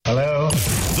Hello?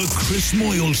 The Chris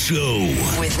Moyle Show.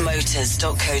 With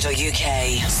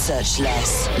motors.co.uk. Search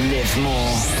less, live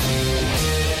more.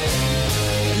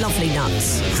 Lovely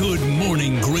nuts. Good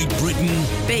morning, Great Britain.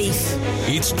 Beef.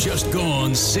 It's just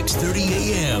gone 6:30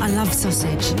 a.m. I love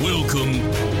sausage. Welcome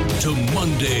to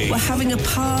Monday. We're having a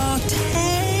party.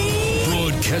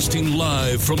 Broadcasting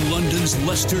live from London's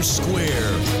Leicester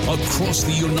Square, across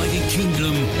the United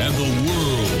Kingdom and the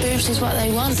world. This is what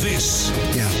they want. This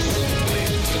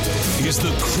is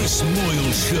the Chris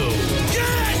Moyle Show.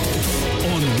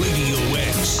 On Radio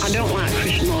X. I don't like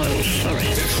Chris Moyle, sorry.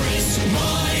 The Chris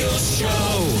Moyle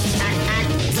Show.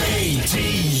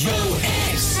 Radio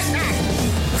X.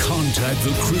 Contact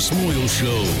the Chris Moyle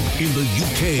Show. In the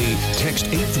UK, text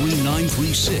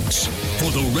 83936.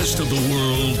 For the rest of the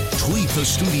world, tweet the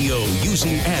studio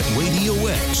using @Radio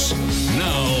X.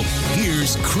 Now,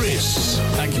 here's Chris.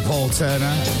 Thank you, Paul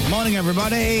Turner. Morning,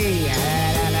 everybody.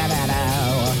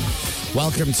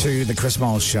 Welcome to the Chris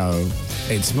Moyle Show.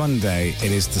 It's Monday.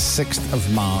 It is the 6th of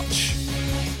March.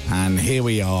 And here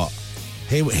we are.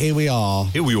 Here we all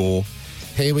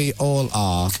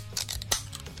are.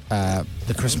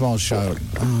 The Chris Moyle Show.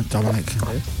 Oh, Dominic.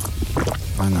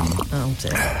 I know. Oh,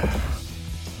 dear.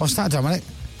 What's that, Dominic?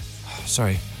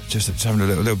 Sorry, just having a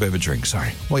little bit of a drink,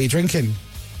 sorry. What are you drinking?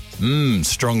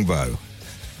 Strongbow.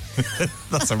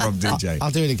 That's a Rob DJ.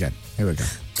 I'll do it again. Here we go.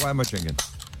 Why am I drinking?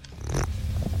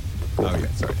 Oh,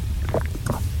 yeah, sorry.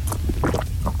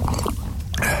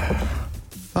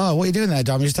 Oh, what are you doing there,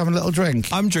 Dom? You're just having a little drink?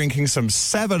 I'm drinking some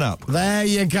 7-Up. There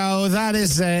you go. That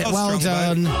is it. Oh, well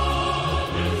Strongbow.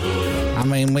 done. I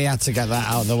mean, we had to get that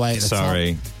out of the way at the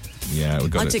Sorry. Yeah, we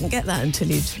got I it. didn't get that until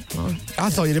you'd... Oh. I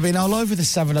thought you'd have been all over the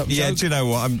 7-Up Yeah, joke. do you know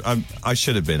what? I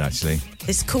should have been, actually.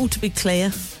 It's cool to be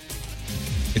clear.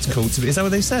 It's cool to be... Is that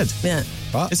what they said? Yeah.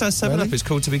 What? Is that 7-Up? Really? It's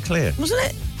cool to be clear. Wasn't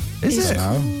it? Is It's it?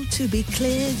 No. cool to be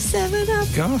clear. 7-Up.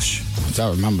 Gosh. I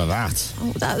don't remember that.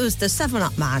 Oh, that was the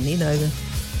 7-Up man, you know.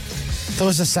 There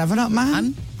was a 7-Up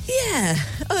man? Yeah.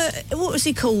 What was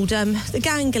he called? The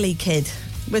gangly kid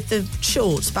with the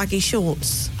shorts, baggy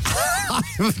shorts. I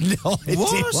have no idea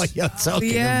what you're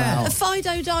talking about.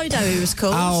 Fido Dido, he was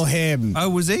called. Oh, him. Oh,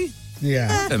 was he?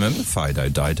 Yeah. I remember Fido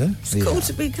Dido. It's cool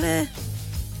to be clear.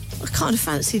 I kind of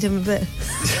fancied him a bit.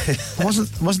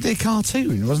 Wasn't he a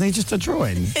cartoon? Wasn't he just a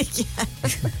drawing? Yeah.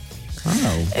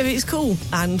 Oh. I mean, it's cool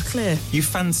and clear. You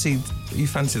fancied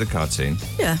the cartoon?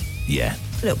 Yeah, Yeah.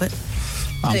 a little bit.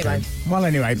 Okay. Anyway. Well,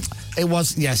 anyway, it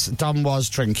was, yes, Dom was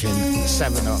drinking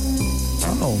 7-Up.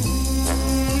 Oh.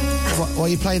 What are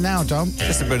you playing now, Dom?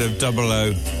 Just a bit of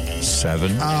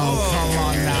 007. Oh, come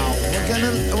on now.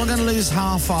 We're gonna lose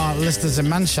half our listeners in I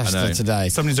Manchester know. today.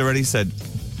 Somebody's already said,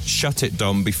 shut it,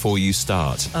 Dom, before you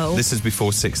start. Oh. This is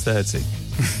before 6:30.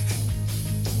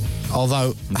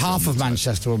 Although half of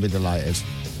Manchester will be delighted.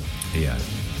 Yeah.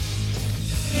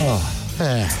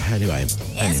 Anyway.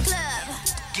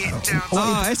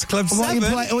 Oh, S Club 7.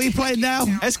 What are you playing now?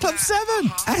 S Club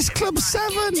 7. S Club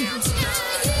 7.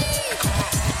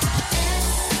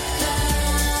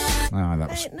 Oh,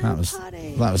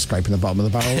 that was scraping the bottom of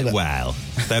the barrel. wasn't it? Well,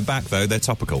 they're back, though. They're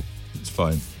topical. It's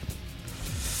fine.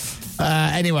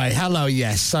 Anyway, hello,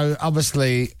 yes. So,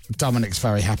 obviously, Dominic's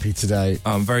very happy today.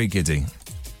 I'm very giddy.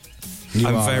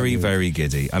 I'm very, very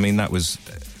giddy. I mean, that was...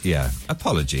 Yeah,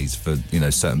 apologies for,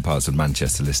 certain parts of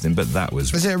Manchester listening, but that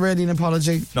was... Was it really an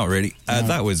apology? Not really. No.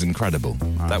 That was incredible.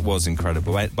 That was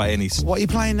incredible. By any... What are you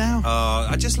playing now?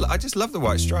 I just love the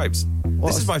White Stripes.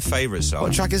 This is my favourite song.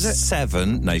 What track is it?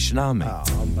 7 Nation Army. Oh,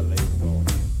 unbelievable.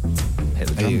 Hit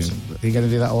the Are you drums. going to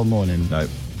do that all morning? No.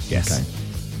 Yes. Okay.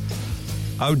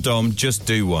 Oh, Dom, just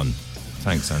do one.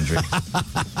 Thanks, Andrew.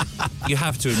 You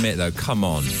have to admit, though, come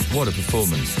on. What a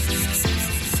performance.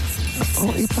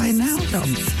 What are you playing now, Dom?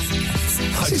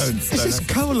 Is this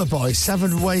Cola Boy,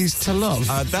 7 Ways to Love?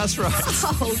 That's right.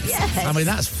 Oh, yeah. I mean,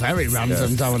 that's very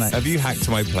random, Dominic. Have you hacked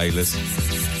my playlist?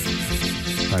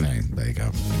 I know, there you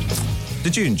go.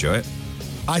 Did you enjoy it?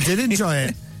 I did enjoy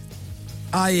it.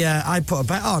 I put a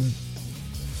bet on.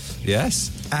 Yes.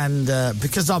 And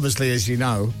because obviously, as you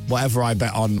know, whatever I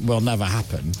bet on will never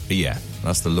happen. Yeah,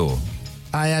 that's the law.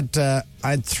 I had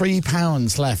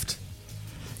 £3 left.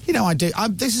 You know, I do.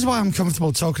 This is why I'm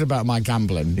comfortable talking about my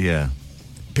gambling. Yeah.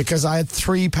 Because I had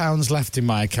 £3 left in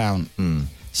my account.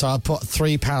 So I put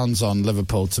 £3 on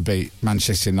Liverpool to beat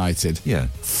Manchester United. Yeah.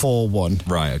 4-1.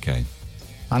 Right, okay.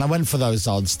 And I went for those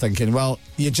odds thinking, well,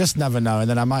 you just never know. And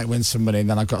then I might win some money and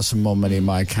then I've got some more money in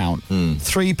my account.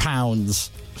 £3.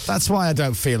 That's why I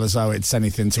don't feel as though it's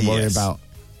anything to worry about.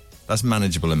 That's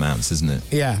manageable amounts, isn't it?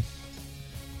 Yeah.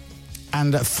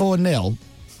 And at 4-0,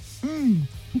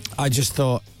 I just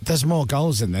thought, there's more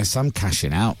goals in this. I'm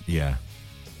cashing out. Yeah.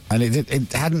 And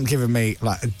it hadn't given me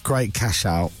like a great cash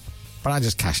out, but I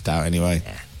just cashed out anyway.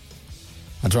 Yeah.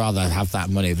 I'd rather have that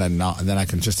money than not, and then I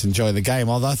can just enjoy the game.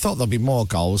 Although I thought there'd be more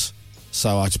goals,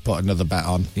 so I just put another bet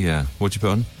on. Yeah. What'd you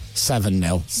put on?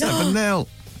 7-0. 7-0.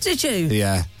 Did you?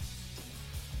 Yeah.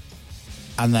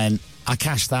 And then I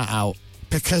cashed that out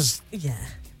because Yeah.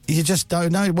 you just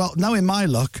don't know. Well, knowing my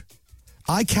luck,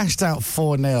 I cashed out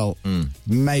 4-0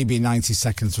 maybe 90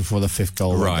 seconds before the fifth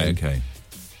goal. Right, went in. okay.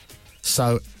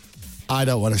 So I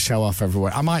don't want to show off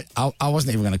everywhere. I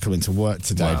wasn't even going to come into work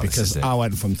today Wow, this because is it. I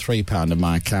went from £3 in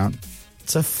my account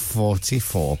to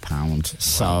 £44.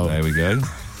 So There we go.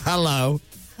 hello.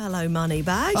 Hello, money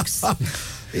bags.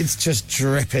 It's just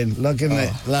dripping. Look at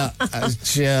it. Look,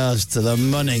 it's just the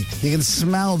money. You can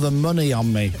smell the money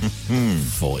on me.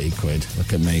 40 quid.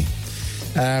 Look at me.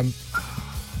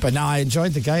 But no, I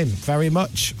enjoyed the game very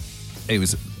much. It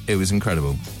was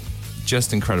incredible.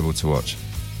 Just incredible to watch.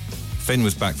 Finn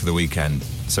was back for the weekend,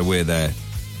 so we're there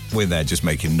just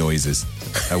making noises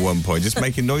at one point, just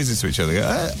making noises to each other.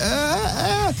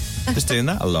 Just doing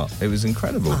that a lot. It was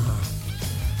incredible.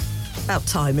 About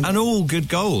time. And all good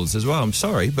goals as well. I'm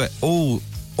sorry, but all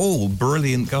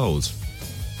brilliant goals.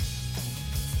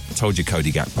 I told you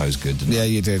Cody Gakpo's good, didn't I? Yeah,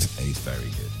 you did. He's very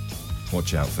good.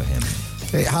 Watch out for him.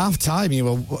 At half time, you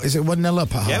were. Is it 1-0 up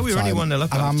at half time? Yeah, we were only 1-0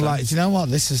 up at And I'm half-time. like, do you know what?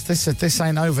 This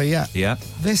ain't over yet. Yeah.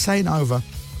 This ain't over.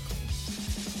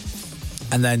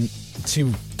 And then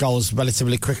 2 goals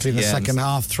relatively quickly in the Yeah, second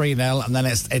half, 3-0, and then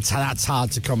that's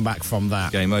hard to come back from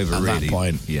that. Game over, at really. that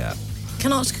point. Yeah.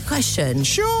 Can I ask a question?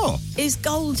 Sure. Is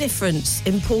goal difference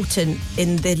important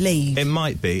in the league? It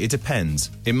might be. It depends.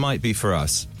 It might be for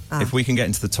us. If we can get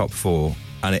into the top 4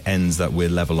 and it ends that we're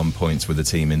level on points with the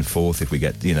team in 4th, if we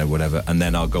get, whatever, and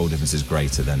then our goal difference is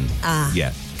greater, then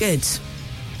yeah. Good.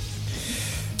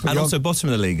 And also bottom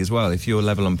of the league as well. If you're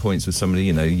level on points with somebody,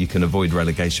 you can avoid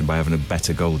relegation by having a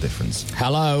better goal difference.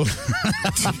 Hello.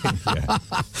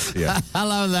 Yeah.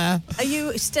 Hello there. Are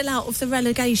you still out of the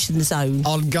relegation zone?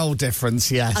 On goal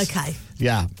difference, yes. Okay.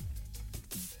 Yeah.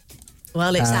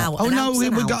 Well, it's out. Oh, no, Announced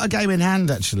we've and out. got a game in hand,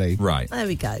 actually. Right. There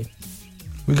we go.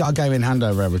 We've got a game in hand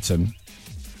over Everton.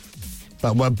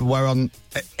 But we're on...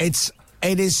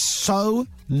 It is so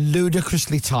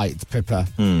ludicrously tight, Pippa,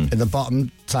 in the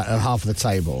bottom half of the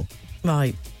table.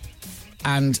 Right.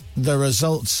 And the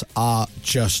results are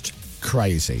just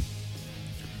crazy.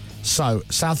 So,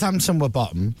 Southampton were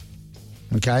bottom,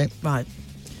 okay? Right.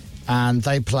 And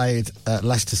they played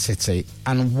Leicester City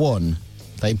and won.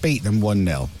 They beat them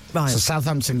 1-0. Right. So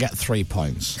Southampton get 3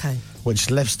 points, Okay. which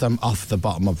lifts them off the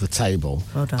bottom of the table.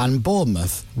 Well done. And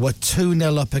Bournemouth were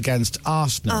 2-0 up against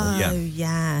Arsenal, Oh,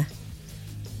 yeah.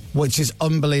 which is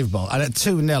unbelievable. And at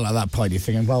 2-0 at that point, you're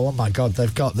thinking, well, oh my God,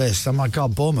 they've got this. Oh my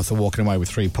God, Bournemouth are walking away with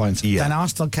 3 points. Yeah. Then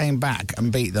Arsenal came back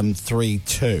and beat them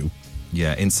 3-2.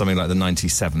 Yeah, in something like the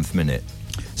 97th minute.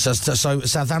 So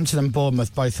Southampton and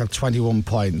Bournemouth both have 21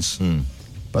 points.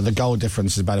 But the goal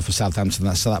difference is better for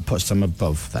Southampton, so that puts them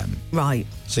above them. Right.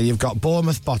 So you've got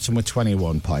Bournemouth bottom with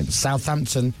 21 points,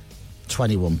 Southampton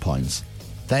 21 points,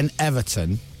 then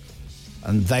Everton,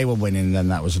 and they were winning, then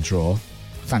that was a draw.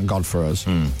 Thank God for us.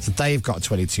 So they've got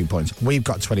 22 points. We've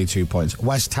got 22 points.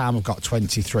 West Ham have got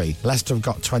 23. Leicester have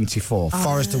got 24.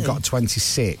 Forest have got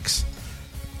 26.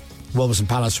 Wolves and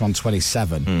Palace are on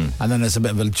 27. And then there's a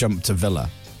bit of a jump to Villa.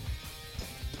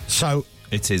 So...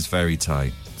 It is very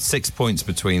tight. 6 points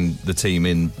between the team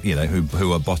in,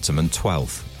 who are bottom and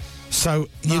 12th. So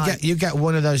Right. you get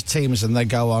one of those teams and they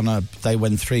go on they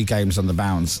win 3 games on the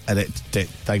bounce and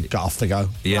they got off the go.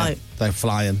 Yeah. Right. They're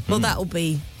flying. Well, that'll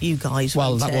be you guys.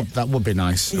 Well, won't that would be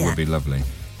nice. It Yeah. would be lovely.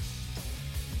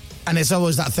 And it's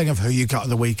always that thing of who you got at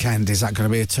the weekend. Is that going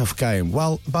to be a tough game?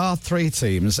 Well, bar 3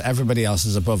 teams, everybody else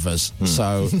is above us.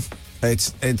 So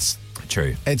it's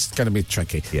True. it's going to be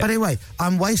tricky. Yeah. But anyway,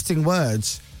 I'm wasting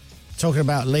words talking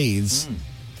about Leeds,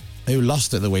 who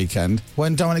lost at the weekend,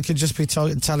 when Dominic could just be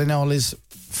telling all his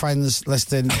friends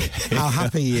listening how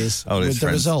happy he is Oh, his with the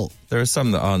friends. result. There are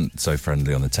some that aren't so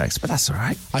friendly on the text, but that's all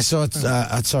right. I saw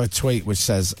a tweet which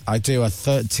says, I do a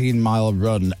 13-mile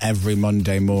run every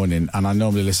Monday morning and I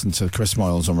normally listen to Chris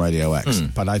Moyles on Radio X,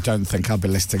 but I don't think I'll be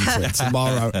listening to it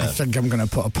tomorrow. I think I'm going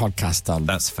to put a podcast on.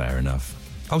 That's fair enough.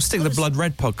 I'll stick the Blood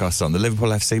Red podcast on, the Liverpool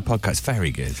FC podcast.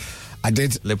 Very good. I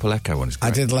did Liverpool Echo one is great.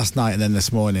 I did last night and then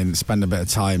this morning spend a bit of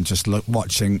time just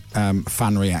watching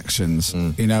fan reactions.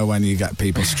 You know, when you get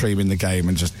people streaming the game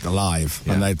and just live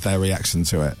and their reaction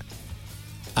to it.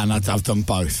 And I've done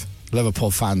both. Liverpool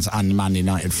fans and Man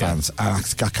United fans. And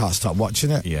I can't stop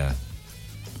watching it. Yeah.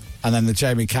 And then the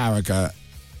Jamie Carragher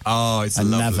Oh, it's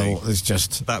and lovely. Neville is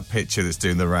just... That picture that's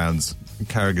doing the rounds.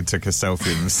 Carragher took a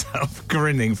selfie of himself,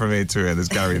 grinning from ear to ear as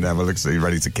Gary Neville looks like he's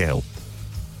ready to kill.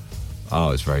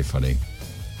 Oh, it's very funny.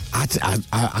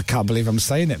 I can't believe I'm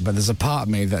saying it, but there's a part of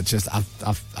me that just...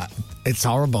 it's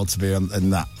horrible to be on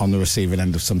the receiving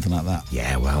end of something like that.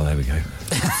 Yeah, well, there we go.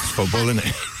 It's football, isn't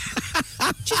it?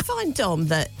 Do you find, Dom,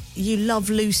 that you love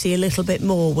Lucy a little bit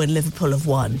more when Liverpool have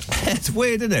won? It's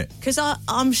weird, isn't it? Because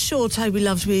I'm sure Toby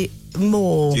loves me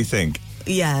more. Do you think?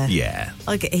 Yeah. Yeah.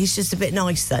 He's just a bit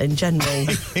nicer in general.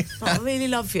 I really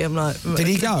love you. I'm like... Did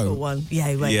he go? Liverpool won. Yeah,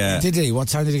 he went. Yeah. Did he? What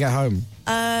time did he get home?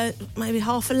 Maybe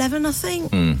 11:30, I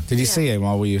think. Did you see him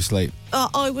while were you asleep?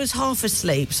 I was half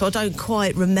asleep, so I don't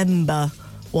quite remember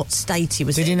what state he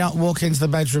was Did in. he not walk into the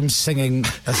bedroom singing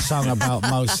a song about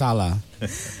Mo Salah,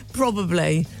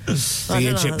 Probably.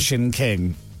 the Egyptian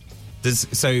king?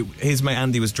 So his mate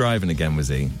Andy was driving again, was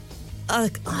he? I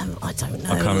don't know.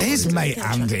 I can't His mate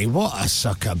Andy, what a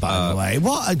sucker, by the way.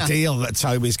 What a deal that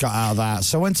Toby's got out of that.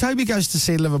 So when Toby goes to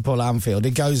see Liverpool Anfield,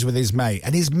 he goes with his mate,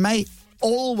 and his mate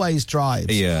always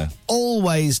drives. Yeah.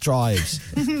 Always drives.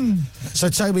 So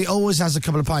Toby always has a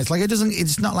couple of pints. Like,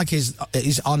 it's not like he's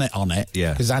on it.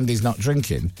 Yeah. Because Andy's not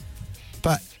drinking.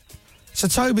 But, so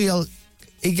Toby,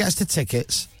 he gets the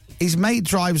tickets. His mate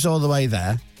drives all the way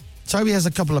there. Toby has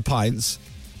a couple of pints.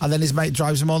 And then his mate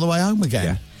drives him all the way home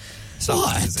again. Yeah.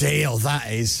 What a deal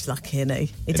that is. Lucky, isn't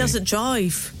he? He doesn't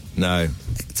drive. No.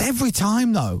 It's every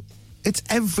time, though. It's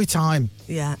every time.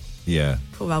 Yeah. Yeah.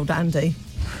 Poor old Andy.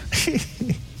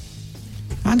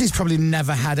 Andy's probably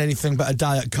never had anything but a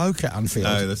Diet Coke at Anfield.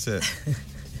 No, that's it.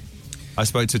 I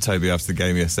spoke to Toby after the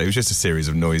game yesterday. It was just a series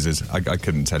of noises. I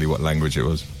couldn't tell you what language it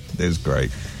was. It was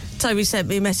great. Toby sent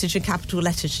me a message in capital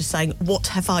letters just saying, "What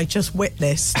have I just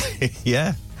witnessed?"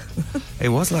 Yeah. It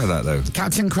was like that, though.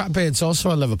 Captain Crapbeard's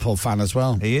also a Liverpool fan as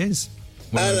well. He is.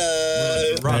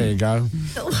 Hello. There you go.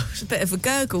 Oh, it's a bit of a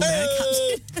gurgle there,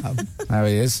 Captain. There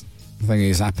he is. I think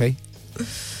he's happy.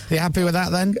 You happy with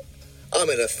that then? I'm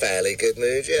in a fairly good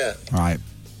mood, yeah. Right.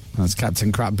 That's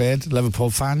Captain Crapbeard, Liverpool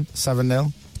fan,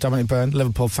 7-0. Dominic Byrne,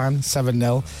 Liverpool fan,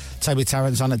 7-0. Toby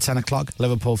Tarrant's on at 10 o'clock,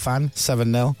 Liverpool fan,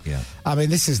 7-0. Yeah. I mean,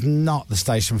 this is not the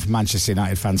station for Manchester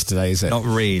United fans today, is it? Not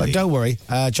really. But don't worry,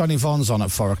 Johnny Vaughan's on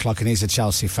at 4 o'clock and he's a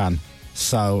Chelsea fan.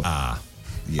 So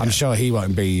Yeah. I'm sure he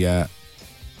won't be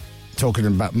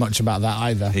talking much about that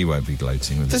either. He won't be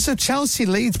gloating with it. There's a Chelsea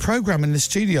Leeds programme in the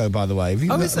studio, by the way. Have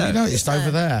you, is there? have you noticed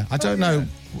over there? I don't know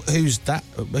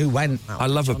who went. I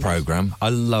love a programme. I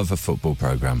love a football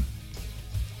programme.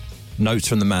 Notes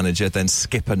from the manager, then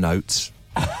skipper notes.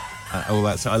 All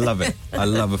that. So I love it. I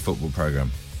love a football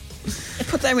programme.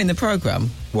 Put them in the programme.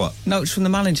 What? Notes from the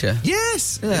manager.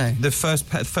 Yes. Yeah. The first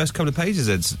couple of pages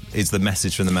is the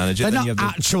message from the manager. They're Then not you have the-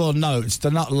 actual notes.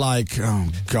 They're not like, oh,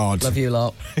 God. Love you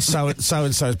lot. So and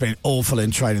so has been awful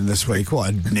in training this week. What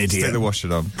an Stick idiot. the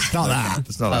washing on. Not that.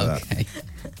 It's not like Okay. that.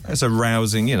 It's a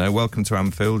rousing, welcome to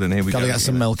Anfield, and here we Got go. to get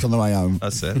some milk on the way home.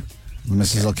 That's it. The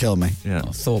missus will kill me. Yeah.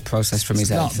 Thought process from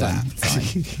his It's head. not then. that.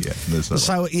 Fine. Yeah. There's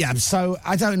that. So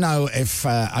I don't know if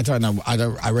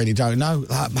I really don't know.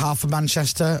 Half of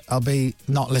Manchester I'll be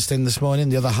not listening this morning.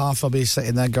 The other half I'll be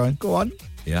sitting there going, "Go on,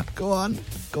 Yeah. go on,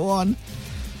 go on."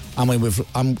 I mean,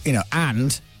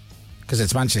 and because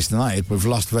it's Manchester United, we've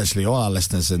lost virtually all our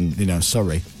listeners in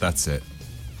Surrey. That's it.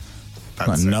 Got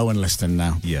That's no one listening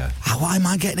now. Yeah. Why am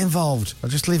I getting involved? I'll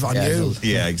just leave it on Yeah, you.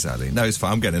 Yeah, exactly. No, it's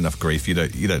fine. I'm getting enough grief. You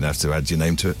don't have to add your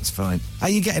name to it. It's fine. Are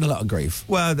you getting a lot of grief?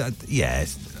 Well, yeah.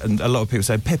 And a lot of people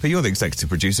say, Pippa, you're the executive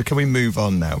producer. Can we move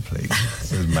on now, please?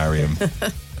 Says Mariam.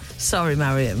 Sorry,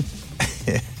 Mariam.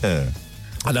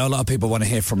 I know a lot of people want to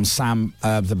hear from Sam,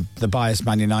 the biased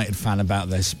Man United fan, about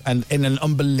this. And in an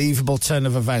unbelievable turn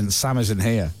of events, Sam isn't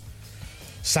here.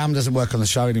 Sam doesn't work on the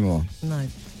show anymore. No.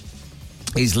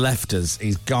 He's left us.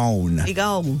 He's gone. You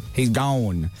gone. He's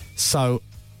gone. So,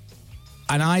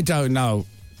 and I don't know.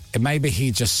 Maybe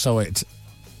he just saw it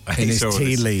in He his saw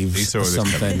tea this- he leaves saw or this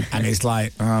something. coming. And he's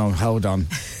like, oh, hold on.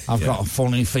 I've got a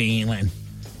funny feeling.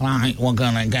 Like we're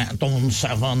going to get done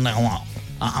 7-0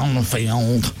 on the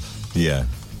field. Yeah.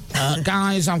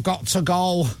 Guys, I've got to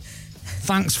go.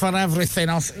 Thanks for everything.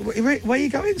 Where are you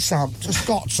going, Sam? Just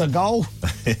got to go.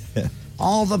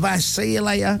 All the best. See you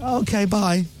later. Okay,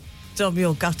 bye. Dom,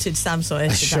 you're gutted. Sam's not A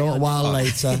short while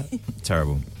later.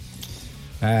 Terrible.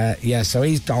 Yeah, so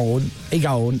he's gone. He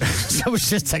gone. So I was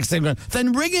just texting him going,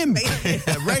 then ring him.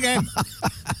 Ring him.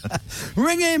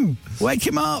 Ring him. Wake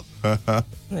him up.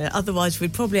 Yeah, otherwise,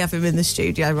 we'd probably have him in the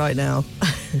studio right now.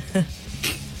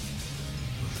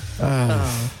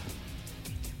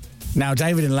 Now,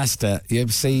 David in Leicester, you're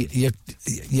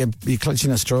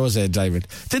clutching at straws here, David.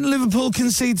 Didn't Liverpool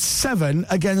concede 7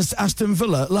 against Aston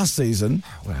Villa last season?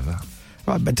 Whatever.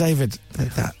 Right, but David,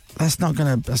 that's not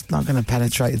gonna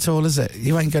penetrate at all, is it?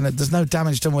 You ain't gonna. There's no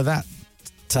damage done with that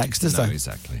text, is No, there?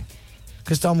 exactly.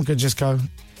 Because Dom could just go,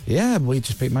 yeah, we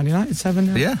just beat Man United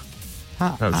 7-0. Yeah,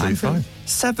 absolutely fine.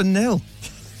 7-0.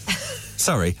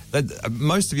 Sorry,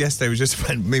 most of yesterday was just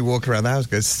me walking around the house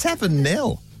going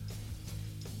 7-0.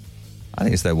 I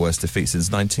think it's their worst defeat since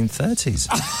 1930s.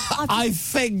 I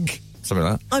think. Something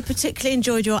like that. I particularly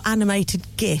enjoyed your animated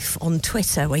GIF on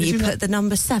Twitter where you put the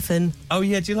number 7. Oh,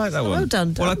 yeah, do you like that one? Well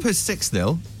done, Dom. Well, I put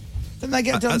 6-0. Didn't they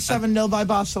get done 7-0 by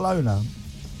Barcelona?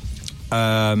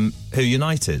 Who,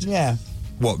 United? Yeah.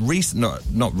 What,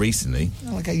 not recently.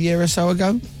 Like a year or so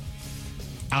ago?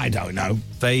 I don't know.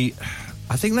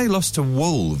 I think they lost to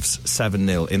Wolves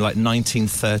 7-0 in like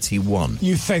 1931.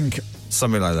 You think?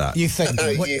 Something like that. You think?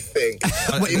 You think?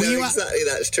 You were know you at- exactly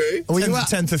that's true. Were you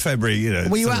 10th of February, you know.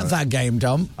 Were you something at like that game,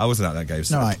 Dom? I wasn't at that game,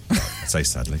 so No, right. I'd say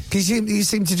sadly. Because you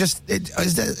seem to just...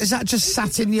 Is that just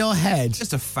sat in your head?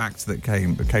 Just a fact that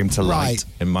came to light Right.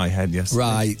 in my head yesterday.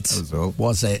 Right. That was all.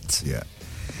 Was it? Yeah.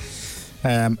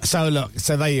 So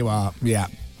there you are. Yeah.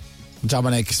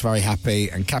 Dominic is very happy,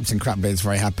 and Captain Crapbeard's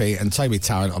very happy, and Toby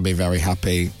Tarrant will be very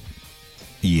happy.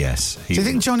 Yes. Do you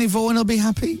think Johnny Vaughan will be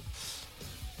happy?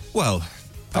 Well,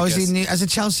 Or is he, as a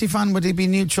Chelsea fan, would he be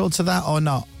neutral to that or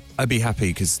not? I'd be happy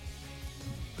because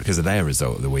of their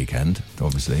result at the weekend,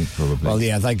 obviously, probably. Well,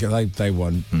 yeah, they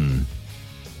won.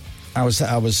 I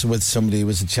was with somebody who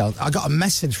was a Chelsea. I got a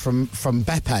message from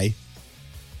Beppe,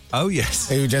 Oh, yes.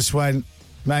 who just went,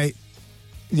 mate,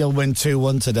 you'll win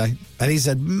 2-1 today. And he's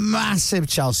a massive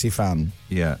Chelsea fan.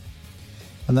 Yeah.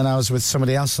 And then I was with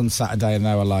somebody else on Saturday, and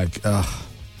they were like, ugh,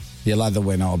 you'll either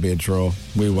win or it'll be a draw.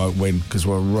 We won't win because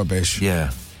we're rubbish.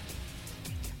 Yeah.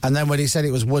 And then when he said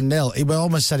it was 1-0, he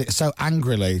almost said it so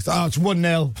angrily. Oh, it's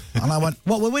 1-0. And I went,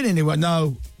 what, we're winning? He went,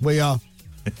 no, we are.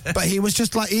 But he was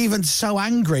just like even so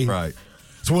angry. Right.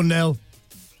 It's 1-0.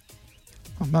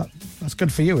 That's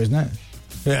good for you, isn't it?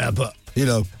 Yeah, but, you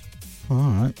know. All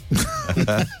right.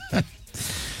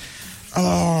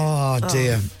 Oh,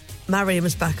 dear.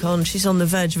 Mariam's back on. She's on the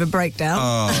verge of a breakdown.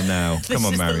 Oh, no. This Come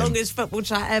on, is Mariam. the longest football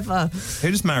chat ever.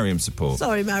 Who does Mariam support?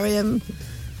 Sorry, Mariam.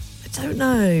 I don't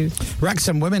know.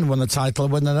 Wrexham women won the title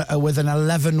with an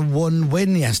 11-1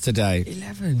 win yesterday.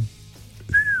 11.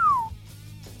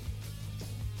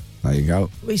 There you go.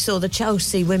 We saw the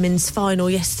Chelsea women's final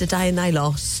yesterday and they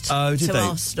lost Oh, did to they?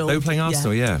 Arsenal. They were playing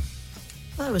Arsenal, yeah.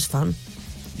 That was fun.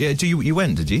 Yeah, you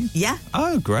went, did you? Yeah.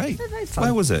 Oh, great. Very fun.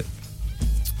 Where was it?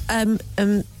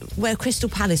 Where Crystal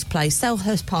Palace plays,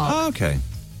 Selhurst Park. Oh, okay.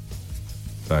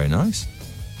 Very nice.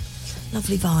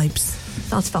 Lovely vibes.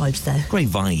 Nice vibes there. Great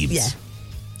vibes. Yeah.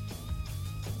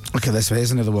 Look at this.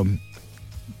 Here's another one.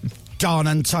 Don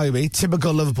and Toby,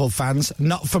 typical Liverpool fans,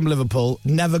 not from Liverpool,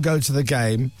 never go to the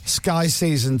game. Sky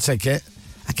season ticket.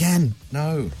 Again.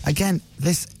 No. Again,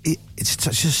 it's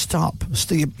just stop.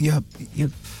 You're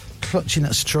clutching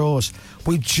at straws.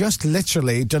 We've just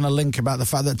literally done a link about the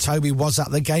fact that Toby was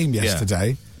at the game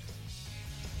yesterday.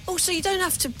 Also, you don't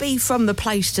have to be from the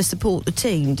place to support the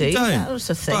team, do you? Don't. That was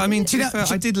the thing. But I mean, Do you know-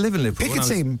 I did live in Liverpool. Pick when a I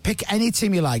was- team. Pick any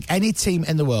team you like. Any team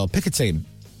in the world. Pick a team.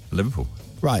 Liverpool.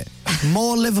 Right.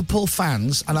 More Liverpool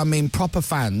fans, and I mean proper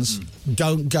fans,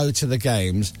 don't go to the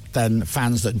games than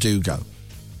fans that do go.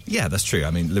 Yeah, that's true.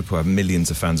 I mean, Liverpool have millions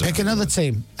of fans. Pick around the another world.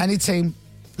 team. Any team.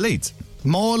 Leeds.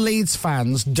 More Leeds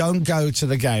fans don't go to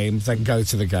the game than go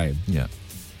to the game. Yeah.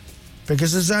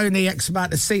 Because there's only X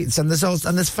amount of seats, and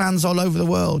there's fans all over the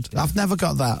world. I've never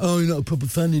got that. Oh, you're not a proper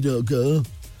fan, you don't go.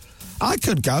 I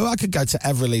could go. I could go to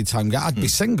every Leeds home game. I'd be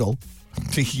single.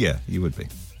 Yeah, you would be.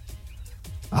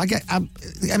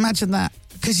 Imagine that.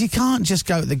 Because you can't just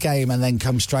go to the game and then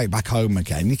come straight back home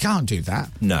again. You can't do that.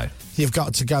 No. You've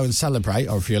got to go and celebrate,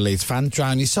 or if you're a Leeds fan,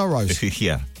 drown your sorrows.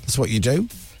 Yeah. That's what you do.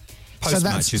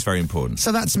 Post-match is very important.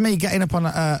 So that's me getting up on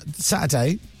a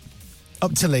Saturday,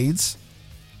 up to Leeds,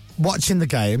 watching the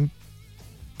game,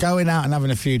 going out and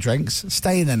having a few drinks,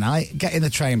 staying the night, getting the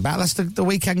train back. That's the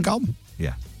weekend gone.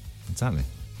 Yeah, exactly.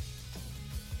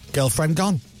 Girlfriend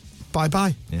gone.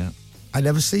 Bye-bye. Yeah. I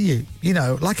never see you. You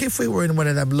know, like if we were in one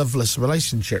of them loveless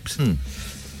relationships,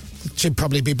 she'd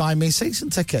probably be buying me a season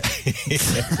ticket.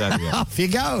 Exactly. Yeah. Off you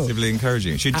go. Actively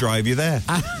encouraging. She'd drive you there.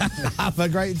 Have a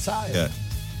great time. Yeah.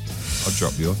 I'll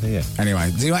drop you off here.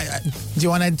 Anyway, do you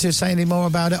want Ed to say any more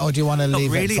about it, or do you want to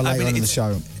leave it for later on in the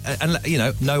show? And, you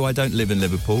know, no, I don't live in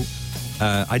Liverpool.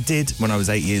 I did when I was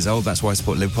 8 years old. That's why I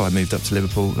support Liverpool. I moved up to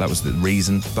Liverpool. That was the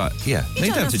reason. But, yeah, You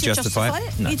don't have to justify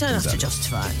it. No, you don't have to exactly.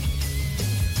 justify it.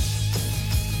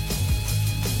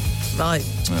 Right.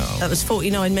 Oh. That was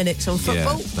 49 minutes on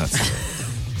football. Yeah, that's it.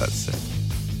 That's it.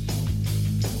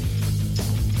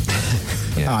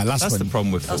 Yeah. All right, last that's one. the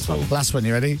problem with football. Last one,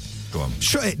 you ready? Go on.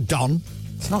 Shut it, Don.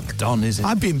 It's not done, is it?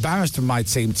 I'd be embarrassed of my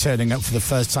team turning up for the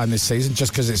first time this season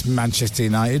just because it's Manchester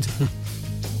United.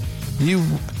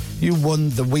 You won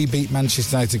the We Beat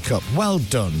Manchester United Cup. Well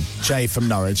done, Jay from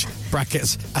Norwich.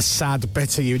 Brackets, a sad,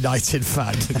 bitter United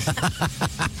fan.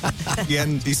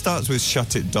 He starts with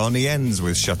shut it, Don. He ends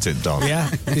with shut it, Don. Yeah,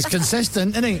 he's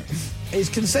consistent, isn't he? He's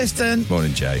consistent.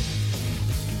 Morning, Jay.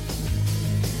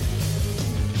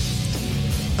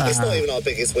 It's not even our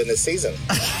biggest win this season.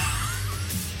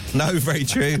 No, very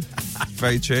true.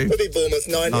 Very true. We beat Bournemouth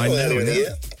 9-0 earlier in the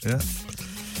year. Yeah.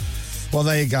 Well,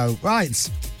 there you go. Right,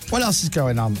 what else is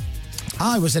going on?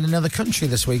 I was in another country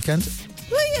this weekend.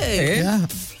 Were you? Yeah.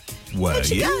 Where'd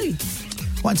Did you go?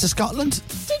 Went to Scotland.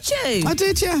 Did you? I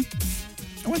did, yeah.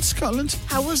 I went to Scotland.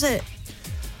 How was it?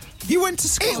 You went to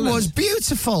Scotland? It was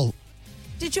beautiful.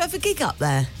 Did you have a gig up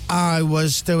there? I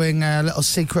was doing a little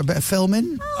secret bit of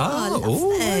filming,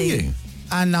 Oh, were you?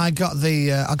 and I got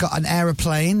an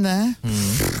aeroplane there.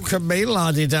 Could be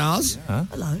la-di-das.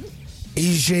 Hello.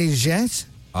 EasyJet.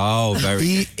 Oh,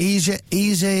 very. EasyJet.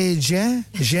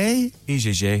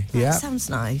 EGG. Yeah. That sounds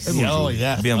nice. Oh,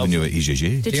 yeah. Bienvenue at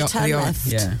EGG. Did you turn left?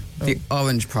 Yeah. The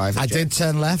orange private I jet. did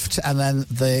turn left, and then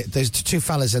there's two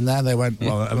fellas in there. They went,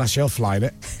 well, unless you're flying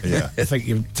it. Yeah. I think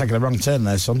you've taken a wrong turn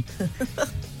there, son.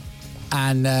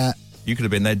 And You could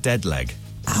have been their dead leg.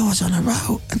 I was on a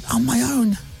row and on my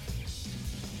own.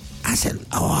 I said,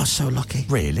 I was so lucky.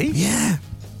 Really? Yeah.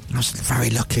 I was very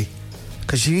lucky.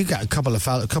 Because you get a couple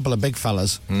of big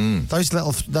fellas. Those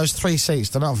 3 seats,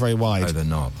 they're not very wide. No, they're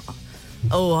not.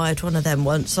 Oh, I had one of them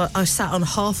once. I sat on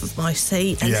half of my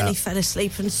seat and Yeah. then he fell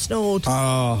asleep and snored.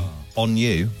 Oh, On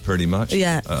you, pretty much.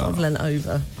 Yeah, toddling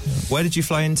over. Where did you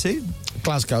fly into?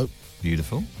 Glasgow.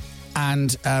 Beautiful.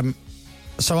 And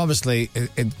so obviously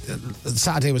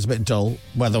Saturday was a bit dull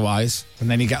weather-wise, and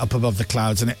then you get up above the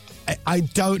clouds, and I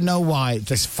don't know why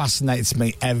this fascinates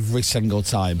me every single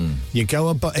time. You go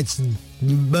above, it's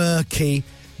murky,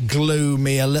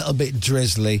 gloomy, a little bit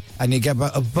drizzly, and you get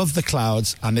above the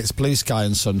clouds, and it's blue sky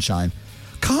and sunshine.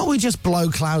 Can't we just blow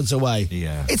clouds away?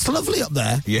 Yeah. It's lovely up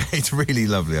there. Yeah, it's really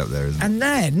lovely up there, isn't it? And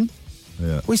then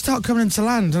Yeah. we start coming into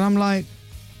land, and I'm like,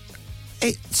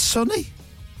 it's sunny.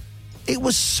 It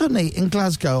was sunny in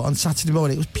Glasgow on Saturday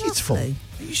morning. It was beautiful. Lovely.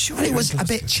 Are you sure? And it was a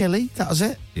bit chilly, that was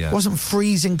it. Yeah. It wasn't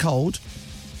freezing cold.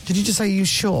 Did you just say you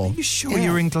sure? Are you sure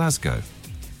you're in Glasgow?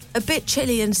 A bit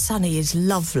chilly and sunny is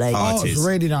lovely. Oh, it it was is.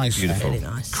 really nice. Beautiful. Really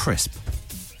nice. Crisp.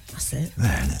 That's it.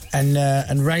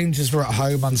 And Rangers were at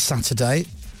home on Saturday.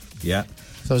 Yeah.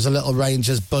 So there was a little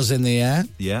Rangers buzz in the air.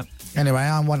 Yeah. Anyway,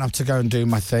 I went up to go and do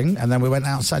my thing, and then we went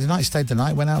out Saturday night, stayed the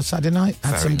night, went out Saturday night,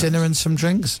 had Very some nice. dinner and some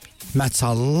drinks. Met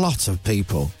a lot of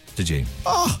people. Did you?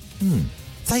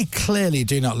 They clearly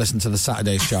do not listen to the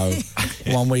Saturday show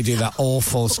when we do that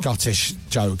awful Scottish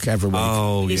joke every week.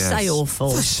 Oh, You yes. say awful.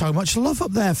 There's so much love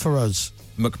up there for us.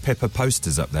 McPippa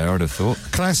posters up there, I'd have thought.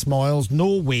 Claire Smiles,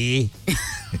 no way.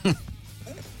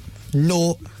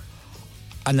 No.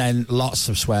 And then lots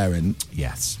of swearing.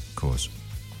 Yes, of course.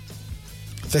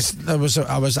 I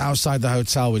was outside the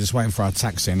hotel, we're just waiting for our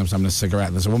taxi, and I was having a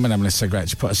cigarette. There's a woman having a cigarette,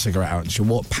 she put a cigarette out, and she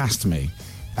walked past me,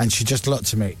 and she just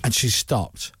looked at me, and she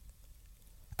stopped.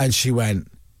 And she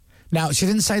went, now, she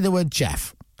didn't say the word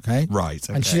Jeff, okay? Right,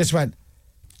 And she okay. just went,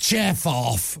 Jeff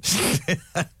off.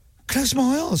 Claire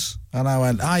Smiles. And I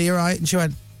went, you're right. And she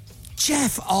went,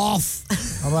 Jeff off.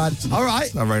 I went, all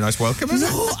right. A very nice welcome, isn't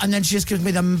it? No. And then she just gives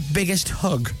me the biggest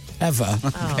hug ever.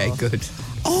 Okay, good.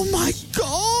 Oh my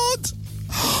God!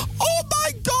 Oh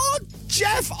my God!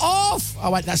 Jeff off! I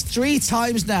went, that's 3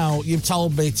 times now you've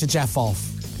told me to Jeff off.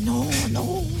 No.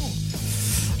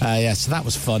 Yeah, so that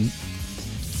was fun.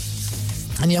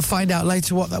 And you'll find out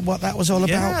later what that was all about.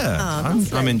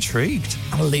 Yeah, I'm intrigued.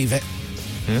 I'll leave it.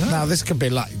 Yeah. Now, this could be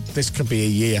a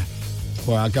year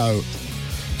where I go,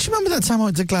 do you remember that time I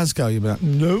went to Glasgow? You'd be like,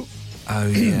 no. Oh,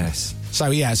 yes.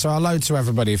 So hello to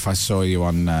everybody if I saw you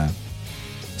on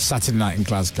Saturday night in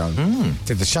Glasgow.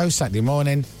 Did the show Saturday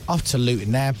morning, off to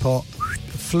Luton Airport,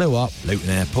 flew up, Luton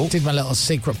Airport. did my little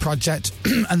secret project,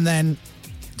 and then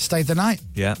stayed the night.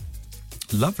 Yeah.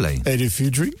 Lovely. Ate a few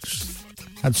drinks,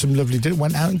 had some lovely dinner,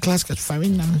 went out in Glasgow. It's very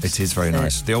nice. It is very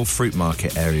nice. The old fruit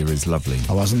market area is lovely.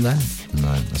 I wasn't there.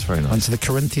 No, that's very Went nice. to the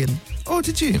Corinthian Oh,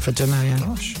 did you? for dinner, yeah.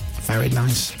 Gosh. Very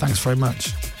nice. Thanks very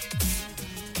much.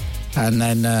 And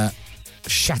then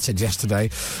shattered yesterday.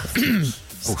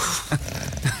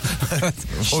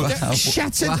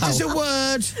 Shattered is a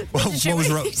word. What was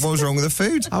wrong with the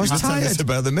food? I was You're telling us tired.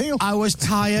 about the meal. I was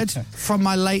tired from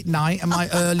my late night and my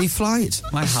early flight.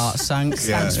 My heart sank.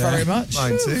 Thanks very much.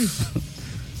 Mine too.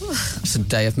 It's a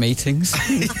day of meetings.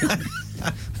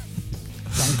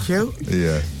 Thank you.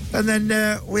 Yeah. And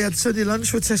then we had Sunday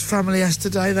lunch with this family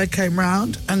yesterday. They came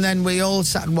round, and then we all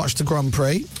sat and watched the Grand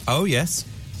Prix. Oh, yes.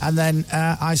 And then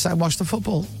I sat and watched the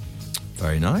football.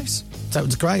 Very nice. So it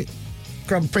was great.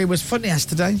 Grand Prix was fun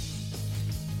yesterday.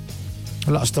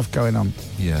 A lot of stuff going on.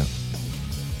 Yeah.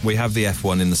 We have the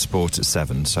F1 in the sport at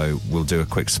 7, so we'll do a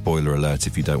quick spoiler alert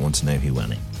if you don't want to know who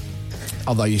won it.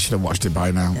 Although you should have watched it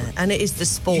by now. And it is the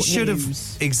sport You should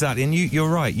news. have. Exactly, and you're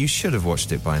right, you should have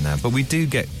watched it by now. But we do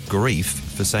get grief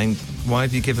for saying, why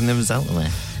have you given the result away?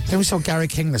 Then we saw Gary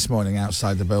King this morning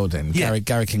outside the building. Yeah.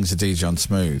 Gary King's a DJ on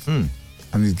Smooth.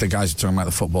 And the guys are talking about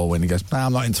the football win. He goes, no,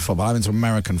 I'm not into football. I'm into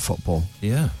American football.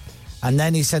 Yeah. And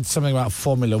then he said something about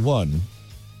Formula One.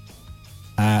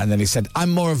 And then he said,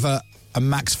 I'm more of a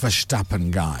Max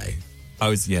Verstappen guy. Oh,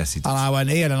 yes, he did. And I went,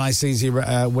 he had a nice, easy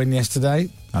win yesterday.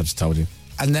 I just told you.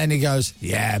 And then he goes,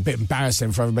 yeah, a bit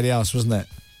embarrassing for everybody else, wasn't it?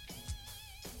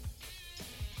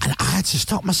 And I had to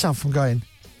stop myself from going,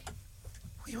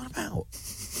 what are you on about?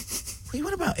 What are you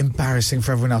on about embarrassing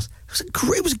for everyone else?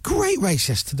 It was a great race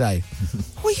yesterday.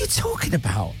 What are you talking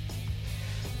about?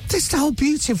 That's the whole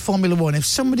beauty of Formula One. If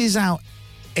somebody's out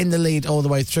in the lead all the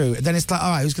way through, then it's like,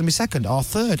 all right, who's going to be second or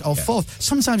third or fourth?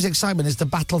 Sometimes the excitement is the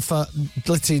battle for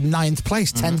literally 9th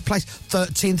place, 10th place,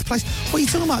 13th place. What are you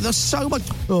talking about? There's so much...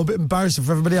 Oh, a bit embarrassing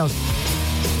for everybody else.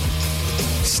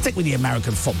 Stick with the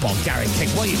American football, Gary King.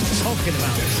 What are you talking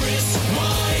about? Chris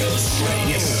Miles Radio.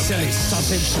 You silly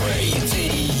sausage.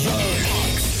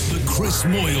 The Chris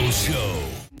Moyles Show.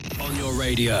 On your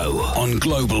radio, on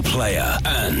Global Player,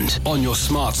 and on your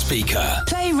smart speaker.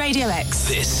 Play Radio X.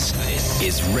 This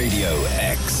is Radio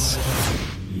X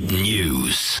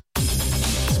News.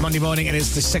 It's Monday morning and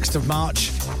it's the 6th of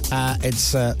March.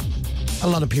 It's a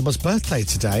lot of people's birthday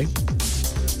today,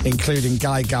 including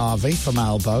Guy Garvey from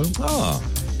Albo. Oh.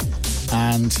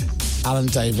 And Alan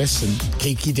Davis and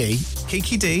Kiki D.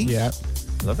 Kiki D. Yeah.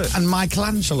 Love it. And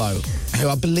Michelangelo, who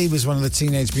I believe was one of the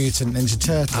Teenage Mutant Ninja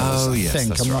Turtles. Oh, yes, I think.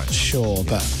 that's I'm right. not sure,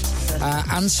 but...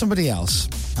 and somebody else.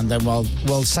 And then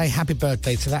we'll say happy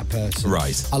birthday to that person.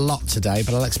 Right. A lot today,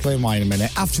 but I'll explain why in a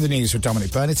minute. After the news with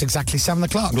Dominic Byrne, it's exactly 7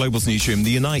 o'clock. Global's newsroom.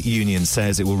 The Unite Union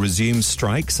says it will resume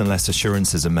strikes unless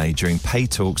assurances are made during pay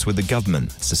talks with the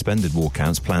government. Suspended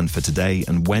walkouts planned for today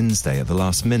and Wednesday at the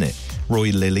last minute. Roy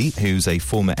Lilly, who's a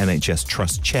former NHS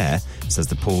Trust chair, says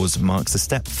the pause marks a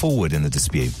step forward in the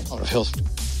dispute. A lot of health.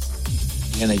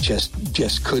 The NHS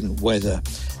just couldn't weather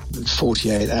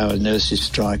 48-hour nurses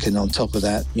strike, and on top of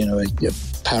that, a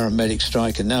paramedic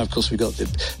strike, and now of course we've got the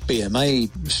BMA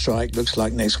strike. Looks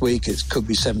like next week it could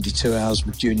be 72 hours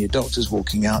with junior doctors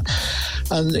walking out,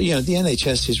 and the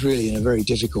NHS is really in a very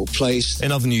difficult place.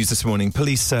 In other news this morning,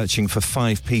 police searching for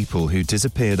 5 people who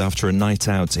disappeared after a night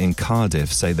out in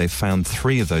Cardiff say they've found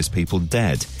 3 of those people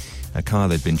dead. A car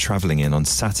they'd been travelling in on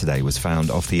Saturday was found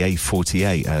off the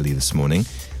A48 early this morning.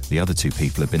 The other 2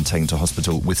 people have been taken to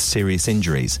hospital with serious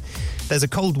injuries. There's a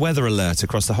cold weather alert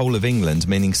across the whole of England,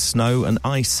 meaning snow and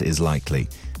ice is likely.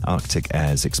 Arctic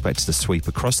air is expected to sweep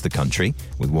across the country,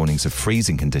 with warnings of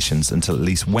freezing conditions until at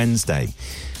least Wednesday.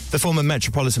 The former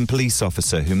Metropolitan Police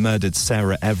officer who murdered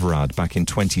Sarah Everard back in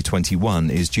 2021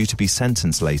 is due to be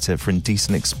sentenced later for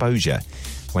indecent exposure.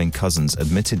 Wayne Couzens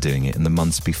admitted doing it in the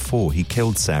months before he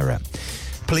killed Sarah.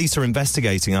 Police are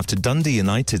investigating after Dundee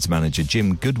United's manager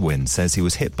Jim Goodwin says he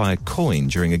was hit by a coin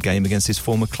during a game against his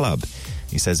former club.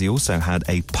 He says he also had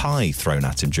a pie thrown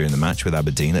at him during the match with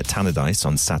Aberdeen at Tannadice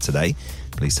on Saturday.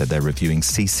 Police said they're reviewing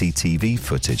CCTV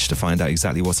footage to find out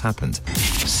exactly what's happened.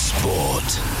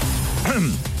 Sport.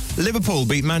 Liverpool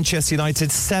beat Manchester United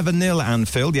 7-0 at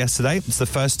Anfield yesterday. It's the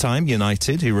first time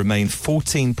United, who remain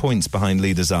 14 points behind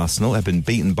leaders Arsenal, have been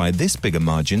beaten by this bigger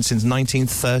margin since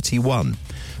 1931.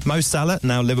 Mo Salah,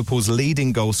 now Liverpool's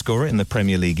leading goalscorer in the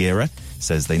Premier League era,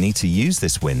 says they need to use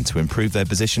this win to improve their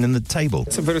position in the table.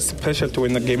 It's very special to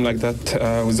win a game like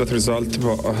that with that result,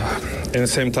 but at the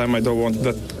same time I don't want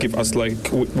that give us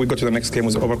like we go to the next game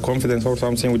with overconfidence or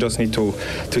something. We just need to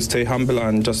stay humble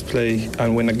and just play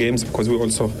and win the games, because we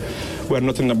are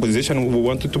not in a position we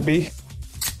wanted to be.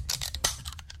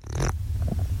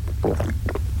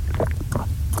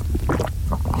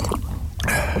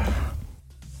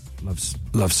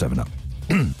 Love 7-Up.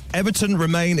 Everton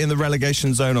remain in the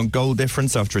relegation zone on goal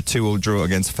difference after a 2-2 draw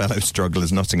against fellow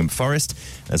strugglers Nottingham Forest.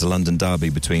 There's a London derby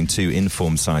between two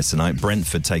informed sides tonight.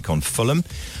 Brentford take on Fulham.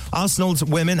 Arsenal's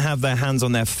women have their hands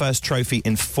on their first trophy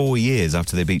in 4 years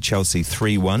after they beat Chelsea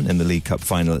 3-1 in the League Cup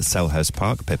final at Selhurst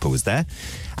Park. Pippa was there.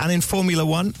 And in Formula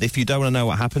One, if you don't want to know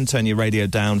what happened, turn your radio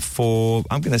down for,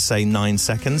 I'm going to say 9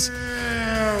 seconds.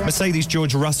 Mercedes'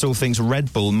 George Russell thinks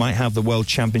Red Bull might have the World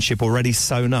Championship already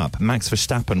sewn up. Max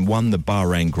Verstappen won the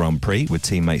Bahrain Grand Prix with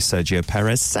teammate Sergio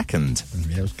Perez second.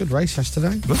 Yeah, it was a good race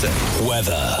yesterday. Was it?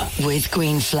 Weather. With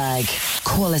Green Flag.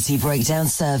 Quality breakdown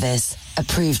service.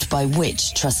 Approved by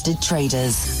which trusted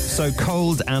traders? So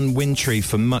cold and wintry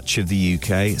for much of the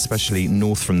UK, especially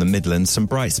north from the Midlands. Some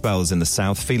bright spells in the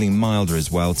south, feeling milder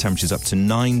as well. Temperatures up to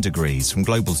 9 degrees. From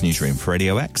Global's newsroom for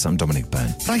Radio X, I'm Dominic Byrne.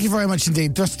 Thank you very much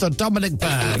indeed, Dr. Dominic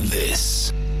Byrne.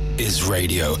 This is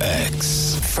Radio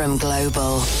X. From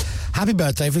Global. Happy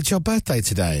birthday if it's your birthday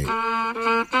today.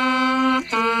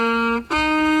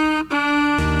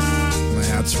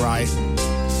 That's right.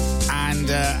 And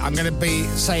I'm going to be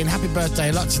saying happy birthday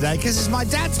a lot today because it's my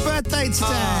dad's birthday today.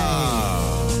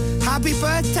 Oh. Happy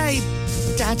birthday,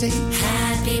 Daddy.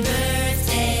 Happy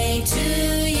birthday to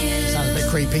you. Sounds a bit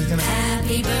creepy, doesn't it?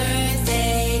 Happy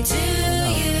birthday to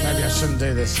you. Maybe I shouldn't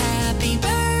do this. Happy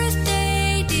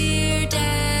birthday, dear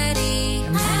Daddy.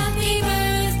 Happy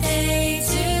birthday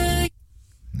to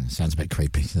you. Sounds a bit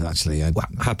creepy, actually. Well,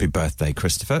 happy birthday,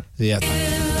 Christopher. Yeah.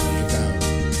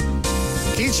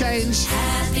 Key change.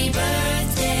 Happy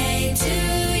birthday to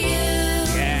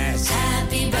you. Yes.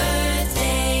 Happy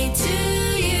birthday to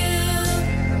you.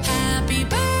 Happy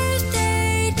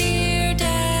birthday, dear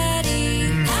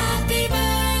Daddy. Happy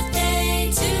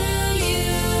birthday to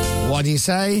you. What do you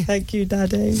say? Thank you,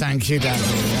 Daddy. Thank you, Daddy.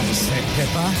 That's it,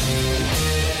 Pippa.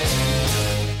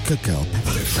 Good girl,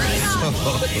 Pippa.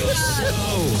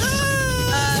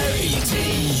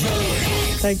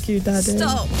 Thank you, Daddy.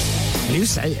 Stop. You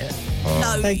say it.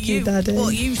 No, Thank you, Daddy.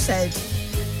 What you said.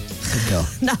 Good girl.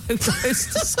 No, that was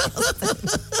disgusting.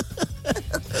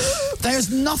 There's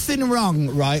nothing wrong,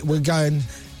 right? We're going,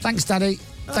 thanks, Daddy.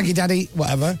 Thank you, Daddy.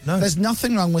 Whatever. No. There's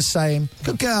nothing wrong with saying,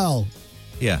 good girl.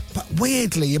 Yeah. But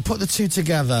weirdly, you put the two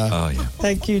together. Oh, yeah.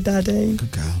 Thank you, Daddy.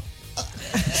 Good girl.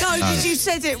 No, because you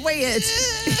said it weird.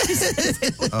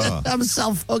 I'm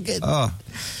self-hugging. Oh.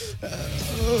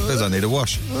 Does I need a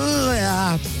wash?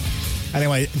 Yeah.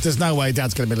 Anyway, there's no way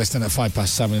Dad's going to be listening at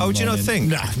 7:05 in the Oh, do you not morning. think?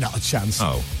 No, not a chance.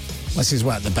 Oh. Unless he's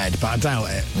wet the bed, but I doubt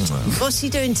it. What's he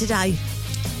doing today?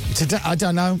 Today, I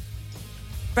don't know.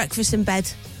 Breakfast in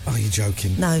bed? Oh, you're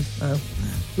joking. No. Oh.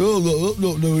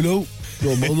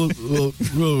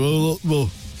 No.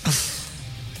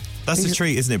 That's a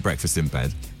treat, isn't it? Breakfast in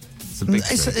bed. It's a big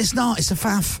treat. It's not. It's a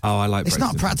faff. Oh, I like It's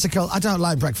breakfast not practical. I don't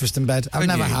like breakfast in bed. I Don't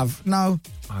never you? have. No.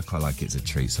 I quite like it as a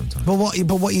treat sometimes. But what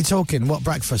are you talking? What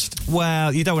breakfast?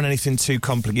 Well, you don't want anything too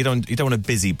complicated. You don't want a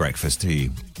busy breakfast, do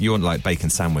you? You want like bacon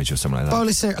sandwich or something like that. Bowl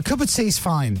of cereal. A cup of tea's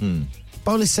fine.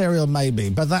 Bowl of cereal maybe,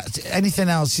 but that anything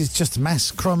else is just a mess.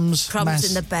 Crumbs mess.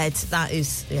 In the bed. That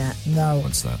is, yeah. No.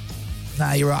 What's that?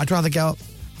 Nah, you're right. I'd rather go up.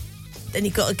 Then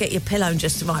you've got to get your pillow in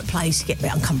just the right place. You get a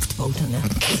bit uncomfortable, don't you?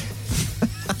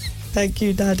 Thank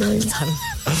you, Daddy.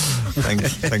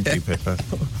 Thank you, Pippa.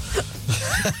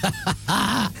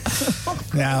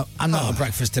 No, I'm not a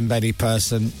breakfast in beddy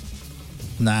person.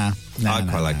 Nah. I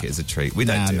quite like it as a treat. We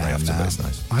don't do it very often, but it's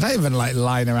nice. I don't even like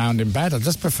lying around in bed. I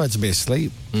just prefer to be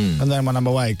asleep. And then when I'm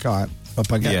awake, all right, up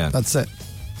I get. Yeah. That's it.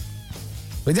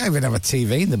 We don't even have a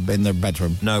TV in the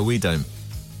bedroom. No, we don't.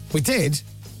 We did,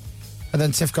 and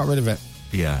then Tiff got rid of it.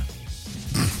 Yeah.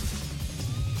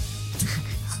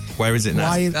 Where is it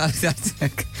now?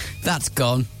 That's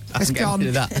gone. It's Get gone. rid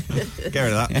of that. Get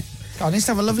rid of that. I used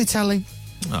to have a lovely telly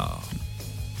Oh,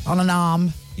 on an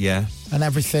arm yeah. and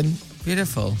everything.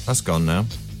 Beautiful. That's gone now.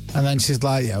 And then she's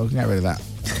like, yeah, we can get rid of that.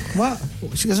 What?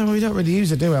 She goes, oh, we don't really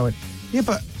use it, do we? I went, yeah,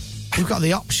 but we've got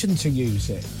the option to use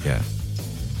it. Yeah.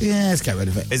 Yeah, let's get rid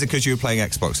of it. Is it because you were playing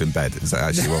Xbox in bed? Is that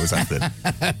actually what was happening?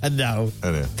 No.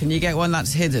 Oh, yeah. Can you get one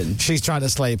that's hidden? She's trying to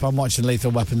sleep. I'm watching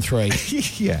Lethal Weapon 3.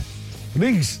 Yeah.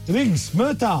 Rings,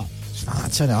 murder.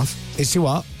 Turn it off. Is she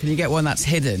what? Can you get one that's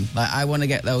hidden? Like, I want to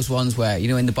get those ones where, you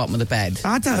know, in the bottom of the bed.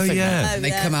 I don't Oh, think yeah. They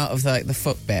come out of the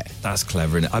foot bit. That's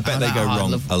clever, isn't it? I bet I they know, go I'd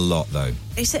wrong love- a lot, though.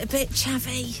 Is it a bit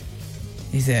chavvy?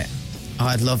 Is it? Oh,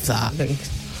 I'd love that.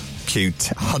 Cute.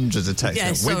 Hundreds of texts.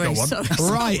 Yeah, We've got one.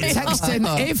 sorry. Right, text in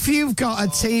if you've got a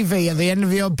TV at the end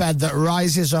of your bed that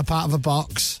rises up out of a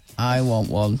box. I want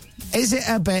one. Is it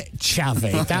a bit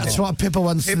chavvy? That's what Pippa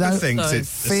wants to Pippa know. thinks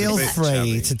it's Feel a bit free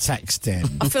chavvy. to text in.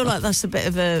 I feel like that's a bit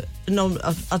of a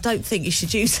I don't think you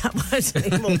should use that word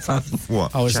anymore.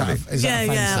 What? Oh, is Chavvy? that offensive?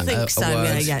 yeah, I think so.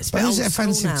 word. Yeah. It's a But bit who's it old school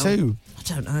offensive now. to? I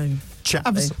don't know.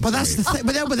 Chavvy. But that's the thing.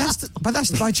 But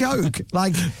that's my joke.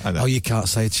 Like, I know. oh, you can't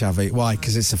say chavvy. Why?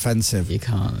 Because it's offensive. You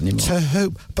can't anymore. To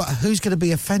who? But who's going to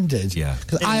be offended? Yeah.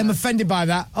 Because I am offended by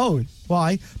that. Oh,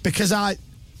 why? Because I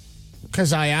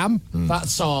am.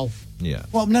 That's all. Yeah.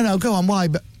 Well, no, go on. Why?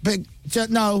 But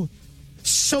no.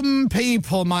 Some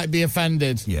people might be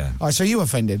offended. Yeah. All right, so you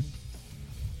offended?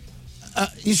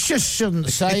 You just shouldn't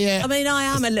say it. I mean, I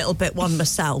am a little bit one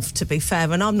myself, to be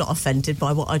fair, and I'm not offended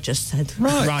by what I just said.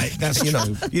 Right, that's You true.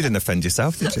 know, you didn't offend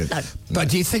yourself, did you? No. But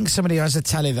do you think somebody who has a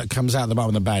telly that comes out the bottom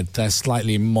of the bed, they're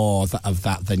slightly more of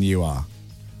that than you are?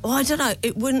 Well, I don't know.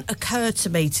 It wouldn't occur to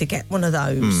me to get one of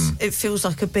those. It feels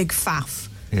like a big faff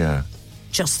Yeah.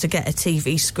 just to get a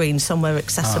TV screen somewhere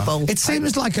accessible. It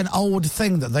seems like an old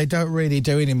thing that they don't really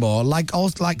do anymore. Like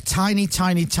tiny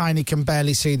can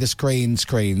barely see the screens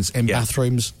in Yeah.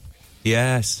 bathrooms.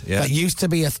 Yes. Yeah. That used to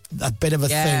be a bit of a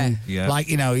Yeah. thing. Yeah. Like,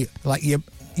 like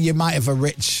you might have a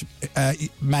rich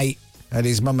mate and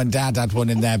his mum and dad had one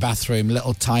in their bathroom,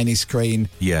 little tiny screen.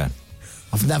 Yeah.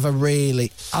 I've never really...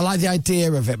 I like the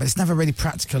idea of it, but it's never really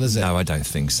practical, is it? No, I don't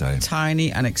think so. Tiny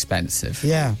and expensive.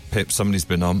 Yeah. Pip, somebody's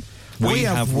been on. We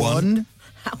have one.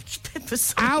 Ouch, Pippa.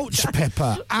 Ouch,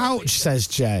 Pippa. Ouch, says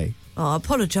Jay. Oh, I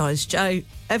apologise, Joe.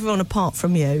 Everyone apart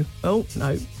from you. Oh,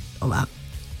 no, not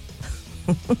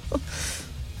that.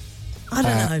 I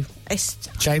don't know. It's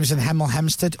James in Hemel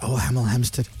Hempstead. Oh, Hemel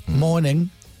Hempstead. Morning.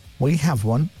 We have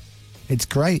one. It's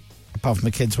great. Apart from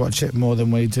the kids watch it more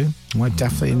than we do. We're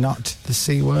definitely not the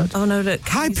C word. Oh, no, look.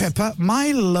 Hi, Pippa.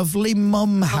 My lovely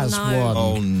mum has no. one.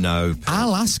 Oh, no.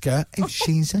 I'll ask her if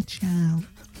she's a child.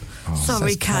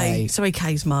 Sorry, says Kay. Kay. Sorry,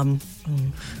 Kay's mum.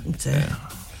 Oh, dear.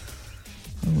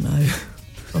 Oh, no.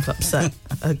 I've upset.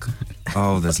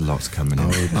 Oh, there's lots coming in.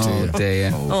 Oh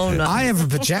dear. Oh, no. I have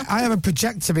a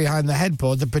projector behind the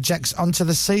headboard that projects onto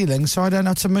the ceiling, so I don't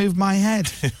have to move my head.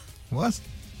 What?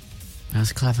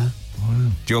 That's clever.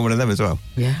 Do you want one of them as well?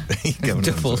 Yeah. You get one of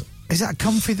them as Double. well. Is that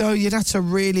comfy though? You'd have to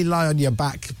really lie on your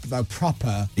back, though,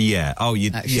 proper. Yeah. Oh,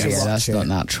 you. Actually, Yeah, yeah, that's watch not it.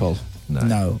 natural.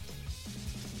 No.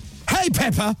 Hey,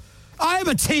 Pepper, I have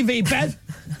a TV bed.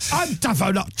 I'm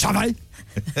Duffo, not Chubby.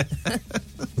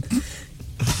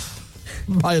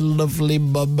 My lovely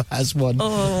mum has one.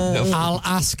 Oh. I'll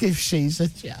ask if she's a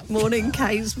chap. Morning,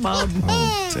 Kay's mum.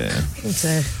 Oh, dear. Oh,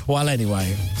 dear. Well,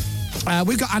 anyway,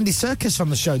 we've got Andy Serkis on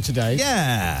the show today.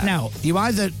 Yeah. Now, you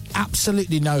either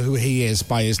absolutely know who he is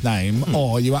by his name,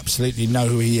 or you absolutely know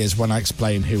who he is when I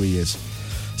explain who he is.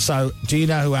 So, do you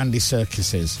know who Andy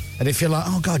Serkis is? And if you're like,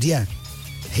 oh, God, yeah,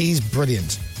 he's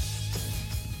brilliant.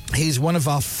 He's one of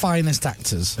our finest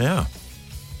actors. Yeah.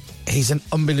 He's an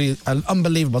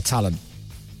unbelievable talent.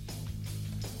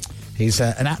 He's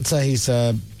an actor, he's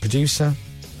a producer.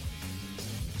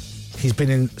 He's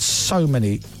been in so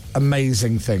many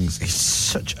amazing things. He's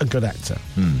such a good actor.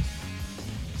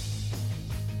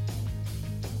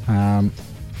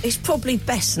 He's probably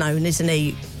best known, isn't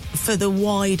he, for the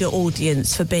wider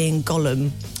audience for being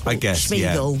Gollum. I guess,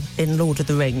 Smeagol in Lord of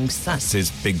the Rings. That's It's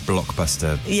his big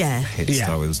blockbuster yeah, hit Yeah.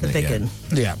 style, the wasn't big it? one.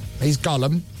 Yeah, he's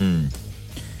Gollum.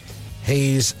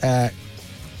 He's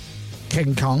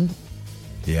King Kong.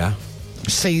 Yeah.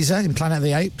 Caesar in Planet of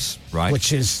the Apes. Right.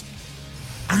 Which is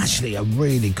actually a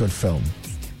really good film.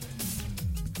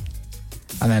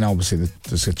 And then obviously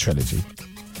there's a trilogy.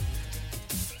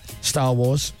 Star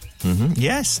Wars.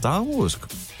 Yes, Star Wars.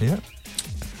 Yeah.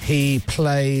 He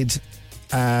played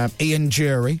Ian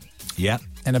Jury Yeah.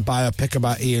 in a biopic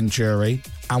about Ian Jury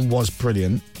and was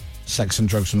brilliant. Sex and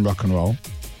Drugs and Rock and Roll.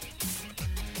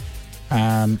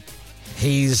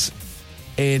 He's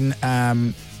in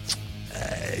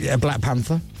Black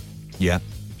Panther. Yeah.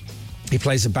 He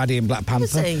plays a baddie in Black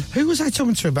Panther. he? Who was I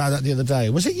talking to about that the other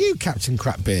day? Was it you, Captain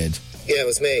Crapbeard? Yeah, it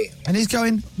was me. And he's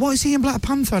going, what is he in Black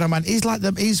Panther? And I went, he's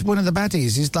one of the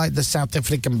baddies. He's like the South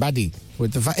African baddie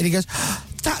with the. And he goes,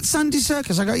 that's Andy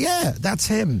Serkis. I go, yeah, that's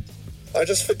him. I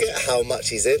just forget how much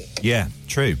he's in. Yeah.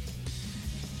 True.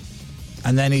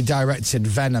 And then he directed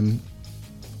Venom.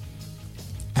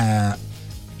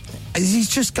 He's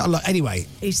just got a lot. Anyway,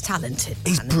 He's talented.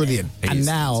 he's man, isn't brilliant. He And is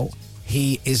now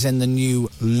he is in the new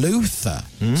Luther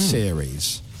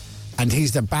series. And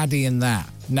he's the baddie in that.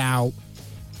 Now,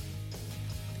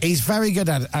 he's very good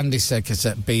at Andy Serkis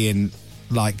at being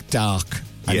like dark.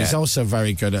 And Yeah. he's also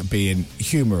very good at being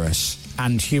humorous.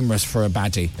 And humorous for a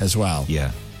baddie as well.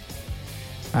 Yeah.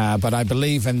 But I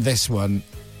believe in this one,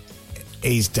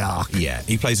 He's dark. Yeah,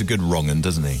 he plays a good wrong-un,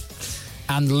 doesn't he?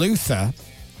 And Luther,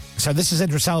 so this is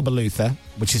Idris Elba Luther,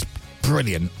 which is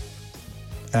brilliant,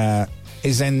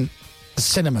 is in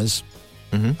cinemas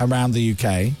around the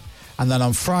UK. And then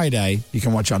on Friday, you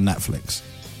can watch it on Netflix.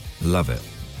 Love it.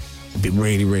 It'd be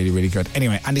really, really, really good.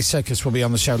 Anyway, Andy Serkis will be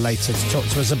on the show later to talk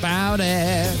to us about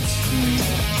it,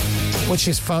 which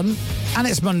is fun. And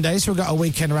it's Monday, so we've got a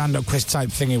weekend roundup quiz type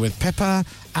thingy with Pippa.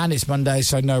 And it's Monday,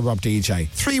 so no Rob DJ.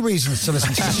 3 reasons to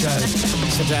listen to the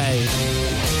show today.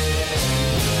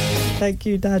 Thank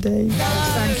you, Daddy.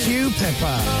 Thank you,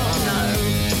 Pippa.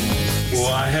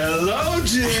 Why, hello,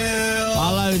 Jill.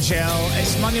 Hello, Jill.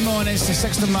 It's Monday morning, it's the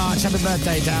 6th of March. Happy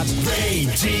birthday, Dad.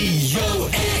 Radio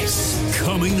X.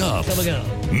 Coming up,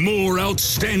 more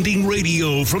outstanding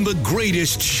radio from the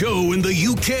greatest show in the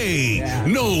UK.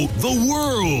 No, the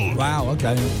world. Wow,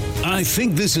 okay. I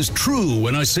think this is true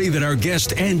when I say that our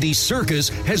guest Andy Serkis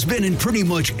has been in pretty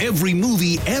much every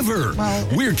movie ever. Well,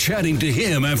 we're chatting to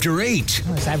him after 8.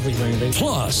 It's every movie.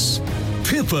 Plus,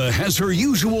 Pippa has her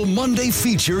usual Monday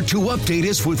feature to update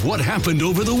us with what happened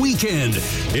over the weekend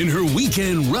in her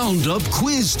weekend roundup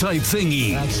quiz type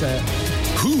thingy. That's it.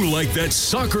 Who liked that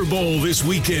soccer ball this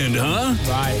weekend, huh?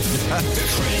 Right. The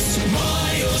Chris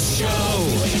Miles Show.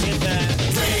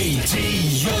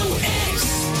 Radio X.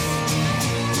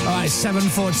 All right,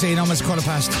 7:14, almost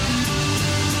 1:15.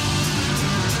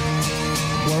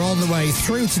 We're all the way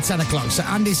through to 10 o'clock. So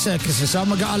Andy Serkis is on.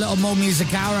 We got a little more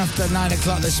music hour after 9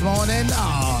 o'clock this morning.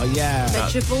 Oh, yeah.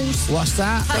 Vegetables. What's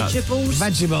that? Vegetables.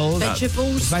 Vegetables.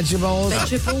 Vegetables. Vegetables.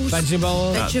 Vegetables.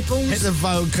 Vegetables. Vegetables. Hit the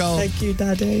vocal. Thank you,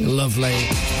 Daddy. Lovely.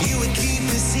 You would keep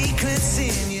the secrets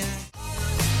in you.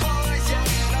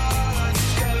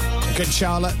 Good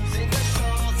Charlotte.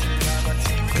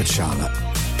 Good Charlotte.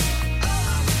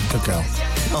 Good girl.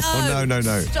 Oh, no.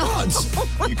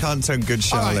 What? You can't turn Good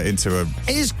Charlotte right. into a...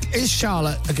 Is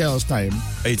Charlotte a girl's name?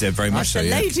 He did, very much so, That's a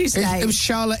yeah. lady's name. If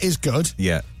Charlotte is good,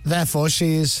 Yeah, therefore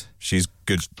she is she's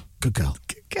good. good girl.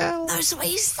 That's what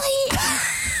you say it.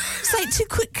 Say it too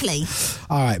quickly.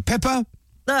 All right, Pippa,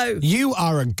 No. you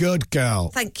are a good girl.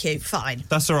 Thank you. Fine.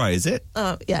 That's all right, is it?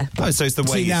 Oh, yeah. Oh, so it's the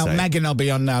way See, you now say it. Megan will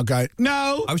be on now going,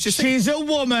 no, I was just she's a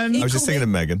woman. I was just thinking of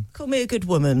Megan. Call me a good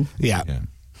woman. Yeah. Yeah.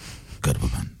 Good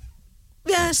woman.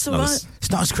 Yeah, it's all Not right. as-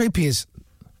 It's not as creepy as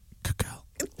good girl.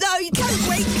 No, you don't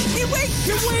wink. You wink.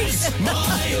 You wink.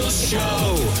 Miles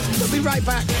Show. We'll be right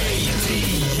back.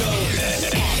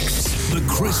 The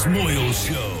Chris Moyle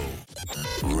Show.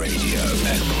 Radio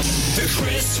X. The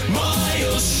Chris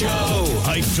Miles Show.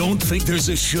 I don't think there's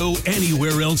a show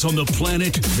anywhere else on the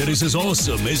planet that is as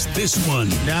awesome as this one.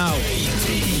 No.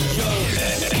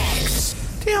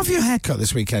 Do you have your hair cut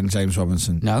this weekend, James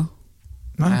Robinson? No,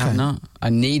 Okay. I have not. I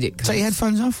need it. Take your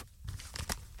headphones off.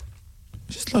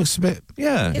 Just looks a bit...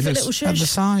 Yeah. Give a looks little at the shush.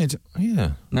 side.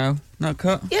 Yeah. No, not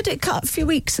cut. You had it cut a few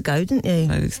weeks ago, didn't you?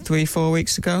 3-4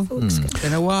 weeks ago.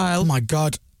 Been a Oh, while. my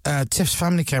God. Tiff's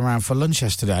family came around for lunch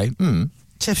yesterday.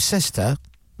 Tiff's sister,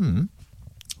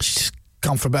 she's just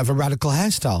gone for a bit of a radical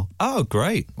hairstyle. Oh,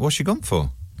 great. What's she gone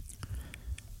for?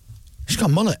 She's got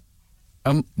a mullet.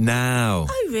 Now.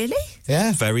 Oh, really?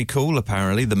 Yeah. Very cool,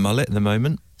 apparently, the mullet at the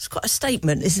moment. It's quite a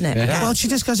statement, isn't it? Yeah. Well, she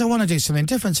just goes, I want to do something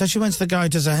different. So she went to the guy who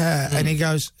does her hair, and he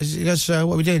goes, what are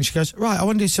we doing? She goes, right, I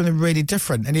want to do something really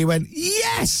different. And he went,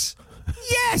 yes!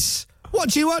 Yes!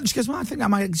 What do you want? She goes, well, I think I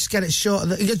might just get it short.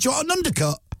 He goes, do you want an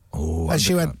undercut? Oh, And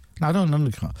she went, no, I don't want an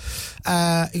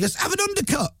undercut. He goes, have an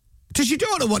undercut. Because you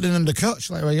don't want an undercut. She's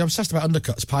like, well, you're obsessed about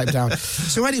undercuts, pipe down.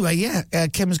 So anyway, yeah,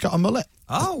 Kim's got a mullet.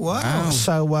 Oh, wow.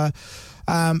 So,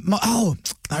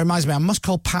 that reminds me, I must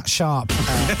call Pat Sharp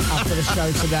after the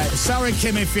show today. Sorry,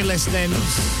 Kim, if you're listening.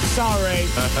 Sorry.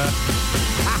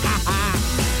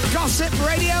 Gossip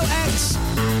Radio X.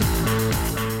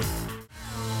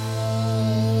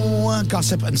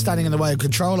 Gossip and standing in the way of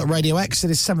control at Radio X.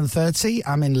 It is 7:30.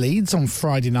 I'm in Leeds on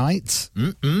Friday night.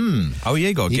 Oh, yeah,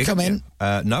 you got a You gig. come in?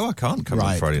 No, I can't come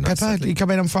on Friday night. Pepper, sadly. you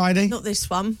come in on Friday? Not this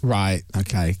one. Right,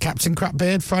 okay. Captain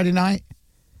Crapbeard, Friday night?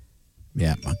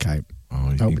 Yeah, okay.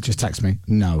 Oh, Just text me.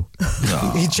 No.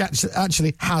 He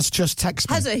actually has just texted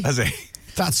me. Has he? Has he?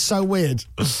 That's so weird.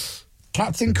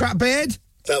 Captain Crapbeard?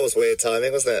 That was weird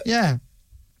timing, wasn't it? Yeah.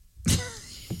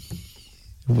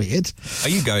 Weird. Are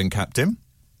you going, Captain?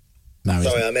 No, he's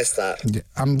Sorry, not. I missed that.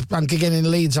 I'm gigging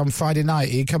in Leeds on Friday night.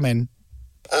 Are you coming?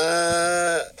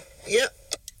 Yeah.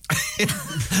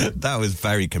 That was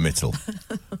very committal.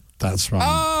 That's right.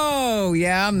 Oh,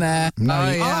 yeah, I'm there. No,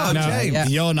 oh, yeah. no, James. Yeah.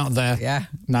 you're not there. Yeah.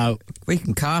 No, We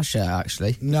can car share,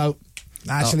 actually. no.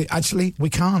 Actually, we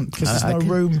can't because there's I no can-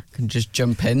 room. Can just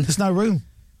jump in. There's no room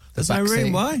There's no back room.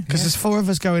 seat. Why? because there's 4 of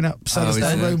us going up, so Oh, there's is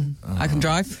no there? room. I can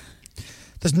drive.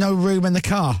 There's no room in the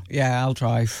car. Yeah, I'll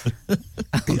drive.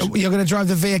 You're going to drive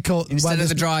the vehicle Instead where of there's-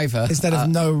 the driver. Instead of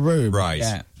no room. Right.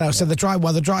 Yeah. No, so the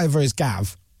driver is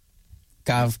Gav.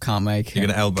 Gav can't make it. You're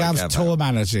going to elbow Gav's Gav tour out.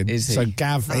 managing. Is he? So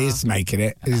Gav is making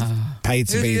it. He's paid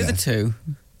to Who are be the there. other two?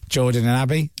 Jordan and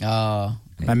Abby Oh.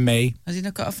 and me. Has he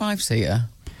not got a 5-seater?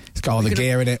 It's got all the We can-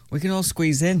 gear in it. We can all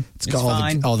squeeze in. It's got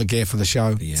fine. all the gear for the show.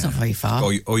 Yeah. It's not very far.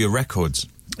 Or your records.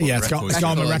 Yeah, it's got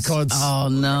all my records. Oh,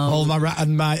 no. All my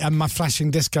and my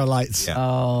flashing disco lights. Yeah.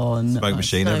 Oh, no. Smoke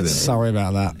machine, So everything. Sorry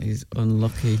about that. He's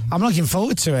unlucky. I'm looking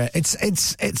forward to it.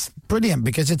 It's brilliant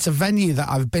because it's a venue that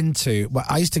I've been to. Well,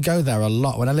 I used to go there a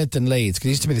lot when I lived in Leeds because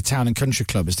it used to be the Town and Country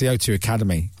Club. It's the O2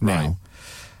 Academy now. Right.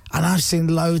 And I've seen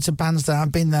loads of bands there.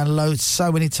 I've been there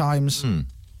so many times.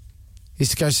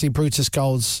 Used to go see Brutus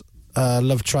Gold's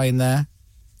Love Train there.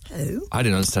 Who? I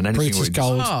didn't understand anything. Brutus what you just-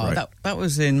 Gold. Oh, Right. that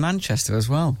was in Manchester as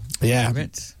well. Yeah.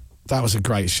 It. That was a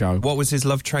great show. What was his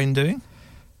Love Train doing?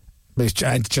 It's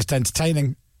just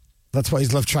entertaining. That's what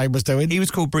his Love Train was doing. He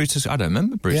was called Brutus. I don't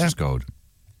remember Brutus Gold.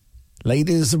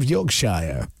 Ladies of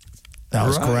Yorkshire. That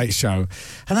was a Right. great show.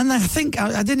 And then I think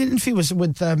I did an interview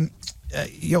with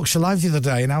Yorkshire Live the other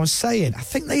day, and I was saying, I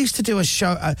think they used to do a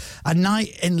show, a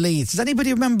night in Leeds. Does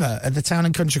anybody remember at the Town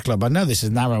and Country Club? I know this is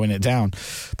narrowing it down,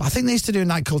 but I think they used to do a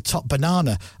night called Top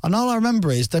Banana. And all I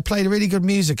remember is they played really good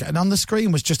music, and on the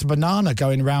screen was just a banana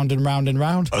going round and round and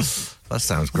round. That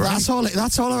sounds great. That's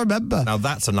all I remember. Now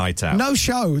that's a night out. No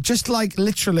show, just like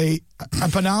literally a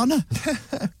banana.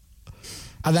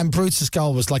 And then Brutus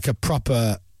Gold was like a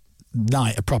proper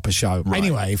night, a proper show. Right.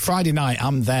 Anyway, Friday night,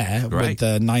 I'm there Great. with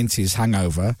the 90s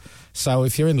hangover. So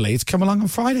if you're in Leeds, come along on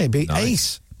Friday. Be Nice.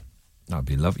 ace. That'd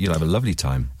be lovely. You'll have a lovely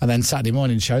time. And then Saturday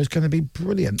morning show is going to be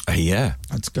brilliant. Yeah.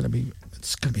 It's going to be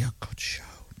a good show.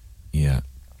 Yeah.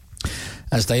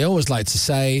 As they always like to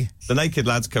say. The Naked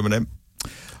Lads coming in.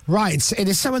 Right, it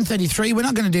is 7:33. We're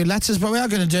not going to do letters, but we are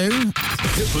going to do...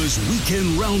 Pippa's Weekend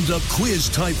Roundup quiz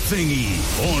type thingy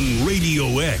on Radio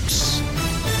X.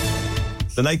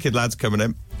 The Naked Lads coming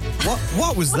in.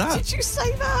 What was that? Did you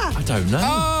say that? I don't know.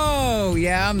 Oh,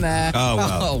 yeah, I'm there. Oh,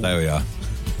 well, there we are.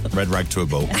 Red rag to a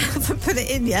bull. I haven't put it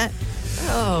in yet.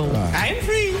 Oh. I'm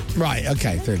free. Right,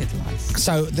 okay.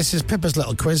 So this is Pippa's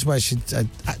little quiz where she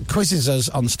quizzes us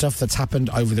on stuff that's happened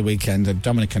over the weekend, and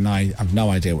Dominic and I have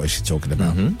no idea what she's talking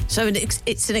about. So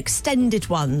it's an extended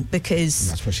one because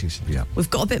That's what she said. Yeah. we've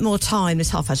got a bit more time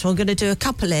this half hour, so I'm going to do a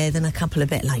couple here, then a couple a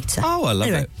bit later. Oh, I love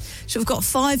it. So we've got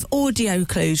 5 audio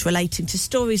clues relating to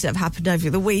stories that have happened over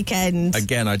the weekend.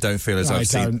 Again, I don't feel as I I've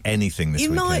seen don't. anything this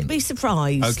You weekend. might be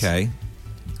surprised. Okay.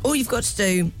 All you've got to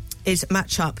do is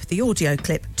match up the audio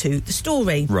clip to the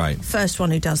story. Right. First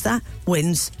one who does that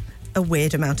wins a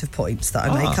weird amount of points that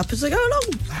I make up as I go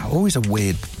along. Always a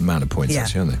weird amount of points, Yeah.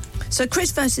 actually, aren't they? So Chris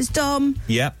versus Dom.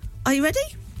 Yeah. Are you ready?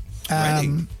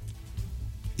 Ready.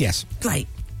 Yes. Great.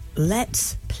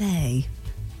 Let's play.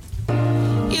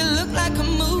 You look like a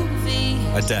movie.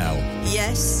 Adele.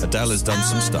 Yes. Adele has done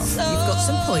some stuff. You've got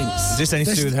some points. Is this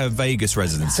anything to do with her Vegas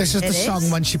residence? This is the It song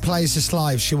is. when she plays this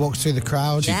live. She walks through the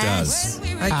crowd. She does.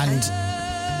 And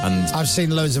And I've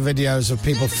seen loads of videos of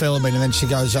people filming, and then she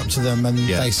goes up to them and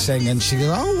Yeah. they sing, and she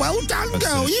goes, "Oh, well done, That's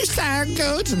girl. it. You sound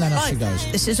good." And then off she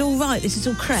goes. This is all right. This is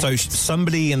all correct. so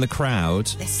somebody in the crowd,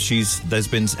 there's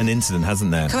been an incident,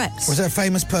 hasn't there? Correct. Was it a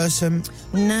famous person?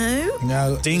 No.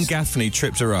 No. Dean Gaffney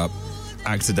tripped her up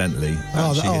accidentally. Oh,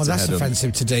 and she hit her that's head on-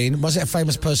 offensive to Dean. Was it a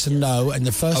famous person? No. And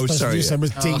the first Oh, person sorry. you said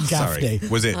was Dean Gaffney. Sorry.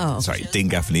 Was it? Oh. Sorry, Dean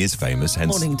Gaffney is famous.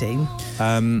 Hence, Morning, Dean.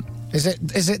 Is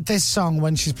it this song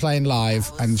when she's playing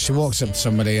live and she walks up to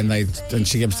somebody and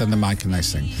she gives them the mic and they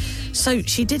sing? So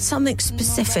she did something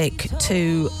specific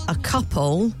to a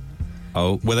couple.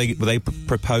 Oh, were they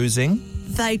proposing?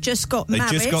 They just got They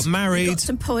married. just got married. Got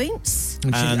some points.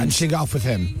 And she got off with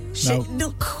him.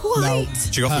 Not quite.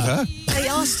 Did you go off with her? They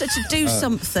asked her to do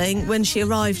something when she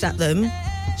arrived at them,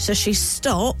 so she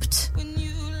stopped.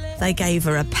 They gave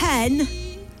her a pen.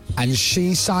 And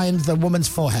she signed the woman's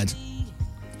forehead.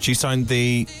 She signed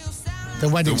the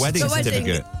wedding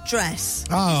certificate. Dress.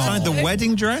 Oh. Signed the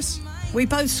wedding dress? We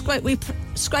both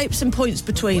scraped some points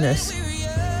between us.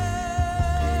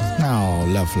 Oh,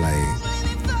 lovely.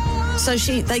 So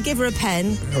they give her a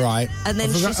pen. Right. And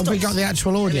then have we got the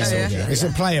actual audio? Yeah. Is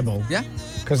it playable? Yeah.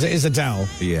 Because it is Adele.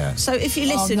 Yeah. So if you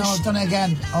listen, Oh, no, I've done it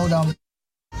again. Hold on.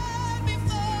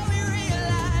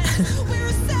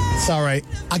 Sorry.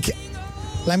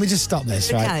 Let me just stop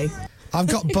this, right? Okay. I've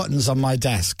got buttons on my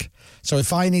desk. So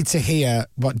if I need to hear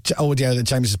what audio that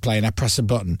James is playing, I press a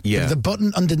button. Yeah. But the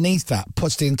button underneath that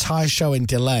puts the entire show in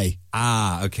delay.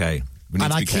 Ah, okay. We need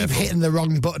And to I be keep careful. hitting the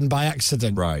wrong button by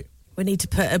accident. Right. we need to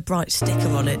put a bright sticker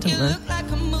on it, don't we?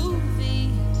 Like a movie.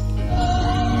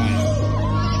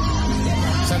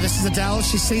 this is Adele.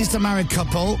 She sees the married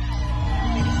couple.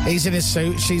 He's in his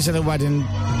suit. She's in a wedding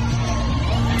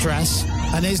dress.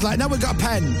 And he's like, no, we've got a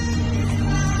pen.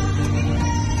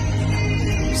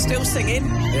 Still singing.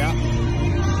 Yeah.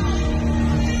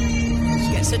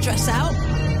 She gets her dress out.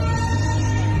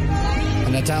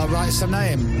 And Adele writes her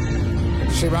name.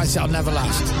 She writes it on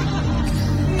Neverlast.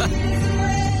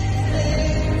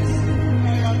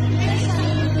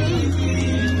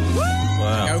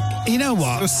 Wow. You know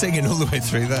what? Still singing all the way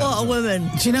through that. What a woman.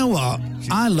 Do you know what?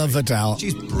 I love Adele.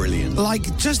 She's brilliant.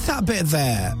 Like, just that bit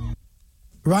there,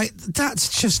 right?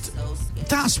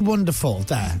 That's wonderful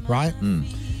there, right?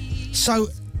 So,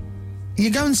 you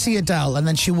go and see Adele, and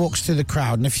then she walks through the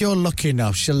crowd, and if you're lucky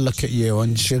enough, she'll look at you,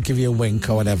 and she'll give you a wink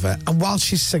or whatever, and while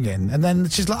she's singing, and then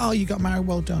she's like, oh, you got married,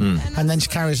 well done. And then she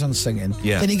carries on singing.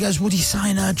 Yeah. Then he goes, would you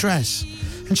sign her dress?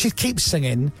 And she keeps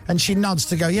singing, and she nods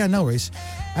to go, yeah, no worries.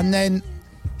 And then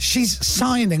she's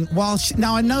signing while she...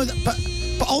 Now, I know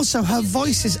that, but also her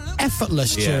voice is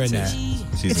effortless during it.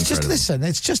 She's It's just, listen,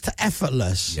 it's just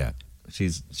effortless. Yeah.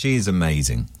 She's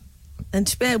amazing. And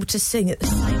to be able to sing at the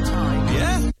same time.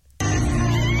 Yeah.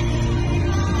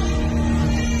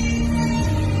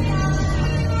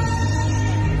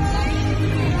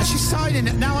 And she's signing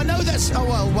it. Now, I know that's... Oh,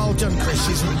 well done, Chris.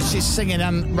 She's singing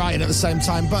and writing at the same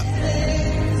time, but...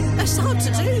 That's hard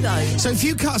to do, though. So if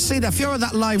you can't see that, if you're at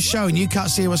that live show and you can't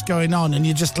see what's going on and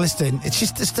you're just listening, it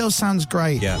still sounds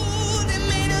great. Yeah.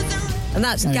 And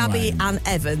that's Anyway. Gabby and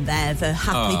Evan there, the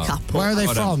happy couple. Where are they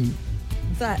from?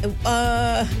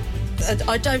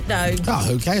 I don't know. Oh,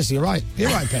 who cares? You're right.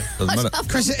 You're right, Pip. Doesn't matter.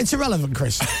 Chris, it's irrelevant,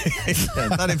 Chris.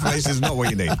 That information is not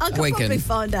what you need. I could probably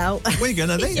find out.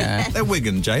 Wigan, are they? Yeah. They're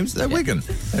Wigan, James. They're Wigan.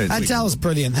 Adele's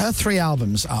brilliant. Her 3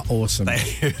 albums are awesome.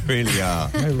 They really are.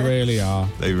 They really are.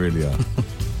 They really are.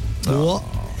 What?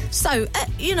 So,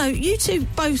 you two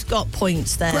both got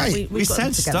points there. Great. We got said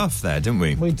them together. stuff there, didn't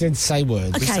we? We did say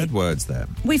words. We Okay. said words there.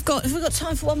 Have we got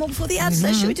time for one more before the ads?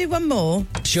 Then should we do one more?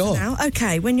 Sure. Now,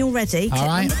 okay. When you're ready. All clip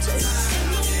right. number 2.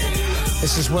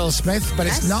 This is Will Smith, but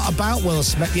it's not about Will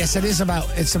Smith. Yes, it is about.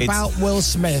 It's about Will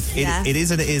Smith. It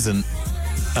is and it isn't.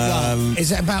 Well,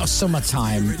 is it about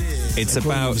summertime? It's The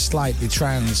groove about... slightly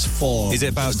transformed. Is it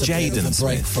about Just a bit of Jaden a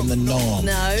break Smith? from the norm?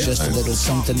 No. Just a little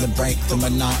something to break the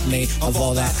monotony of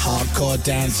all that hardcore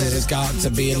dancing. It's got to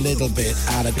be a little bit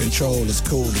out of control. It's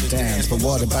cool to dance, but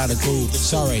what about a groove?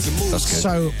 Sorry. That's good.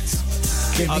 So,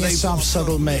 give me a soft,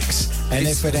 subtle mix, and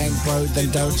if it ain't broke,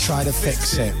 then don't try to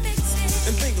fix it.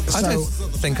 I don't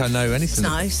think I know anything.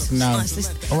 Nice. No. Nice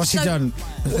list. Well, what's he So- done?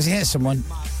 Has he hit someone?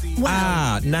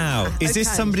 Well, Now. Is this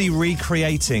okay. somebody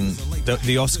recreating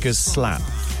the Oscars slap?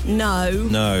 No.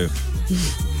 No.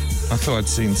 I thought I'd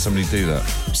seen somebody do that.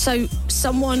 So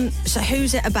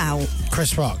who's it about?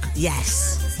 Chris Rock.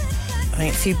 Yes. I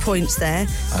think a few points there.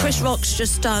 Chris Rock's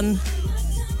just done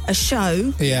a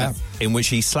show. Yeah. In which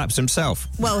he slaps himself.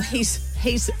 Well,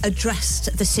 he's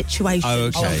addressed the situation. Oh,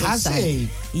 okay. I would Has say. he?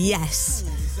 Yes.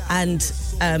 And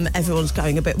everyone's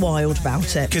going a bit wild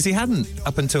about it. Because he hadn't,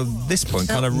 up until this point,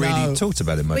 kind of really No. talked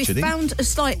about it much, We did he? found a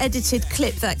slight edited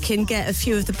clip that can get a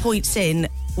few of the points in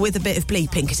with a bit of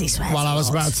bleeping because he swears. Well, I was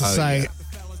a lot. about to say,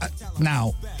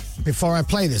 now, before I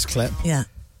play this clip, Yeah.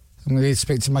 I'm going to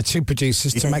speak to my 2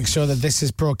 producers to make sure that this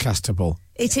is broadcastable.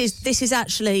 This is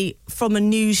actually from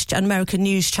an American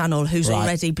news channel who's Right.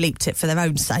 already bleeped it for their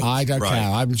own sake. I don't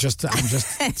care. I'm just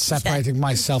separating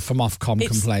myself from Ofcom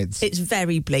complaints. It's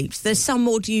very bleeped. There's some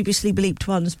more dubiously bleeped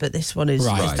ones, but this one is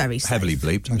Right. very safe. Heavily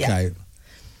bleeped. Okay.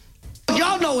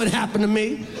 Y'all know what happened to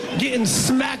me, getting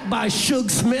smacked by Suge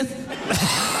Smith.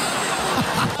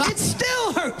 It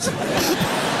still hurts.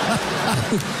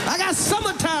 I got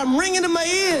summertime ringing in my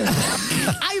ears.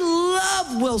 I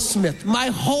love Will Smith. My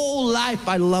whole life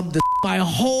I love this. My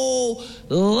whole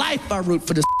life I root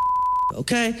for this.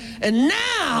 Okay? And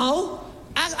now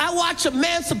I watch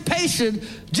Emancipation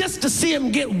just to see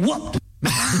him get whooped.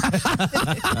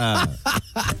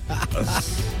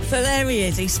 So there he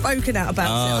is. He's spoken out about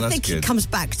Oh, it. I that's think he good. comes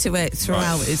back to it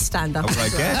throughout Right. his stand-up. I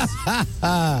guess.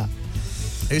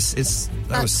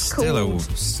 That was still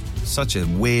such a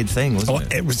weird thing, wasn't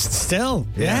it? It was still,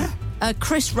 yeah.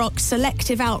 Chris Rock's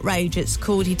Selective Outrage, it's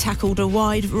called. He tackled a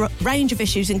wide range of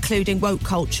issues, including woke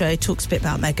culture. He talks a bit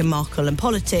about Meghan Markle and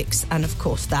politics, and of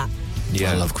course that.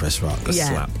 Yeah. I love Chris Rock. The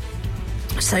slap.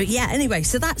 So yeah, anyway,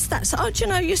 so that's. Oh, do you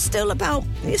know, you're still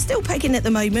pegging at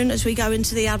the moment as we go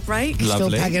into the ad break. Still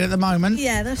Lovely. pegging at the moment.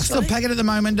 Yeah, that's Still right. pegging at the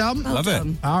moment, Dom. Love it.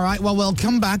 All right, well, we'll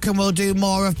come back and we'll do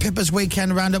more of Pippa's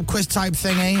Weekend Roundup quiz type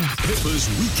thingy. Pippa's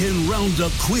Weekend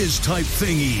Roundup quiz type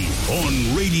thingy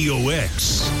on Radio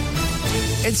X.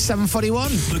 It's 7:41.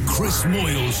 The Chris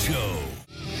Moyle Show.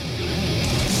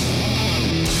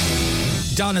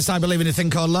 Adonis, I believe in a thing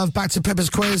called love. Back to Pippa's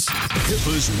quiz.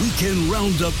 Pippa's Weekend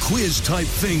Roundup quiz type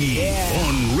thingy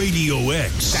on Radio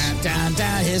X. Down.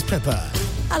 Here's Pippa.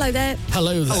 Hello there.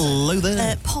 Hello there. Hello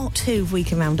there. Part 2 of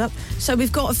Weekend Roundup. So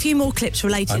we've got a few more clips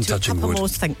related I'm to a touching couple wood. more.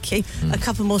 Thank you. A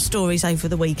couple more stories over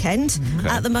the weekend. Okay.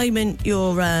 At the moment,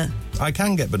 you're I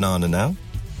can get banana now.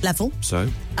 level. So?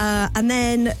 And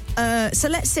then, so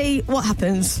let's see what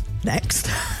happens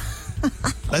next.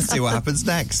 Let's see what happens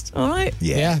next. All right.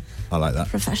 Yeah. I like that.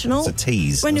 Professional. It's a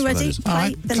tease. When you're That's what ready, that is. play All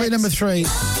right, the clue next. number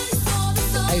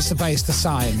 3. Ace of Base, the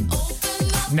sign.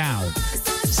 Now.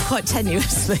 It's quite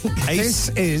tenuous, I think. This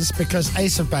is because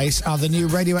Ace of Base are the new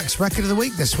Radio X record of the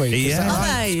week this week. Yeah. Is that Are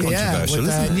right? they? Yeah, Controversial, with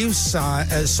a isn't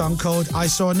it? new song called I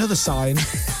Saw Another Sign.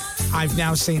 I've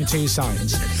now seen 2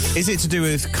 signs. Is it to do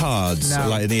with cards? No.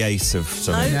 Like in the ace of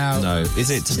something? No. Is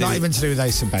it to It's do not with... even to do with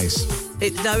Ace of Base.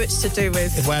 No, it's to do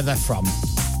with... Where they're from.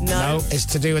 No. It's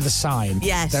to do with the sign.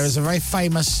 Yes. There is a very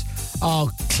famous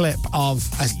clip of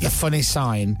a funny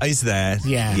sign. Is there?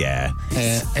 Yeah. Yeah.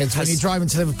 It's when you drive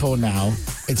into Liverpool now,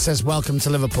 it says welcome to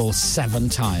Liverpool 7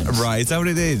 times. Right, is that what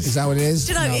it is? Is that what it is?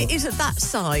 Do you know, No. it isn't that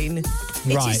sign. It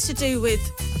Right. is to do with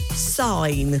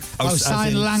sign. as sign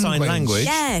in language. Sign language?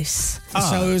 Yes.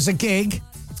 So it was a gig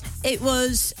It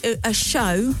was a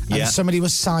show. Yeah. and somebody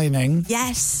was signing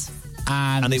Yes.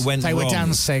 and it went they were wrong.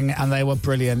 dancing and they were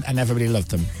brilliant and everybody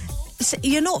loved them. So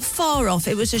you're not far off.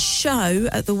 It was a show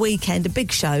at the weekend, a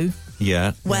big show,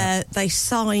 Yeah. where they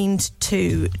signed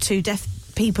to deaf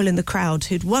people in the crowd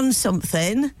who'd won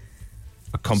something.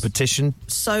 A competition?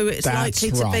 So it's That's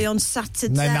likely to right. be on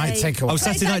Saturday. No, night takeaway. Oh,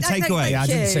 Saturday night takeaway. Yeah, I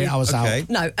didn't see it. I was Okay. out.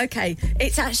 No, okay.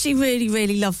 It's actually really,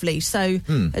 really lovely. So,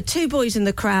 2 boys in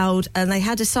the crowd, and they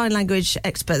had a sign language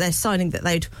expert. They're signing that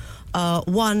they'd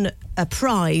won a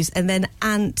prize, and then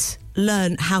Ant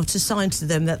learned how to sign to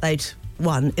them that they'd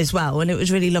won as well, and it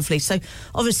was really lovely. So,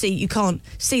 obviously, you can't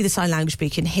see the sign language, but you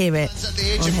can hear it. At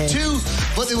the age on of here. 2,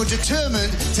 but they were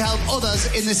determined to help others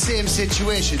in the same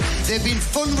situation. They've been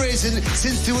fundraising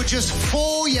since they were just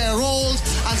 4-year-old,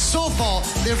 and so far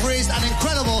they've raised an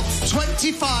incredible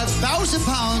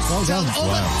 £25,000 Well to done. help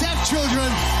other Wow. deaf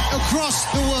children across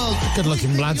the world. Good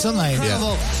looking lads, aren't they?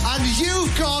 Incredible. And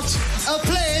you've got a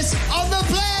place on the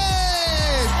plane!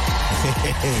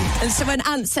 And so when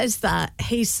Ant says that,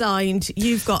 he signed,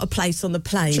 "You've got a place on the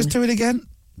plane." Just do it again.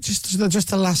 Just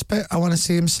the last bit. I want to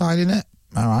see him signing it.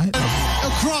 All right.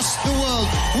 Across the world,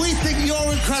 we think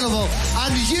you're incredible,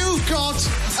 and you've got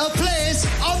a place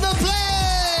on the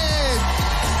plane!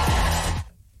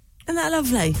 Isn't that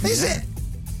lovely? Is it?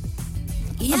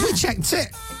 Yeah. Have we checked it?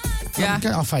 Yeah.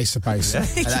 Get our face to face.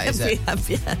 That is we it. have,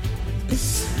 yeah.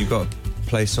 You got a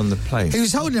place on the plane? He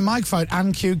was holding a microphone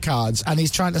and cue cards, and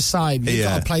he's trying to sign. You've Yeah.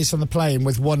 got a place on the plane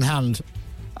with one hand.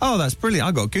 Oh, that's brilliant.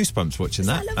 I got goosebumps watching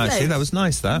that. that lovely? Actually, that was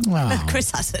nice, that. Wow. Chris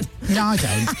hasn't. No, I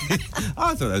don't.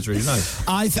 I thought that was really nice.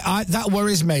 That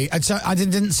worries me. And so I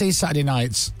didn't see Saturday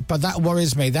nights, but that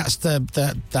worries me. That's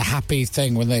the happy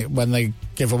thing when they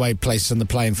give away places on the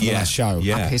plane for the last show.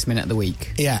 Yeah. Happiest minute of the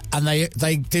week. Yeah, and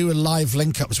they do live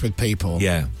link-ups with people.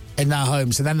 Yeah. In their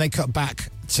homes, and then they cut back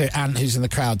to Ant, who's in the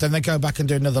crowd. Then they go back and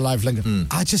do another live link-up.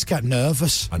 I just get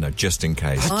nervous. I know, just in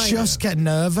case. I just get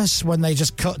nervous when they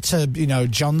just cut to,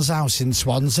 John's house in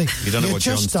Swansea. You don't know what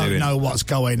just John's don't doing. know what's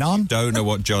going on. Don't know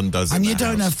what John does And in you that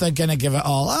don't know house. if they're going to give it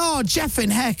all. Oh, Jeff in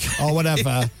heck, or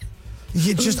whatever.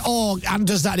 You just, and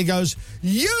does that, he goes,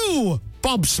 you,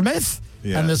 Bob Smith.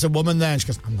 Yeah. And there's a woman there, and she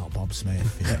goes, I'm not Bob Smith.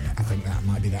 I think that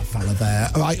might be that fella there.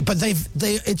 Right, but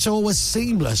it's always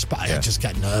seamless, but I just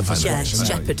get nervous. Yeah, watching it's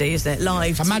it. Jeopardy, isn't it?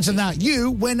 Live. Imagine that. You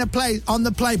win a place on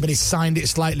the plane, but he signed it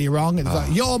slightly wrong. It's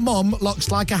like, your mum looks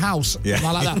like a house. Yeah. And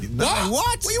I like that. No. What?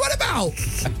 What are you on about?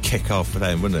 Kick off for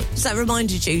them, wouldn't it? So that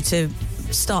reminded you to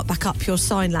start back up your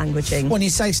sign languaging. When you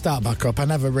say start back up, I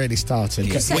never really started.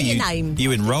 You say your name.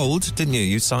 You enrolled, didn't you?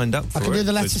 You signed up for I it. can do the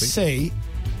so letter to speak. C.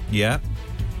 Yeah.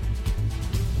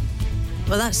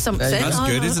 Well, that's something. That's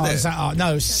good, isn't it? Is that R?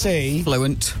 No, C.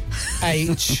 Fluent.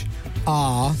 H.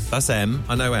 R. That's M.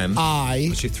 I know M. I.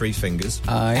 That's your 3 fingers.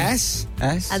 S.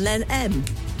 And then M.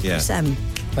 Yeah. It's M.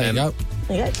 There you go.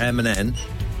 There you go. M and N.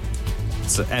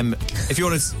 So M. If you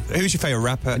want to, who's your favourite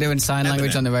rapper? Doing sign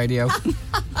language on the radio.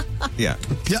 Yeah.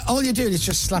 Yeah, all you're doing is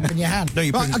just slapping your hand. No,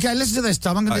 you're right, putting- okay, listen to this,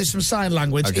 Tom. I'm going to do some sign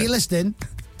language. Okay. Are you listening?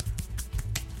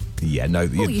 Yeah. No.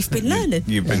 you've been learning.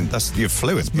 You've been. You're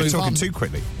fluent. You're move talking on. too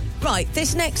quickly. Right,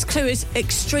 this next clue is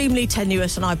extremely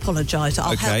tenuous, and I apologise.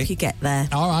 I'll Okay. help you get there.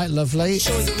 All right, lovely.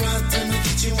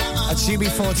 That's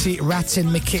UB40 Rat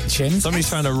in My Kitchen. Somebody's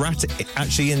found a rat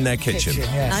actually in their kitchen.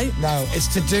 Yeah. No, it's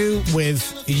to do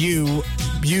with you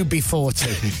You be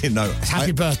 40. No.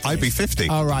 Happy birthday. I'd be 50.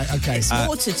 All right, okay. It's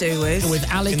more to do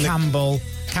with Ali Campbell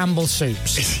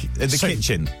Soups. In the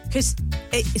kitchen. Because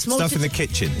it's more Stuff in the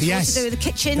kitchen. Yes. more to do with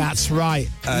the kitchen. That's right.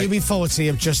 UB40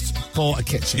 have just bought a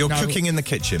kitchen. You're cooking in the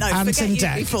kitchen. No, Anton forget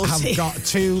Deck UB40. have got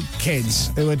 2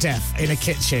 kids who are deaf in a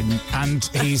kitchen, and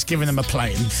he's giving them a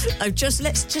plane.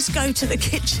 Let's just go to the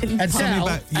kitchen.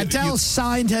 Adele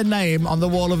signed her name on the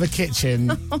wall of a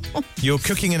kitchen. You're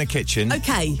cooking in a kitchen.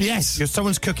 Okay. Yes.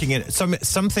 Someone's cooking it.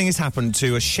 Something has happened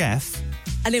to a chef.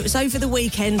 And it was over the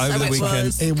weekend. Over so the it weekend.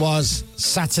 was. It was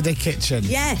Saturday Kitchen.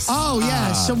 Yes. Oh,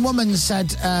 yeah. Some woman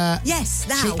said... yes,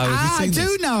 now. I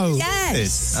do know.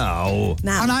 Yes. Oh.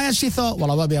 Now. And I actually thought, well,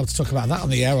 I won't be able to talk about that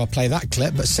on the air or play that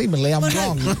clip, but seemingly I'm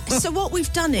wrong. So what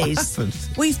we've done is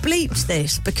we've bleeped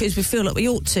this because we feel like we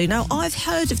ought to. Now, I've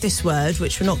heard of this word,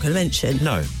 which we're not going to mention.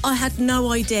 No. I had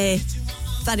no idea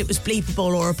that it was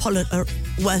bleepable or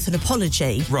worth an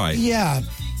apology. Right. Yeah.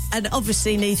 And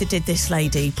obviously neither did this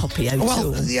lady, Poppy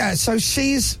O'Toole. Well, yeah, so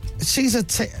she's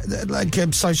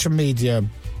a social media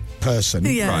person.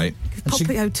 Yeah. Right.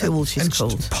 Poppy O'Toole, she's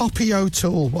called. Poppy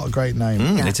O'Toole, what a great name.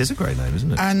 Yeah. It is a great name,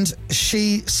 isn't it? And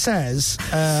she says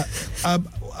it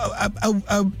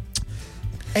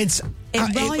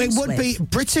would be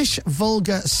British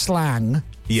vulgar slang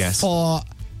for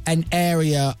an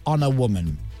area on a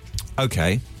woman.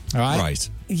 Okay. All right? Right.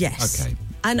 Yes. Okay.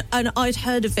 And I'd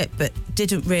heard of it, but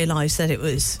didn't realise that it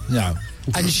was... No.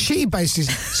 And she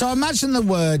basically... So imagine the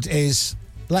word is,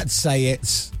 let's say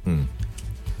it's...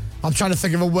 I'm trying to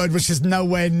think of a word which is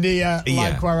nowhere near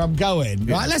like where I'm going.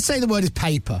 Right? Let's say the word is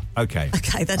paper. Okay.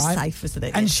 Okay, that's safe, isn't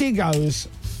it? And she goes,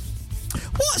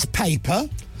 what's paper?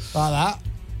 Like that.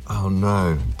 Oh,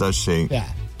 no. Does she? Yeah.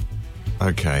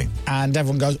 Okay. And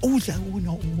everyone goes,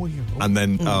 And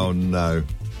then, oh, no.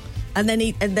 And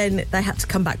then they had to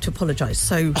come back to apologise.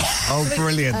 So, oh,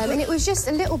 brilliant! And it was just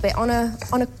a little bit on a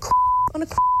the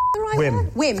right whim.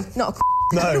 Word? Whim, not a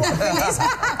No.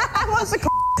 What's a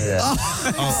Yeah.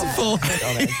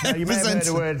 Now, you may have heard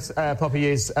the words Poppy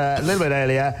used a little bit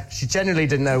earlier. She generally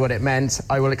didn't know what it meant.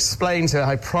 I will explain to her,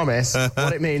 I promise,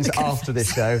 what it means after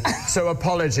this show. So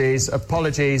apologies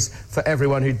for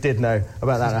everyone who did know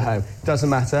about that at home. Doesn't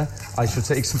matter. I shall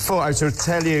tell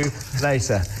you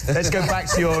later. Let's go back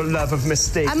to your love of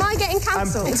Mystique. Am I getting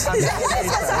cancelled? What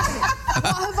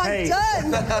have I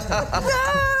done?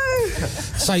 No!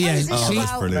 So yeah,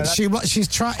 she's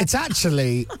trying. It's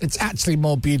actually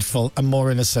more beautiful and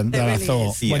more innocent than I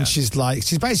thought. When she's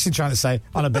basically trying to say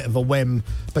on a bit of a whim,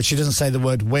 but she doesn't say the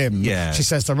word whim. Yeah. She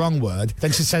says the wrong word.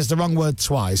 Then she says the wrong word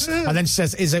twice, and then she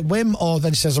says, "Is it whim?" Or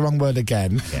then she says the wrong word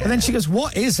again, and then she goes,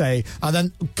 "What is a?" And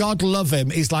then God love him,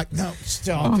 he's like, "No,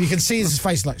 stop." You can see his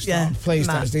face like, "Stop, please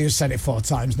don't." You said it 4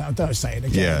 times now. Don't say it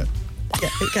again. Yeah,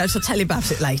 guys, I'll tell you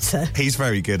about it later. He's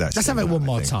very good, actually. Let's have it one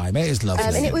more time. It is lovely.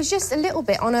 And it was just a little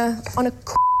bit on a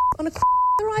the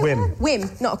right whim. Word? Whim,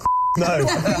 not a No.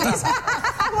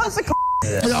 What's a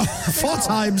 4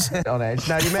 times. On edge.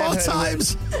 Now, you may have 4 heard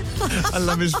times. I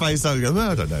love his face. I go,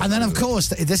 no, I don't know. And then, of course,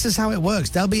 this is how it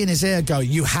works. They'll be in his ear going,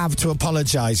 you have to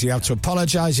apologise. You have to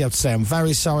apologise. You have to say, I'm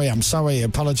very sorry. I'm sorry.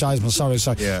 Apologise. I'm sorry.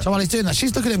 Yeah. So while he's doing that,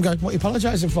 she's looking at him going, what are you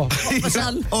apologising for?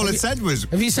 All I said was...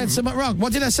 Have you said something wrong?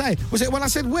 What did I say? Was it when I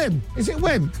said whim? Is it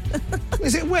whim?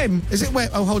 Is it whim? Is it whim?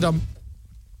 Oh, hold on.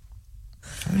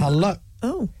 Hello.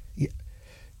 Oh.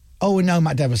 Oh, no,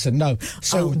 Matt Deverson, no.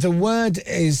 So the word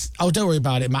is... Oh, don't worry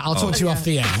about it, Matt. I'll talk to you off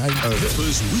the air.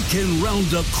 Peppa's Weekend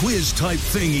Roundup quiz type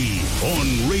thingy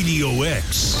on Radio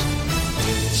X.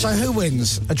 So who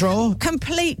wins? A draw?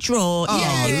 Complete draw.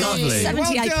 Oh, you lovely. got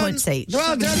 78 points each.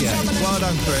 Well done, Dominic. Well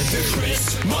done, Chris. The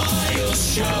Chris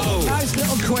Miles Show. Nice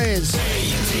little quiz.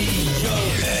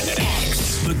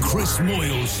 The Chris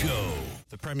Moyle Show.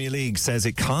 The Premier League says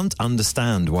it can't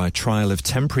understand why a trial of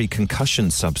temporary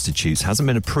concussion substitutes hasn't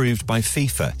been approved by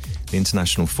FIFA. The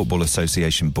International Football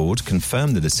Association Board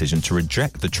confirmed the decision to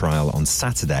reject the trial on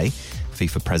Saturday.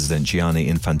 FIFA President Gianni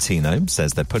Infantino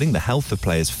says they're putting the health of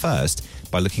players first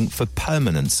by looking for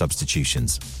permanent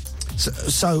substitutions.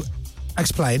 So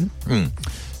explain.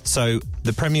 So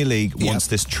the Premier League wants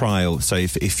this trial. So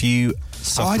if you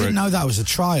suffer... I didn't know that was a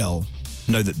trial.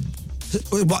 No, that...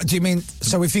 What do you mean?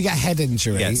 So if you get a head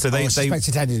injury, or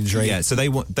suspected head injury, so they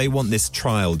want this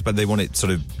trialed, but they want it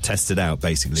sort of tested out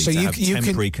basically. So to have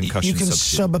temporary concussion. You can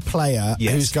substitute. sub a player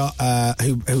who's got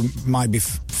who might be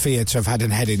fear to have had a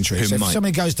head injury. Who So if might.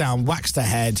 somebody goes down, whacks their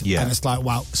head, Yeah. and it's like,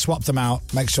 well, swap them out,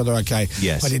 make sure they're okay.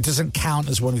 Yes. But it doesn't count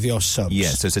as one of your subs. Yeah,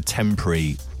 so it's a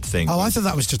temporary thing. Oh, I thought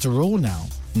that was just a rule now.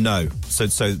 No, so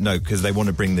no, because they want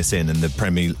to bring this in, and the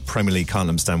Premier League can't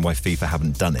understand why FIFA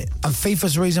haven't done it. And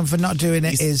FIFA's reason for not doing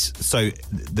it is... So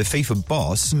the FIFA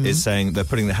boss is saying they're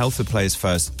putting the health of players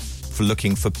first for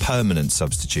looking for permanent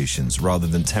substitutions rather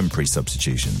than temporary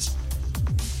substitutions.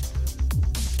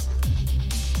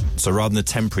 So rather than the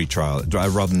temporary trial,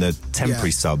 rather than the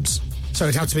temporary subs. So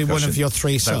it'd have to be one of your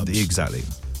 3 subs. Exactly.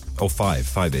 Or 5.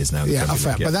 5 is now. Yeah,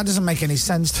 fair. But that doesn't make any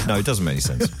sense. No, it doesn't make any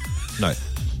sense. No.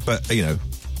 But,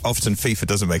 often FIFA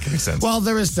doesn't make any sense. Well,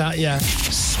 there is that, yeah.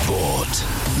 Sport.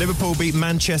 Liverpool beat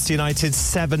Manchester United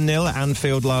 7-0 at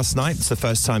Anfield last night. It's the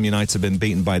first time United have been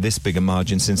beaten by this big a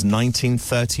margin since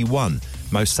 1931.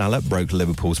 Mo Salah broke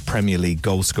Liverpool's Premier League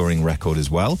goal-scoring record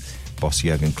as well. Boss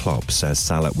Jurgen Klopp says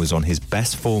Salah was on his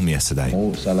best form yesterday.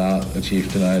 Mo Salah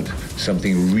achieved tonight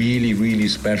something really, really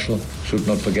special. Should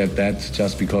not forget that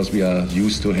just because we are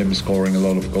used to him scoring a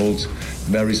lot of goals.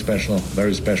 Very special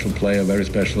player, very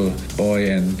special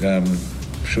boy, and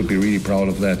should be really proud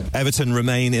of that. Everton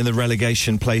remain in the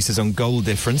relegation places on goal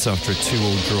difference after a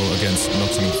 2-2 draw against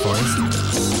Nottingham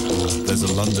Forest. There's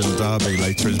a London derby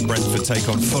later as Brentford take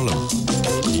on Fulham.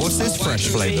 What's this fresh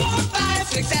flavour? 5,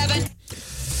 6, 7.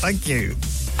 Thank you.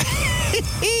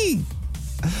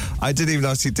 I didn't even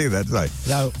ask you to do that, did I?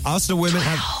 No. Arsenal women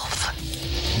have...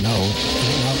 No.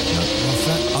 What's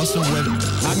that? Arsenal women...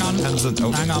 Hang on.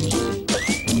 Hang on.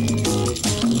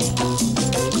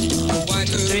 1,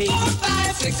 2, 3, 4,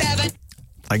 5, 6, 7.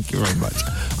 Thank you very much.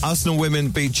 Arsenal women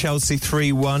beat Chelsea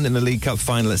 3-1 in the League Cup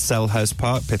final at Selhurst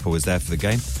Park. Pippa was there for the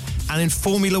game. And in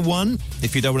Formula One,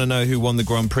 if you don't want to know who won the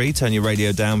Grand Prix, turn your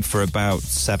radio down for about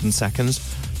 7 seconds.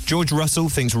 George Russell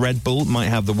thinks Red Bull might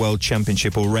have the World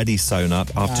Championship already sewn up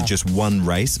after just one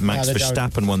race. Max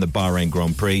Verstappen won the Bahrain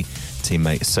Grand Prix.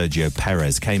 Teammate Sergio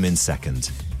Perez came in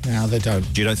second. No, they don't.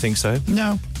 You don't think so?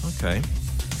 No. Okay.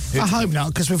 I hope not,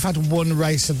 because we've had one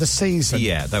race of the season.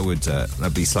 Yeah,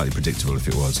 that'd be slightly predictable if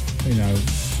it was.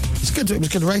 It's good. It was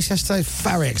a good race yesterday.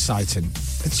 Very exciting.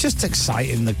 It's just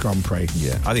exciting, the Grand Prix.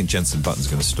 Yeah, I think Jenson Button's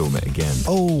going to storm it again.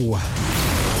 Oh.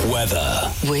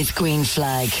 Weather. With Green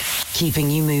Flag,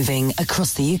 keeping you moving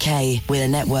across the UK with a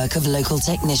network of local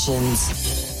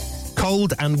technicians.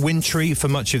 Cold and wintry for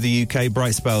much of the UK.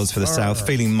 Bright spells for the south.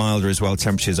 Feeling milder as well.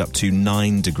 Temperatures up to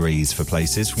 9 degrees for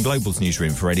places. From Global's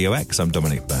newsroom for Radio X, I'm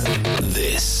Dominic Byrne.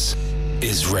 This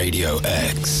is Radio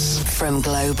X. From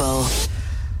Global.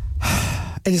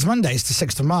 It is Monday, it's the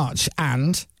 6th of March,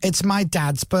 and it's my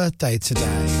dad's birthday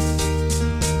today.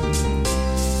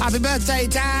 Happy birthday,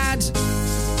 Dad!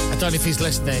 I don't know if he's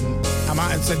listening. I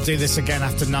might have to do this again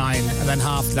after 9, and then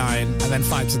 9:30, and then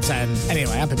 5 to 10.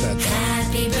 Anyway, happy birthday.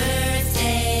 Happy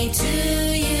birthday to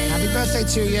you. Happy birthday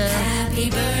to you. Happy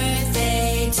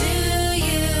birthday to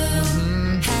you.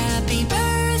 Happy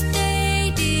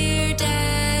birthday, dear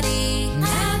Daddy.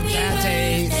 Happy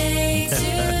birthday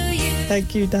to you.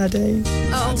 Thank you, Daddy.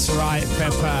 That's right,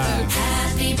 Pepper.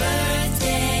 Happy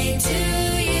birthday to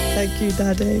you. Thank you,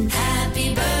 Daddy.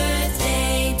 Happy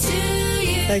birthday to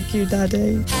you. Thank you,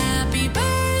 Daddy. Happy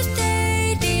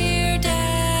birthday, dear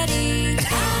Daddy.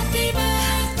 Happy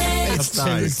birthday. It's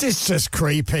nice. It's just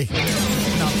creepy.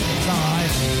 Not right.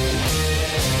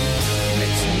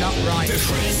 It's not right. The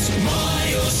Chris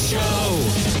Miles Show.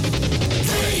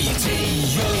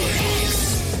 Radio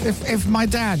X. If my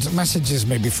dad messages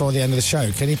me before the end of the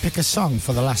show, can he pick a song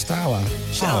for the last hour?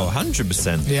 Oh,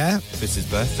 100%. Yeah? It's his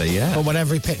birthday, yeah. Or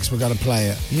whatever he picks, we're going to play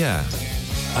it. Yeah.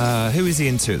 Who is he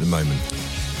into at the moment?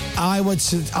 I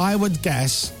would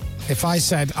guess, if I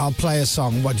said, I'll play a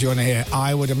song, what do you want to hear?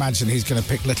 I would imagine he's going to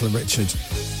pick Little Richard.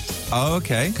 Oh,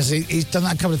 okay. Because he's done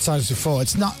that a couple of times before. I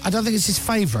don't think it's his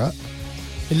favourite.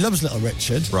 He loves Little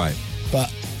Richard. Right.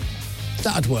 But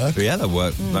that'd work. Yeah, that'd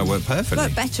work. That worked perfectly.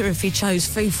 Worked better if he chose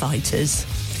Foo Fighters.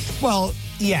 Well,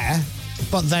 yeah,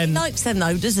 but then... He likes them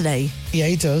though, doesn't he? Yeah,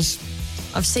 he does.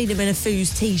 I've seen him in a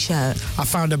Foos T-shirt. I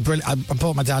found a brilliant... I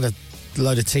bought my dad a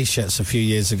load of T-shirts a few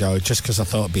years ago just because I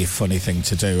thought it'd be a funny thing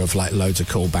to do of like loads of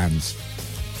cool bands.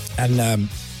 And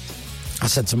I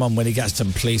said to Mum, when he gets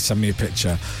them, please send me a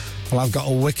picture. Well, I've got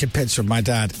a wicked picture of my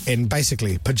dad in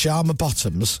basically pyjama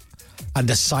bottoms and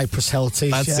a Cypress Hill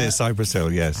T-shirt. That's it, Cypress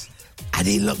Hill, yes. And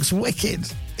he looks wicked.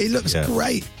 He looks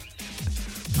great.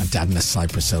 My dad in a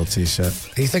Cypress Hill T-shirt.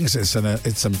 He thinks it's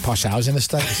some posh housing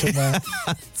estate somewhere.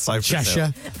 Cypress Cheshire.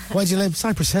 Hill. Where do you live?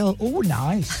 Cypress Hill. Oh,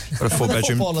 nice. What a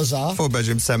four-bedroom, footballers are.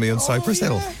 four-bedroom semi on Cypress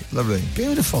Hill. Lovely.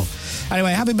 Beautiful.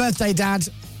 Anyway, happy birthday, Dad.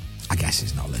 I guess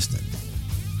he's not listening.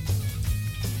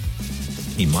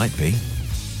 He might be.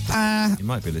 He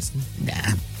might be listening.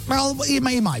 Nah. Well, he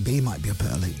might be up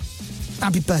early.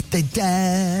 Happy birthday,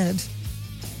 Dad.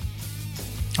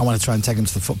 I want to try and take him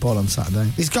to the football on Saturday.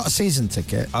 He's got a season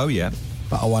ticket. Oh, yeah.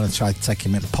 But I want to try to take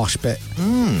him in the posh bit.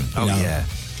 Yeah.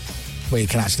 Where you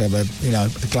can actually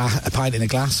have a pint in a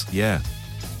glass. Yeah.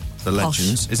 The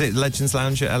Legends. Is it Legends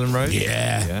Lounge at Ellen Road?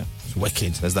 Yeah. It's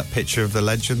wicked. There's that picture of the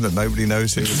legend that nobody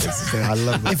knows who it is. I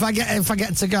love it. If I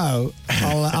get to go,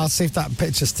 I'll see if that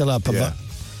picture's still up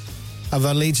of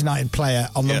a Leeds United player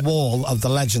on the wall of the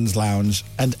Legends Lounge,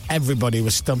 and everybody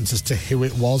was stumped as to who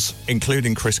it was.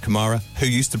 Including Chris Kamara, who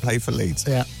used to play for Leeds.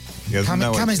 Yeah.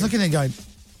 Cammy's looking at it going,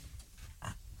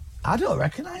 I don't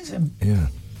recognise him. Yeah.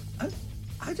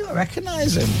 I don't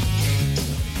recognise him.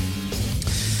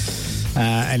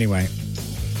 Anyway.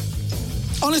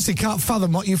 Honestly, can't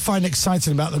fathom what you find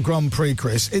exciting about the Grand Prix,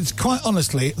 Chris. It's quite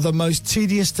honestly the most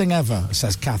tedious thing ever,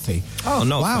 says Kathy. Oh,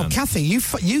 no. Wow, Kathy, you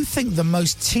think the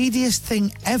most tedious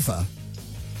thing ever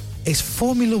is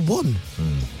Formula One?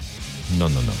 No.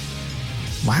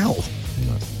 Wow.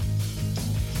 No.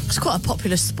 It's quite a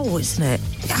popular sport, isn't it?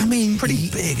 I mean... Pretty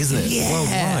big, isn't it? Yeah.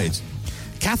 Worldwide.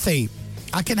 Kathy,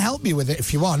 I can help you with it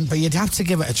if you want, but you'd have to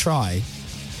give it a try.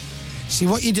 See,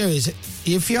 what you do is,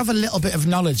 if you have a little bit of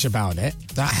knowledge about it,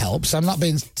 that helps. I'm not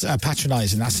being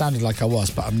patronising. That sounded like I was,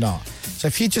 but I'm not. So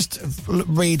if you just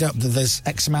read up that there's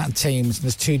X amount of teams, and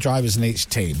there's 2 drivers in each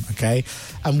team, okay?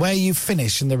 And where you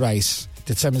finish in the race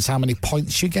determines how many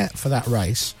points you get for that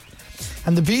race.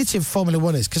 And the beauty of Formula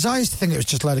One is, because I used to think it was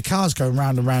just a load of cars going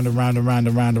round and round and round and round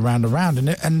and round and round and round,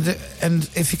 and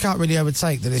if you can't really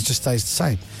overtake, then it just stays the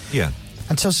same. Yeah.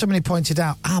 Until somebody pointed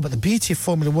out, but the beauty of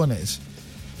Formula One is,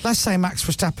 let's say Max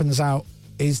Verstappen's out,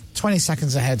 he's 20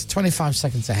 seconds ahead, 25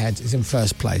 seconds ahead, he's in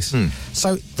first place.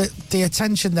 So the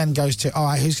attention then goes to, all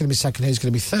right, who's going to be second, who's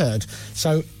going to be third?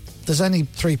 So there's only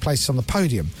 3 places on the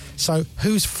podium. So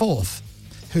who's fourth?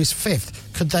 Who's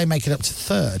fifth? Could they make it up to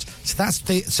third? So that's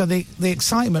the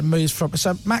excitement moves from...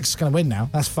 So Max is going to win now,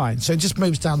 that's fine. So it just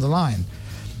moves down the line.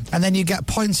 And then you get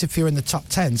points if you're in the top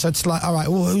 10. So it's like, all right,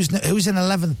 well, who's in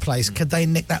 11th place? Could they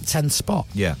nick that 10th spot?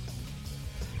 Yeah.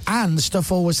 And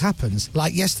stuff always happens.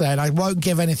 Like yesterday, and I won't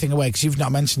give anything away because you've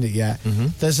not mentioned it yet.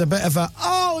 There's a bit of a,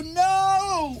 oh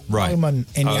no! moment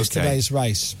in yesterday's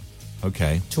race.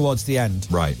 Okay. Towards the end.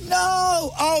 Right.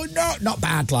 No! Oh no! Not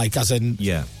bad, like, as in,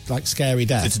 like scary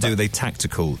death. Is it to do with a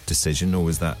tactical decision, or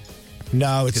was that...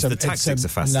 No, it's the tactics are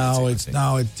fascinating.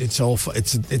 It's awful.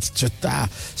 It's just that.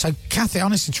 So, Kathy,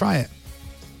 honestly, try it.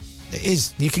 It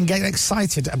is. You can get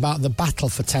excited about the battle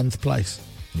for 10th place.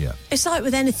 Yeah. It's like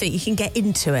with anything, you can get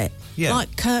into it. Yeah.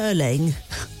 Like curling.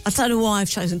 I don't know why I've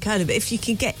chosen curling, but if you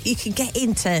can get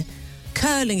into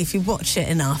curling if you watch it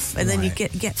enough, and then you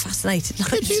get fascinated. Like,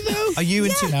 could you though? Are you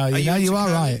into? No, you are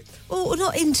right. Well,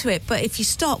 not into it, but if you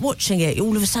start watching it,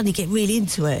 all of a sudden you get really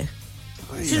into it.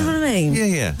 Do you know what I mean?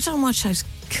 Yeah. I don't know why I chose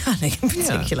curling in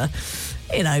particular.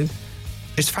 You know.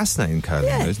 It's fascinating, curling.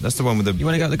 Yeah. That's the one with the... You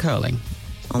want to go to curling?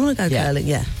 I want to go curling,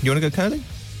 yeah. You want to go curling?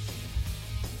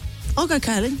 I'll go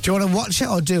curling. Do you want to watch it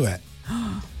or do it?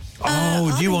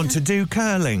 Do you want to do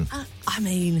curling? I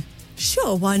mean,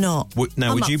 sure, why not?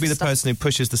 Would you be the person who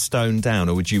pushes the stone down,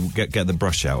 or would you get the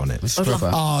brush out on it?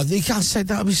 Oh, you can't say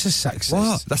that. Would be so sexist.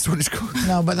 What? That's what it's called.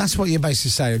 No, but that's what you're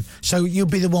basically saying. So you'll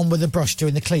be the one with the brush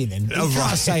doing the cleaning. You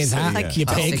can't say that, you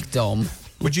pig. Dom.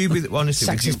 Would you be,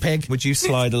 honestly, pig. Would you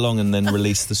slide along and then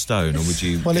release the stone, or would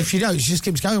you... Well, if you don't, she just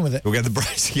keeps going with it. We'll get the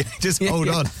brush. Yeah, just hold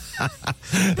on.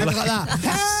 Look like that.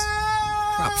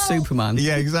 Perhaps Superman.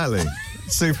 Yeah, exactly.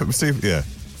 Super, yeah.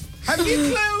 Have you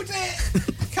glued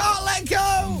it? Can't let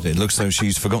go. It looks like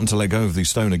she's forgotten to let go of the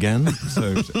stone again.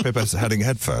 So Pippa's heading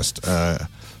head first.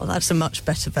 Well, that's a much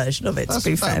better version of it, to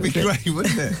be fair. That'd be great,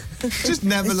 wouldn't it? Just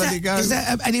never let it go. Is there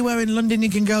anywhere in London you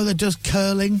can go that does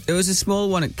curling? There was a small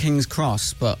one at King's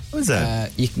Cross, but was there?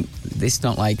 It's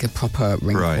not like a proper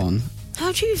rink one.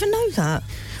 How do you even know that?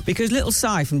 Because Little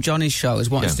Si from Johnny's show has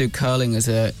wanted to do curling as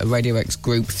a Radio X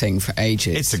group thing for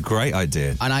ages. It's a great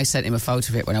idea. And I sent him a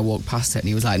photo of it when I walked past it, and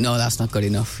he was like, no, that's not good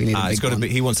enough. You need a big one.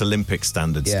 He wants Olympic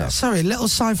standard stuff. Sorry, Little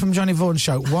Si from Johnny Vaughan's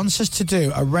show wants us to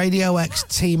do a Radio X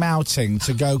team outing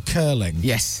to go curling.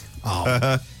 Yes.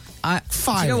 Oh.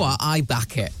 Fine. You know what? I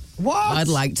back it. What? I'd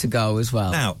like to go as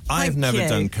well. Now, I've never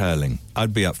done curling.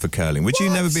 I'd be up for curling. Would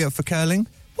you never be up for curling?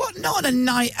 What? Not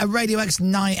a Radio X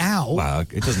night out. Well,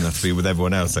 it doesn't have to be with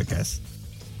everyone else, I guess.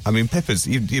 I mean, Pippa's,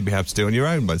 you'd be happy to do it on your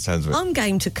own by the sounds of it. I'm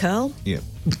game to curl. Yeah.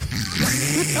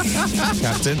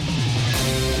 Captain.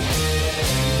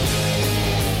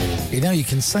 You know, you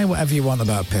can say whatever you want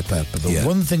about Pippa, but the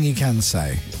one thing you can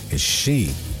say is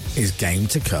she is game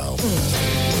to curl.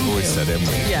 always said, haven't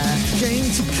we? Yeah. Game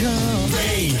to come.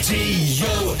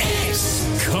 Radio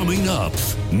X. Coming up,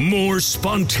 more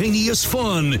spontaneous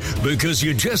fun because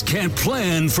you just can't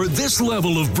plan for this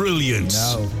level of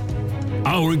brilliance. No.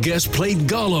 Our guest played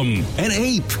Gollum, an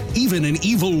ape, even an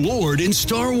evil lord in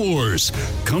Star Wars.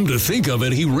 Come to think of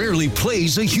it, he rarely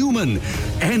plays a human.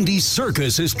 Andy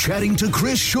Serkis is chatting to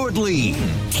Chris shortly.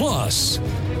 Plus,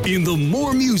 in the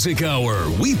More Music Hour,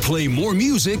 we play more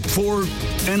music for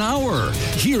an hour.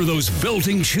 Hear those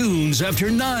belting tunes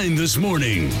after 9 this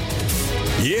morning.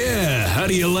 Yeah, how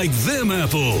do you like them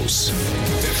apples?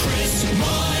 The Chris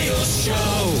Miles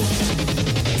Show.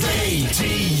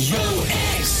 Radio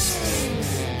X.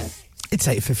 It's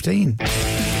 8:15.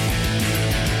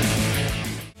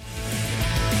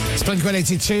 It's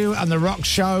Blink-182 and The Rock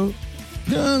Show.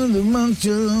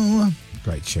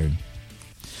 Great tune.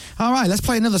 All right, let's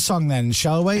play another song then,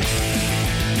 shall we?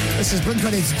 This is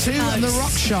Blink-182 and The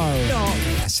Rock Show.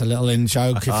 That's a little in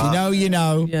joke. If you know, you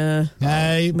know. Yeah.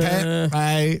 Hey, Pip.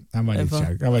 Hey. I'm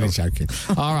only joking.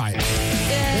 All right.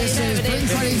 This is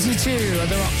Blink-182 and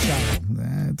The Rock Show.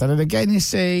 Done it again, you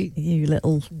see. You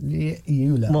little.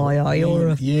 You little. My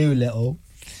Iora. You little.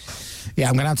 Yeah,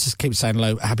 I'm going to have to keep saying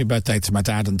hello, happy birthday to my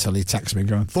dad until he texts me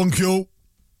going, thank you.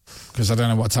 Because I don't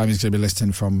know what time he's going to be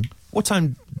listening from. What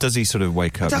time does he sort of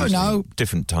wake up? I don't know.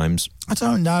 Different times. I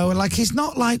don't know. Like, he's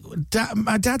not like...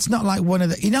 my dad's not like one of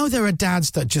the... You know, there are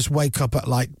dads that just wake up at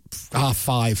like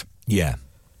 5:30. Yeah.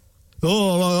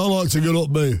 Oh, I like to get up,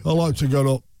 me. I like to get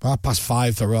up.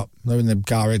 5:30, they're up. They're in the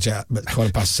garage at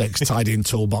 6:15, tidying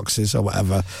toolboxes or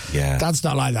whatever. Yeah. Dad's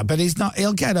not like that, but he's not...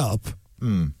 He'll get up.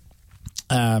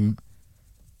 But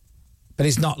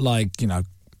he's not like, you know,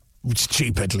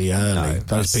 stupidly early. No,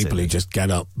 those people silly. who just get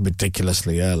up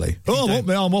ridiculously early. Oh, I'm up,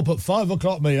 me. I'm up at 5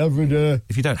 o'clock, me, every day.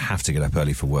 If you don't have to get up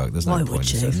early for work, there's no Why point. would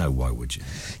is you? there? No, why would you?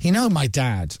 You know, my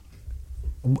dad,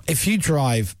 if you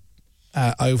drive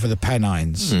over the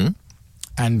Pennines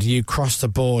and you cross the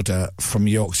border from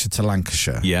Yorkshire to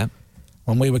Lancashire. Yeah.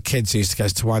 When we were kids, he used to get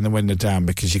us to wind the window down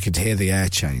because you could hear the air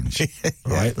change.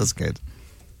 Right? That's good.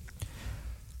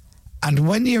 And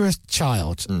when you're a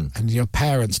child and your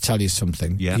parents tell you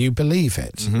something, you believe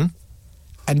it. Mm-hmm.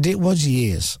 And it was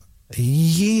years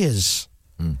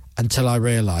until I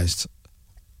realised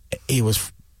he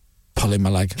was pulling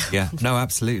my leg. Yeah, no,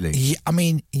 absolutely. I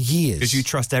mean, years. Because you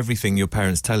trust everything your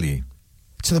parents tell you.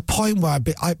 To the point where I'd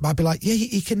be like, yeah,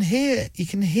 you can hear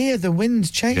the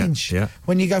wind change. Yeah.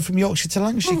 When you go from Yorkshire to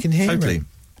Lancashire, you can hear totally. it.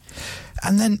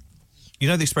 And then... You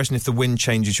know the expression, if the wind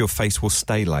changes, your face will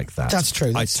stay like that? That's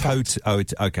true. I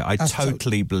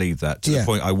totally believe that, to the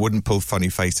point I wouldn't pull funny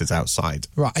faces outside.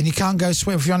 Right, and you can't go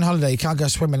swim. If you're on holiday, you can't go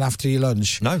swimming after your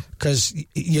lunch. No. Because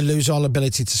you lose all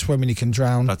ability to swim and you can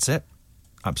drown. That's it.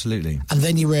 Absolutely. And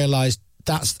then you realise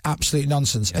that's absolute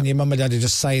nonsense. Yeah. And your mum and dad are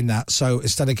just saying that. So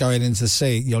instead of going into the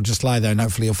sea, you'll just lie there and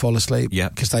hopefully you'll fall asleep. Yeah.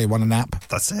 Because they want a nap.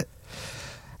 That's it.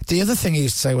 The other thing he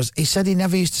used to say was, he said he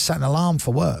never used to set an alarm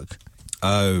for work.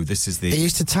 Oh, this is the... He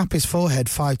used to tap his forehead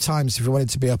 5 times if he wanted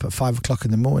to be up at 5 o'clock in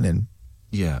the morning.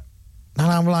 Yeah. And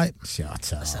I'm like,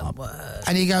 shut up.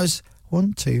 And he goes,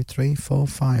 1, 2, 3, 4,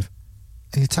 5.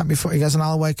 And you tap me foot. He goes, and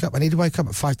I'll wake up. I need to wake up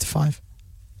at 5 to 5.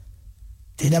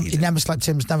 He never slept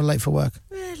in, was never late for work.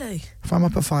 Really? If I'm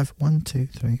up at 5, 1, 2,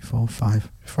 3, 4,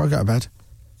 5. Before I go to bed,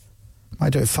 I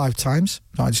do it 5 times.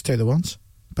 No, I just do it once.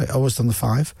 But always done the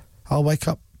 5. I'll wake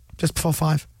up just before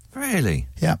 5. Really?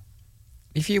 Yeah.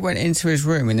 If you went into his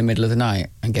room in the middle of the night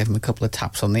and gave him a couple of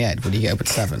taps on the head, would he get up at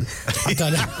 7? I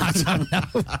don't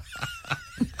know.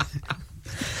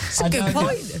 It's a good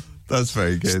point. That's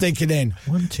very good. Sticking in.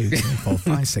 1, 2, 3, 4,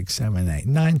 5, 6, 7, 8,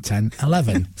 9, 10,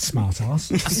 11. Smart ass.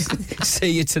 See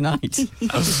you tonight.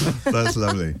 That's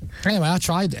lovely. Anyway, I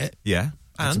tried it. Yeah.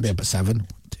 I had to be up at 7. 1,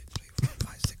 2, 3, 4,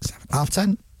 5, 6, 7.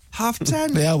 10:30.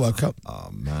 10:30? Yeah, I woke up. Oh,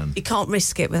 man. You can't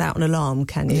risk it without an alarm,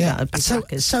 can you? Yeah. That'd be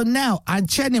crackers. So now, I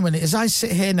genuinely, as I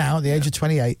sit here now at the age of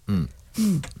 28,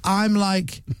 I'm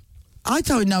like, I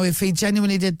don't know if he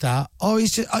genuinely did that or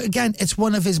he's just, again, it's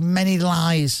one of his many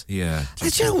lies. Yeah. Do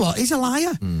you know what? He's a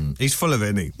liar. He's full of it,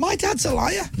 isn't he? My dad's a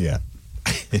liar. Yeah.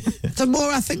 The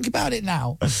more I think about it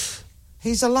now,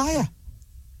 he's a liar.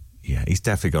 Yeah, he's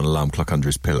definitely got an alarm clock under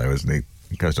his pillow, hasn't he?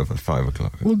 It goes off at 5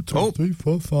 o'clock. 1, 2, 3,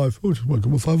 4, 5. Oh, just wake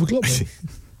up at 5 o'clock.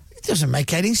 It doesn't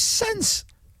make any sense.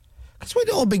 Because we'd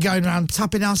all be going around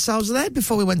tapping ourselves on the head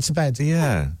before we went to bed.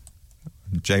 Yeah.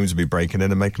 James would be breaking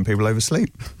in and making people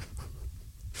oversleep.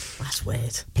 That's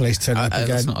weird. Please turn up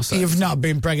again. You've not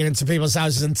been breaking into people's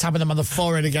houses and tapping them on the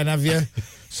forehead again, have you?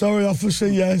 Sorry, officer,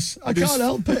 yes. I can't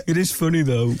help it. It is funny,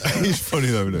 though. It is funny,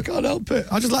 though, isn't it? Can't help it.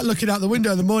 I just like looking out the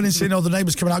window in the morning, seeing all the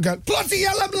neighbours coming out going, bloody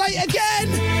hell, I'm late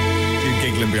again! You're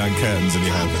giggling behind curtains in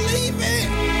your head. Believe it!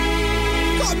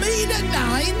 Got a meeting at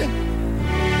 9.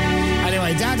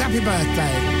 Anyway, Dad, happy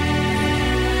birthday.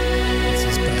 It's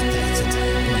his birthday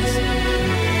today, bless him.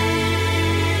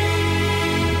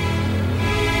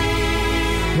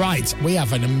 Right, we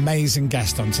have an amazing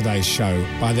guest on today's show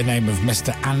by the name of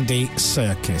Mr. Andy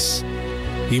Serkis.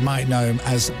 You might know him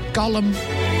as Gollum,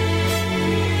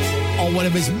 or one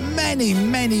of his many,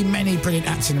 many, many brilliant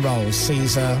acting roles,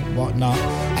 Caesar, whatnot.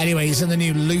 Anyway, he's in the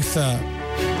new Luther,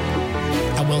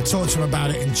 and we'll talk to him about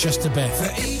it in just a bit.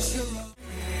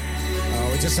 Oh,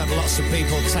 we just had lots of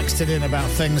people texting in about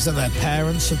things that their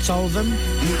parents had told them.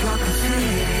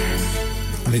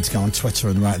 I need to go on Twitter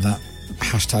and write that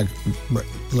hashtag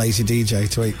lazy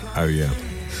DJ tweet. Oh, yeah.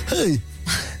 Hey,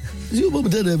 has your mum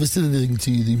and dad ever said anything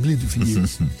to you? They've believed it for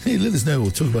years. Hey, let us know.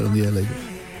 We'll talk about it on the air later.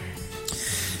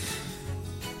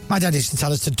 My dad used to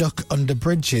tell us to duck under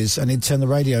bridges, and he'd turn the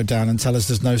radio down and tell us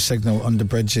there's no signal under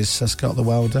bridges, says Scott the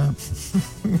Welder.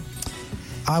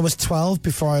 I was 12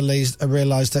 before I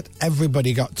realised that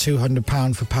everybody got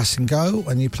 £200 for pass and go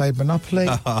when you played Monopoly.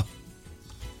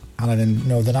 Alan in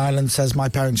Northern Ireland says, my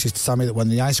parents used to tell me that when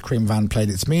the ice cream van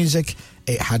played its music,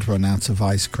 it had run out of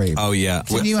ice cream. Oh, yeah.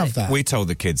 Didn't you have that? We told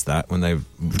the kids that when they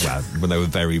were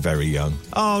very, very young.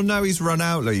 Oh, no, he's run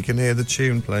out. Look, you can hear the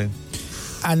tune playing.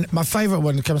 And my favourite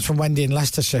one comes from Wendy in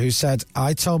Leicestershire, who said,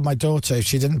 I told my daughter if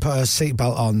she didn't put her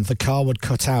seatbelt on, the car would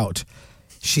cut out.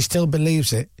 She still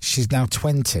believes it. She's now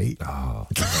 20. Oh,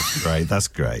 that's great. That's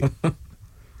great.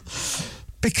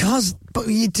 But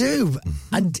you do.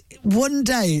 And one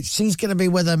day she's going to be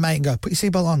with her mate and go, put your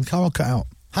seatbelt on, car will cut out.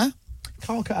 Huh?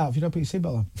 Car will cut out if you don't put your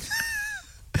seatbelt on.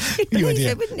 You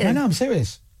idiot. Wouldn't you? No, I'm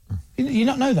serious. You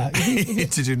not know that?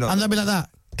 Did you not? And they'll be like that.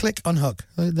 Click, unhook.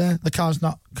 There, the car's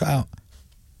not cut out.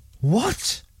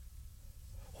 What?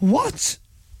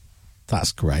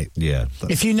 That's great. Yeah.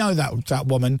 If you know that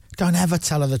woman, don't ever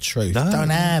tell her the truth. No.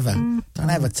 Don't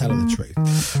ever tell her the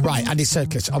truth. Right, Andy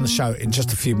Serkis on the show in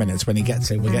just a few minutes. When he gets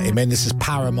in, we'll get him in. This is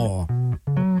Paramore.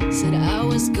 Said I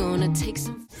was gonna take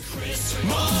some. Chris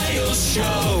Miles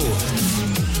Show.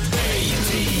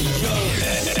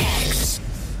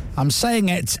 I'm saying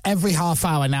it every half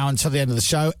hour now until the end of the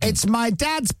show. It's my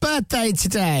dad's birthday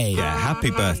today. Yeah,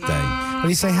 happy birthday. What do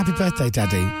you say? Happy birthday,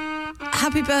 Daddy.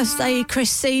 Happy birthday,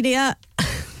 Chris Senior.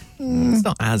 It's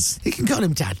not as... You can call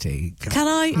him Daddy. Can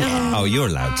I? Yeah. Oh, you're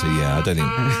allowed to, yeah. I don't think...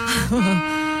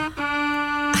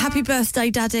 Happy birthday,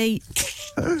 Daddy.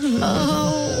 That's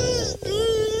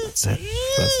it.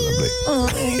 That's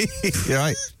lovely. You're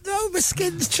right. No, my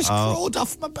skin's just crawled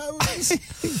off my bones.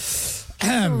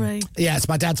 Sorry. Yeah, it's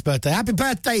my dad's birthday. Happy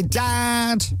birthday,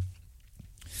 Dad.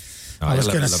 I was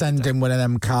going to send him one of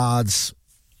them cards.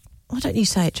 Why don't you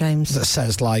say it, James? That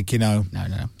says, like, you know... No.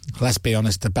 Let's be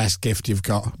honest, the best gift you've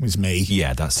got was me.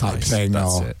 Yeah, that's type nice. thing.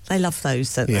 That's or, it. They love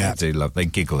those, don't Yeah. They do love... They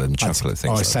giggle and chuckle at things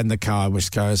Or I like send the card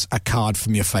which goes, a card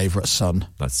from your favourite son.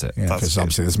 That's it. Yeah, That's because good.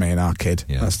 obviously there's me and our kid.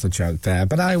 Yeah. That's the joke there.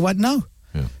 But I went, no.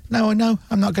 Yeah. No,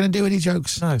 I'm not going to do any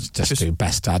jokes. No, just do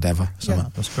best dad ever. Yeah,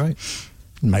 that's great.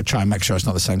 Try and make sure it's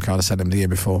not the same card I sent him the year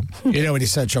before. You know when you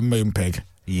search on Moonpig?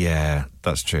 Yeah,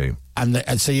 that's true.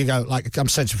 And so you go, like, I'm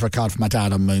searching for a card for my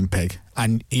dad on Moonpig.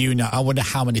 And I wonder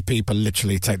how many people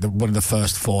literally take one of the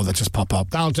first four that just pop up.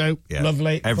 That'll do. Yeah.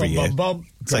 Lovely. Every year. Boom.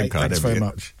 Same Great, card thanks every very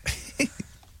year. much.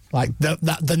 Like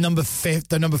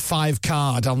the number 5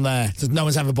 card on there. No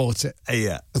one's ever bought it.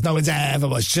 Yeah. No one's ever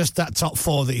bought it. It's just that top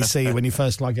 4 that you see when you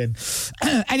first log in.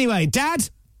 Anyway, Dad,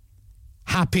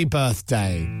 happy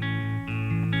birthday.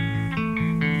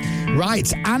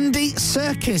 Right, Andy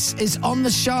Serkis is on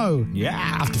the show. Yeah.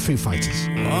 After Foo Fighters.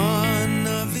 One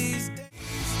of these days.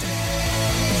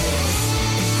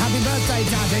 Happy birthday,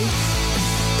 Daddy.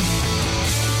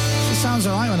 It sounds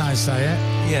all right when I say it.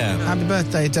 Yeah. Happy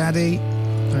birthday, Daddy.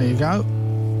 There you go.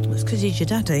 It's because he's your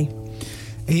daddy.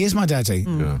 He is my daddy.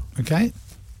 Yeah. Okay?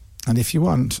 And if you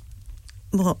want,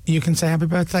 What? you can say happy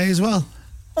birthday as well.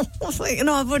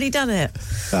 No, I've already done it.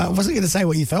 I wasn't going to say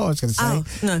what you thought I was going to say. Oh,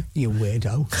 no. You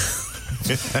weirdo.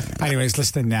 Anyways,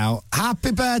 listening now.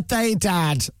 Happy birthday,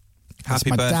 Dad. Happy it's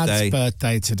my birthday. dad's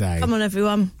birthday today. Come on,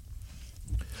 everyone.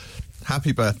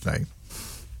 Happy birthday.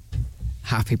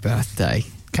 Happy birthday.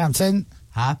 Captain.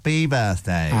 Happy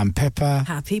birthday. And Pippa.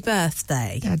 Happy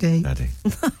birthday. Daddy. Daddy.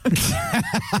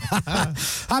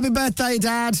 Happy birthday,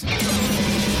 Dad.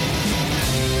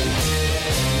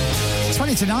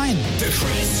 20 to 9. The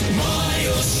Chris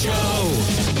Miles Show.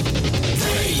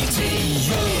 Radio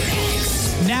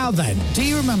X. Now then, do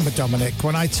you remember, Dominic,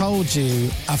 when I told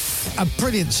you a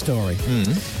brilliant story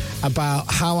about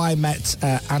how I met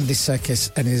Andy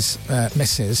Serkis and his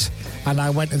missus, and I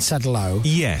went and said hello.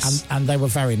 Yes. And they were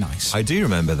very nice. I do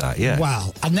remember that, yeah.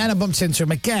 Well, and then I bumped into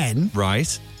him again.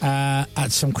 Right.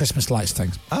 At some Christmas lights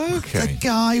things. Okay. The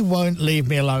guy won't leave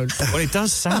me alone. Well, it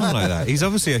does sound like that. He's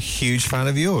obviously a huge fan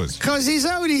of yours. Because he's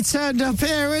only turned up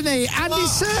here, isn't he? Andy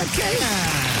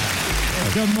Serkis.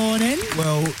 Good morning.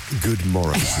 Well, good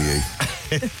morning to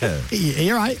you.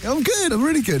 You're right. I'm good. I'm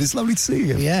really good. It's lovely to see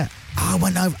you. Yeah. I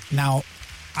went over. Now,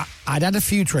 I'd had a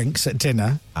few drinks at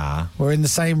dinner. We're in the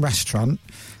same restaurant,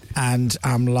 and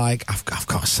I'm like, I've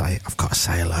got to say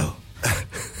hello.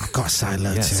 I've got to say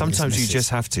hello to him. Sometimes you just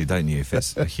have to, don't you, if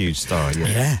it's a huge star. Yeah.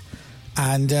 Yeah.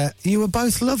 And you were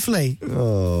both lovely.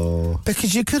 Oh.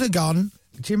 Because you could have gone,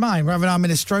 do you mind? We're having our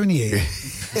minestrone here.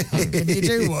 Can you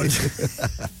do one?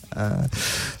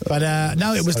 But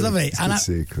no, it was lovely. It's good to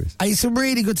see you, Chris. It's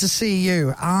really good to see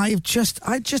you.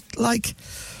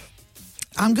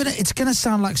 It's gonna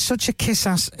sound like such a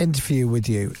kiss-ass interview with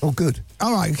you. Oh, good.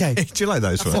 All right, okay. Do you like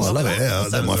those ones? Oh, I love it. Yeah,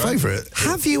 they're my favourite.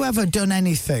 Have you ever done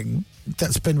anything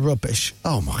that's been rubbish?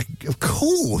 Oh my, of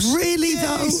course. Really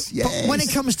Yes, though? yes. But when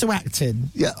it comes to acting,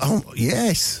 Yeah. Oh,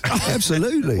 yes.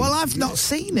 Absolutely. well, I've not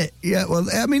seen it. Yeah, well,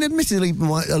 I mean, admittedly,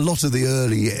 a lot of the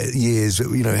early years,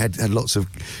 had lots of,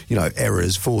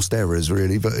 errors, forced errors,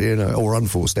 really, but, or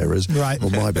unforced errors Right.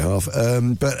 on my behalf.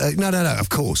 But no, of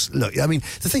course. Look, I mean,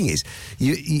 the thing is,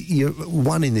 you're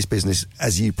one in this business,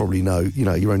 as you probably know,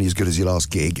 you're only as good as your last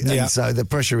gig. Yeah. And so the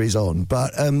pressure is on.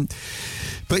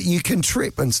 But you can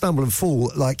trip and stumble and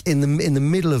fall. Like in the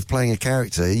middle of playing a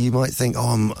character, you might think,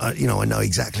 I know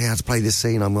exactly how to play this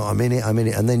scene. I'm in it,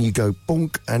 and then you go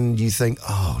bonk, and you think,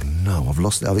 oh no, I've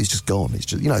lost it. Oh, it's just gone. It's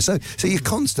just so you're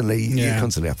constantly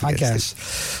up against I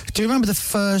guess. it. Do you remember the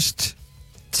first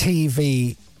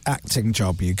TV acting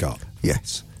job you got?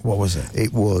 Yes. What was it?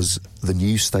 It was The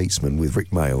New Statesman with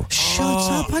Rick Mail. Shut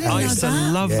up! I didn't know used to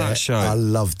that. love that show. I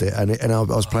loved it, and I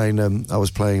was playing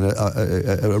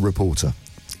a reporter.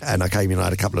 And I came in, I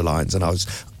had a couple of lines, and I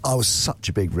was such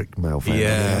a big Rick Mail fan.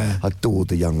 Yeah. I adored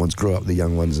the young ones, grew up with the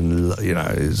young ones, and it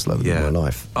was lovely my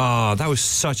life. Oh, that was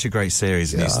such a great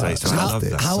series, New Statesman. I loved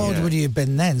that. How old would you have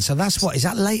been then? So that's is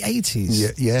that late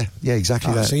 80s? Yeah,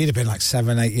 exactly that. So you'd have been like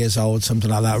 7, 8 years old,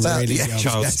 something like that. Really young.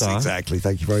 Child Yes, star. exactly.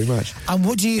 Thank you very much. And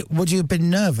would you have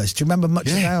been nervous? Do you remember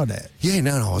much about it? Yeah,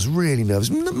 no, I was really nervous.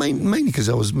 Mainly because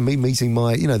I was meeting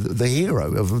my, the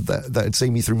hero of that had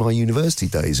seen me through my university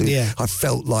days. Yeah. I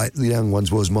felt like the young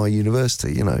ones was my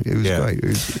university. It was great.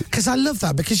 Because I love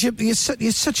that, because you're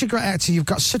such a great actor. You've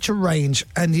got such a range,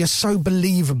 and you're so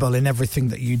believable in everything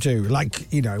that you do. Like,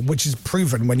 which is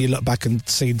proven when you look back and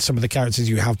see some of the characters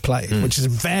you have played, which is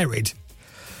varied.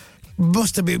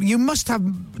 You must have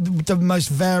the most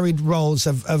varied roles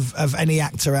of any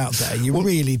actor out there. You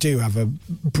really do have a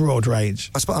broad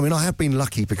range. I mean, I have been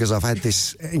lucky because I've had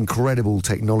this incredible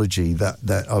technology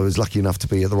that I was lucky enough to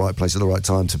be at the right place at the right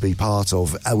time to be part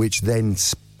of, which then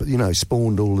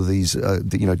spawned all of these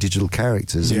digital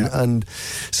characters, and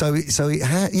so it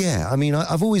had. Yeah, I mean,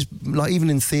 I've always, like,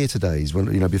 even in theatre days,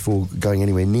 when before going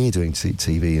anywhere near doing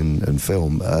TV and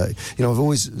film, I've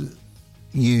always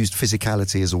used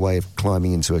physicality as a way of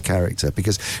climbing into a character,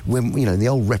 because when in the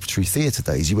old repertory theatre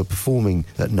days, you were performing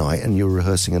at night and you were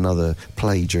rehearsing another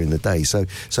play during the day, so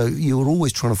you were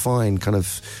always trying to find kind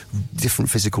of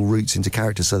different physical routes into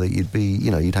character so that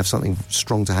you'd have something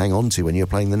strong to hang on to when you're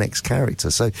playing the next character.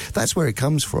 So that's where it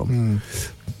comes from.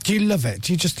 Do you love it?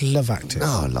 Do you just love acting?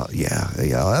 Oh, yeah.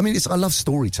 I mean, I love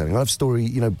storytelling. I love story,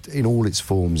 in all its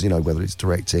forms, whether it's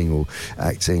directing or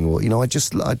acting or,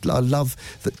 I love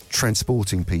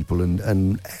transporting people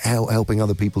and helping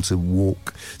other people to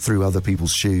walk through other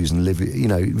people's shoes and live,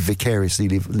 vicariously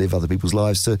live other people's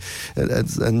lives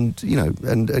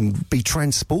and be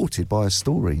transported by a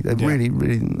story. Really,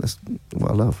 really, that's what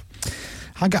I love.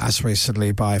 I got asked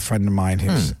recently by a friend of mine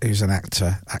who's an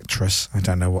actress. I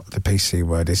don't know what the PC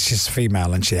word is. She's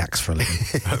female and she acts for a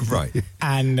living. Right.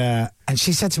 And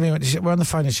she said to me, we're on the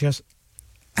phone, and she goes,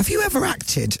 "Have you ever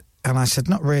acted?" And I said,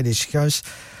 "Not really." She goes,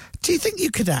 "Do you think you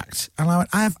could act?" And I went,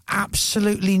 "I have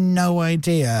absolutely no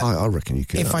idea." I reckon you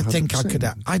could. If I think I could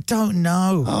act. I don't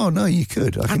know. Oh, no, you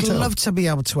could. I'd love to be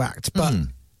able to act, but...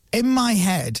 In my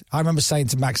head, I remember saying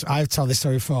to Max, I've told this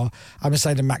story before, I remember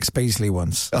saying to Max Beasley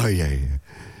once. Oh, yeah.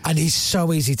 And he's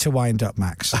so easy to wind up,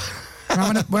 Max.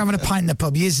 We're having a pint in the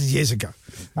pub years and years ago.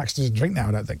 Max doesn't drink now,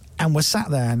 I don't think. And we're sat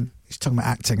there and he's talking about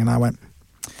acting, and I went,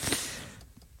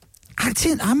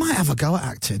 "Acting? I might have a go at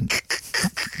acting."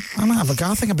 I might have a go.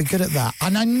 I think I'd be good at that.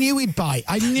 And I knew he'd bite.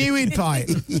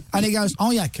 And he goes,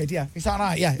 oh, yeah, kid, yeah. Is that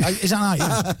right? Yeah. Is that right?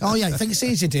 Yeah. Oh, yeah, think it's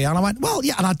easy, dear. And I went, well,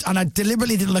 yeah. And I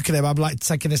deliberately didn't look at him. I'm like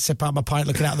taking a sip out of my pint,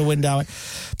 looking out the window.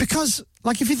 Because,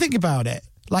 like, if you think about it,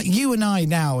 like you and I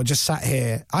now are just sat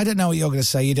here. I don't know what you're going to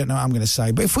say. You don't know what I'm going to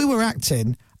say. But if we were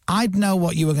acting, I'd know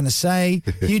what you were going to say.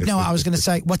 You'd know what I was going to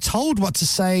say. We're told what to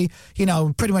say, you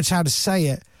know, pretty much how to say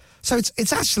it. So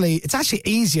it's actually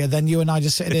easier than you and I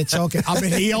just sitting here talking. I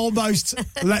mean, he almost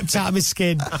leapt out of his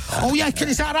skin. Oh, yeah,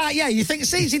 is that right? Yeah, you think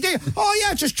it's easy, do you? Oh,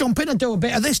 yeah, just jump in and do a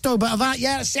bit of this, do a bit of that.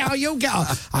 Yeah, let's see how you get on.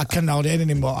 I couldn't hold it in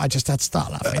anymore. I just had to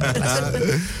start laughing.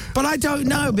 But I don't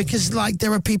know, because, like,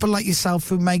 there are people like yourself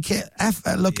who make it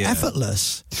look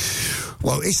effortless.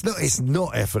 Well, it's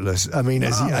not effortless. I mean,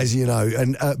 as you know,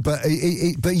 and but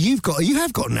you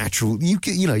have got natural.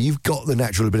 You've got the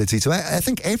natural ability to. I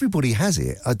think everybody has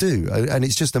it. I do, and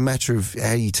it's just a matter of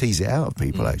how you tease it out of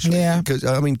people. Actually, yeah. Because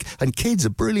I mean, and kids are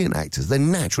brilliant actors. They're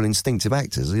natural, instinctive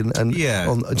actors. And do you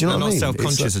know what I mean? Not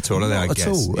self-conscious at all, are they? I guess. At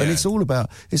all. Yeah. And it's all about.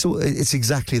 It's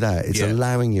exactly that. It's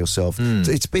allowing yourself.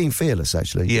 It's being fearless.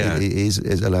 Actually, yeah. It is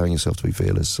allowing yourself to be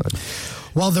fearless. So.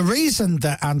 Well, the reason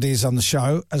that Andy's on the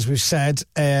show, as we've said,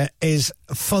 is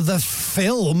for the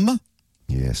film.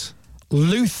 Yes.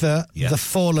 Luther, the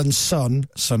Fallen Sun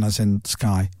as in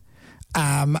sky,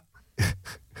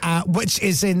 which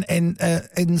is in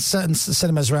certain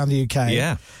cinemas around the UK.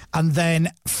 Yeah. And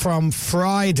then from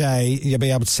Friday, you'll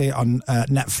be able to see it on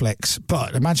Netflix.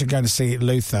 But imagine going to see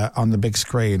Luther on the big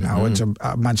screen. I would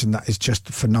imagine that is just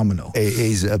phenomenal. It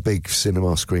is a big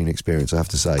cinema screen experience, I have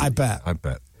to say. I bet.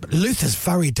 But Luther's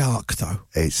very dark, though.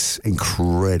 It's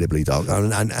incredibly dark.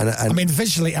 And I mean,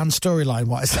 visually and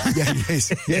storyline-wise. Yeah,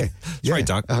 yes, yeah. It's very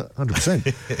dark.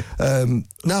 100%.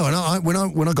 No, and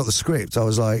when I got the script, I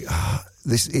was like...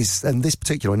 this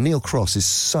particular Neil Cross is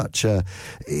such a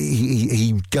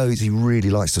he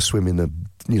really likes to swim in the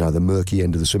murky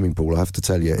end of the swimming pool. I have to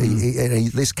tell you,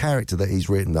 this character that he's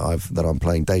written that I'm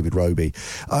playing, David Roby.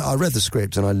 I read the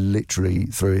script and I literally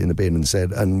threw it in the bin and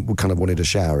said, and kind of wanted a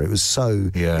shower. It was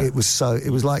so. Yeah. It was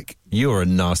like. You're a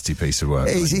nasty piece of work.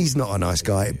 He's not a nice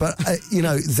guy, but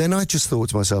then I just thought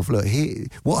to myself, look,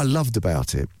 what I loved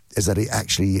about it is that it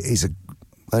actually is a.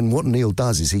 And what Neil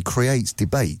does is he creates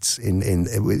debates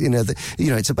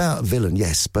it's about a villain,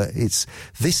 yes, but it's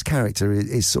this character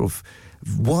is sort of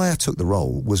why I took the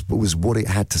role was what it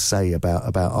had to say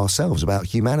about ourselves, about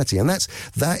humanity, and that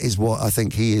is what I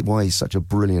think why he's such a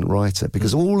brilliant writer,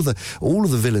 because all of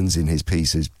the villains in his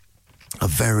pieces are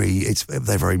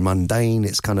they're very mundane.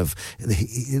 It's kind of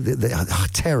the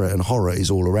terror and horror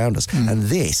is all around us, and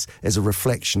this is a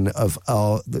reflection of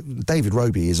David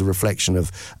Roby is a reflection of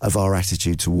our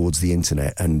attitude towards the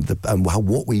internet and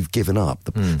what we've given up,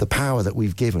 the power that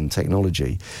we've given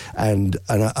technology, and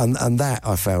that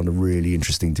I found a really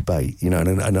interesting debate,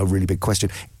 and a really big question.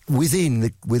 Within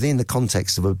the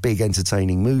context of a big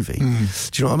entertaining movie. Do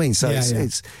you know what I mean? So to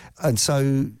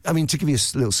give you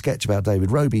a little sketch about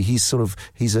David Roby, he's a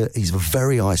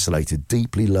very isolated,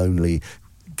 deeply lonely,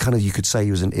 kind of, you could say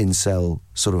he was an incel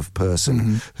sort of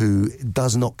person who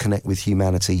does not connect with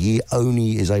humanity. He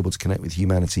only is able to connect with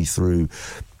humanity through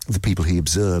the people he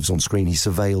observes on screen. He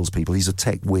surveils people. He's a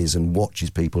tech whiz and watches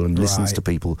people and listens to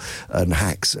people and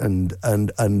hacks and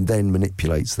then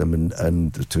manipulates them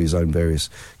and to his own various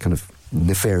kind of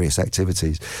nefarious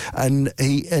activities. And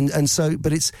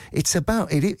it's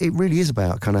about it really is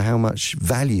about kind of how much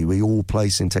value we all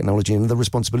place in technology and the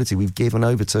responsibility we've given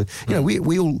over to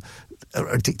we all are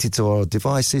addicted to our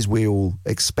devices. We all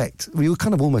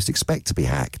kind of almost expect to be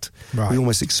hacked. We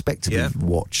almost expect to be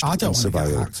watched and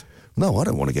surveilled. No, I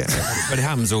don't want to get hacked. But it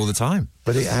happens all the time.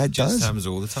 But it just happens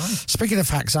all the time. Speaking of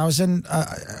hacks, I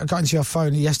got into your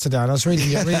phone yesterday and I was reading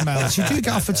your emails. You do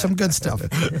get offered some good stuff.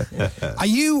 Are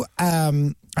you, a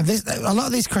lot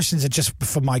of these questions are just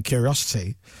for my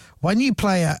curiosity. When you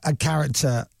play a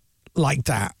character like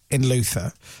that in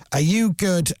Luther, are you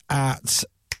good at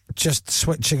just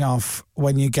switching off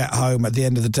when you get home at the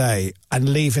end of the day and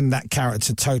leaving that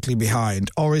character totally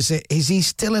behind? Or is he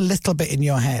still a little bit in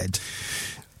your head?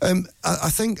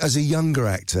 I think as a younger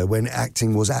actor, when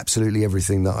acting was absolutely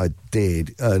everything that I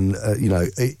did, and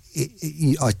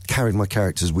I carried my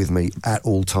characters with me at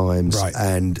all times,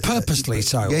 and purposely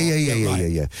so.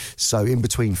 Yeah. So in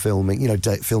between filming,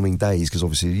 filming days, because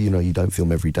obviously you don't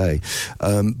film every day,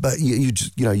 but you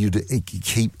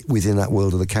keep within that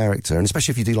world of the character, and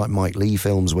especially if you do like Mike Leigh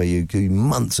films where you do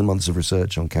months and months of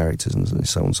research on characters and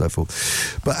so on and so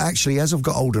forth. But actually, as I've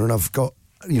got older and I've got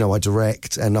I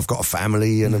direct, and I've got a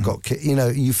family, and I've got,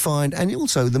 you find, and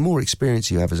also the more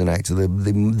experience you have as an actor,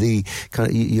 the kind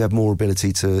of, you have more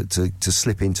ability to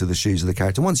slip into the shoes of the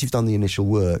character. Once you've done the initial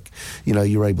work,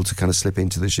 you're able to kind of slip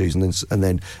into the shoes, and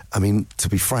then, I mean, to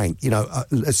be frank,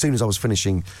 as soon as I was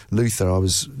finishing Luther,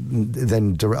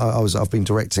 I've been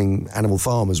directing Animal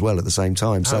Farm as well at the same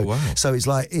time. So, so it's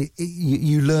like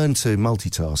you learn to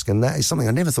multitask, and that is something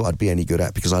I never thought I'd be any good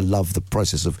at, because I love the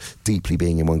process of deeply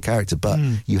being in one character. But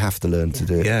you have to learn to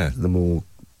do it. The more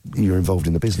you're involved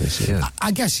in the business.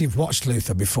 I guess you've watched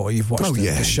Luther before. You've watched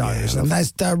the shows, and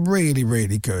they're really,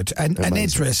 really good. And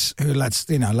Idris, who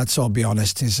let's all be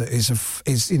honest, is a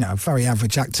very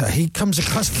average actor. He comes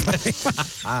across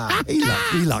he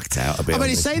lucked out a bit. I mean,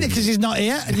 he's saying it because he's not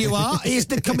here, and you are. He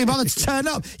couldn't be bothered to turn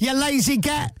up. You lazy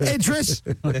get, Idris.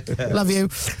 Love you.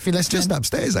 If you're listening, just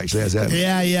upstairs actually.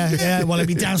 Yeah. Well, he'll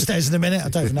be downstairs in a minute. I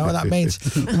don't even know what that means.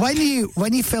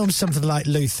 When you film something like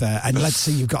Luther, and let's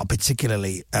say you've got a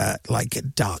particularly like a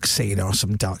dark scene or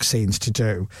some dark scenes to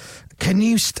do,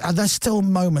 are there still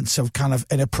moments of kind of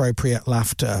inappropriate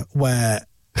laughter where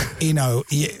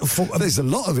there's a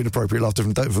lot of inappropriate laughter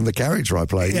from the character I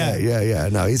play. Yeah.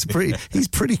 No, he's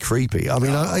pretty creepy. I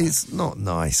mean, it's not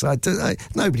nice.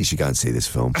 Nobody should go and see this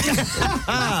film.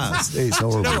 It's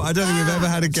horrible. No, I don't think we've ever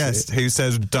had a guest who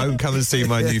says, "Don't come and see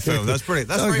my new film." That's brilliant.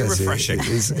 That's very refreshing.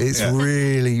 It's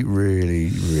really, really,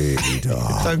 really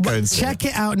dark. Don't go and see Check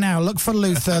it out now. Look for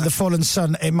Luther, The Fallen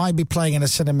Sun. It might be playing in a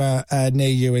cinema near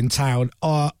you in town,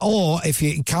 or if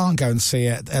you can't go and see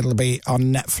it, it'll be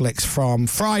on Netflix from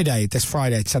this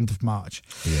Friday, 10th of March.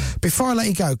 Yeah. Before I let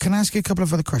you go, can I ask you a couple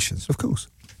of other questions? Of course.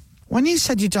 When you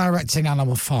said you're directing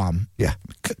Animal Farm,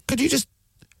 could you just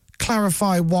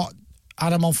clarify what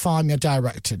Animal Farm you're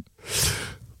directing?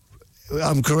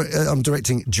 I'm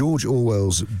directing George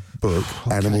Orwell's book,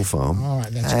 Animal Farm. All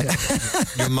right, then.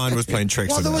 Your mind was playing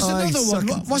tricks. Well, there was another one.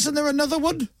 Wasn't there another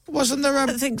one? Wasn't there I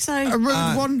don't think so. A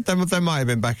rude one? There might have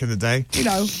been back in the day.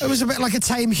 It was a bit like a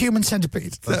tame human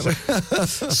centipede.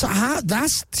 So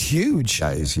that's huge.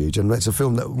 That is huge. And it's a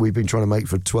film that we've been trying to make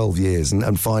for 12 years.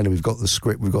 And finally, we've got the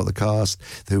script, we've got the cast,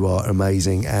 who are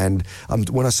amazing. And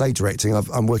when I say directing,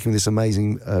 I'm working with this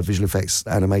amazing visual effects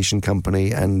animation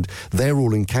company, and they're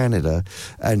all in Canada.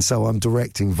 And so I'm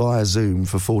directing via Zoom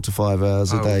for 4 to 5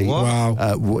 hours a day. Wow.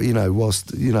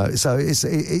 So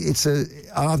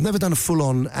I've never done a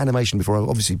full-on animation before. I'm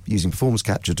obviously using performance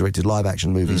capture, directed live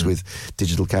action movies with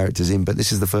digital characters in, but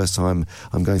this is the first time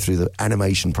I'm going through the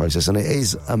animation process, and it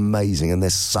is amazing, and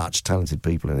there's such talented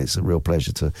people, and it's a real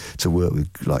pleasure to work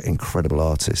with like incredible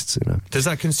artists. Does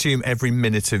that consume every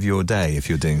minute of your day if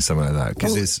you're doing something like that?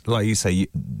 Because it's like you say,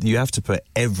 you have to put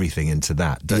everything into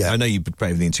that. I know you put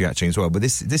everything into your acting as well, but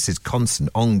this is constant,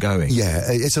 ongoing. Yeah,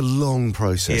 it's a long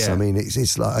process. I mean,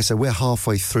 it's like I say, we're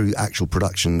halfway through actual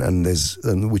production,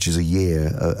 which is a year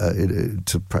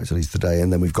to practically today,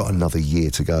 and then we've got another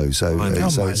year to go. So,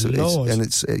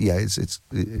 it's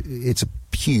a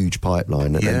huge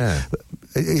pipeline. And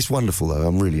it's wonderful though.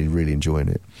 I'm really, really enjoying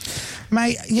it.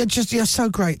 Mate, you're so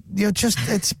great.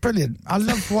 It's brilliant. I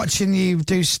love watching you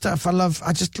do stuff. I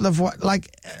just love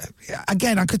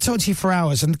again, I could talk to you for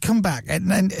hours and come back.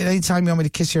 And anytime you want me to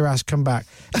kiss your ass, come back.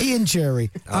 Ian Jury.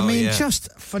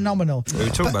 Just phenomenal. We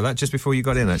were talking about that just before you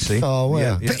got in, actually. Oh,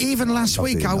 well. Yeah. But even last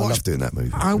week, I love doing that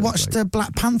movie. I watched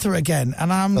Black Panther again,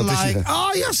 and I'm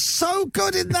you're so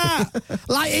good in that.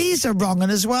 Like, he's a wrong 'un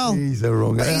as well. He's a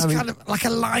wrong 'un. He's kind of like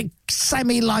a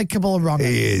semi-likeable wrong 'un.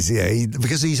 He is, yeah.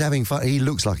 Because he's having fun. He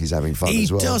looks like he's having fun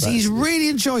as well. He does. He really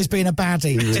enjoys being a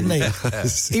baddie, doesn't he?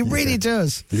 He really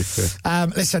does. Yeah.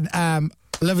 Listen,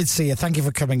 lovely to see you. Thank you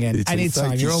for coming in.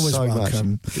 Anytime. You're always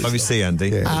welcome. Love you to see you, Andy.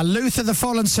 Yeah. Luther the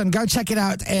Fallen Sun. Go check it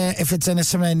out. If it's in a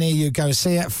cinema near you, go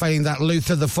see it. Failing that,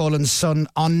 Luther the Fallen Sun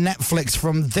on Netflix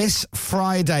from this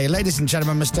Friday. Ladies and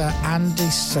gentlemen, Mr. Andy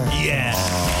Serkis. Yeah.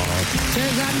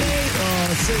 Cheers,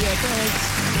 Andy. See you. Thanks.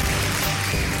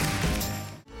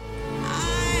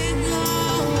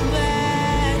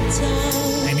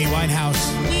 Amy Winehouse.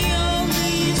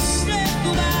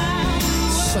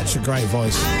 Such a great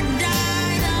voice.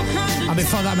 And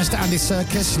before that, Mr. Andy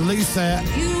Serkis, Luther.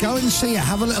 Go and see it.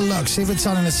 Have a little look. See if it's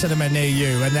on in a cinema near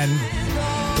you. And then,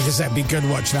 because that'd be good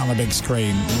watching it on the big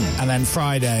screen. And then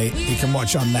Friday, you can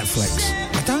watch it on Netflix.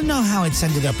 I don't know how it's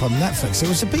ended up on Netflix. It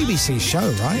was a BBC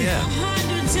show, right? Yeah.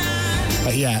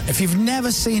 But yeah, if you've never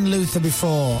seen Luther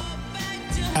before,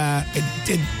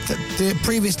 the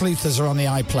previous Luthers are on the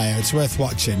iPlayer. It's worth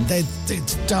watching.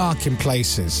 It's dark in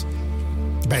places,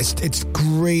 but it's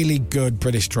really good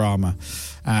British drama.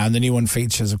 And the new one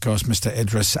features, of course, Mr.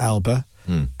 Idris Elba,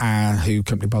 who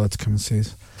couldn't be bothered to come and see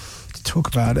us to talk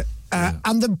about it.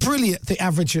 and the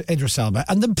average Idris Elba,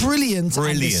 and the brilliant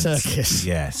Andy Serkis.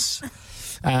 Yes.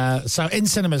 So in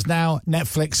cinemas now,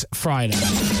 Netflix Friday.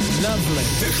 Lovely.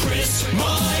 The Chris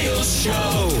Miles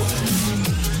Show.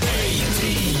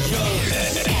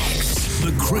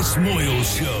 The Chris Moyle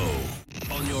Show.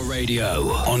 On your radio,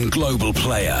 on Global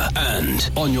Player,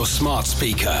 and on your smart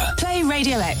speaker. Play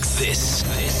Radio X. This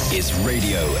is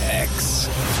Radio X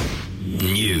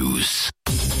News.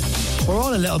 We're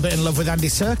all a little bit in love with Andy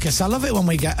Serkis. I love it when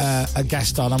we get a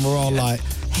guest on and we're all like,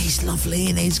 he's lovely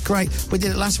and he's great. We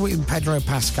did it last week with Pedro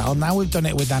Pascal. Now we've done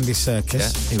it with Andy Serkis. Yeah,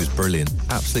 he was brilliant.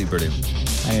 Absolutely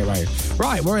brilliant. Anyway,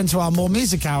 right, we're into our More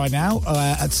Music Hour now.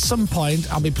 At some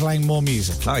point, I'll be playing more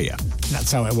music. Oh, yeah.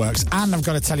 That's how it works. And I've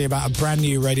got to tell you about a brand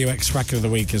new Radio X record of the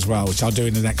week as well, which I'll do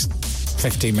in the next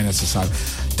 15 minutes or so.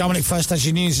 Dominic, first as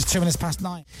your news, it's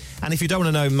 2:09. And if you don't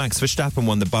want to know, Max Verstappen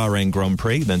won the Bahrain Grand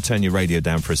Prix, then turn your radio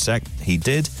down for a sec. He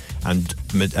did. And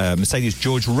Mercedes'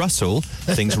 George Russell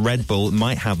thinks Red Bull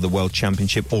might have the World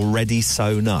Championship already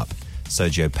sewn up.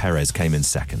 Sergio Perez came in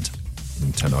second.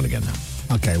 Turn on again now.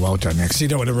 Okay, well done, Nick. So you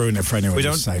don't want to ruin it for anyone We who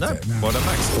don't. saved No. it. No. Well done,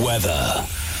 Max. Weather.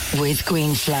 With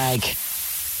Green Flag.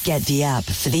 Get the app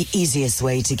for the easiest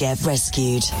way to get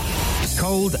rescued.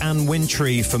 Cold and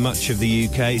wintry for much of the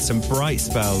UK. Some bright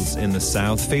spells in the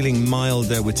south. Feeling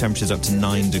milder with temperatures up to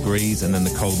 9 degrees. And then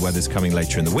the cold weather's coming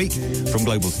later in the week. From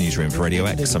Global's newsroom for Radio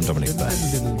X, I'm Dominic Byrne.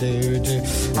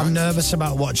 I'm nervous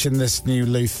about watching this new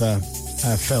Luther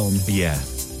film. Yeah.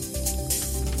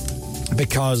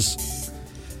 Because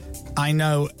I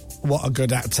know what a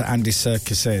good actor Andy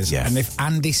Serkis is. Yeah. And if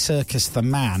Andy Serkis, the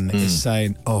man, is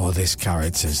saying, oh, this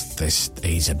character's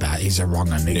he's a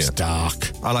wrong and he's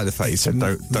dark. I like the fact you said,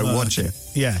 don't watch it.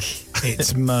 Yeah,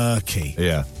 it's murky.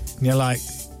 Yeah. And you're like,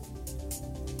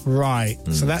 right,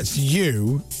 so that's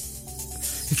you.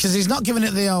 Because he's not giving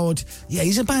it the old, yeah,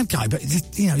 he's a bad guy, but,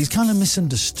 you know, he's kind of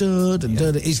misunderstood.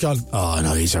 And he's gone, oh,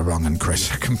 no, he's a wrong and Chris.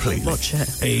 Completely. Watch it.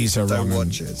 He's a wrong. Don't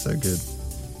watch it, it's so good.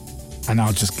 And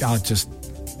I'll just,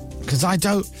 because I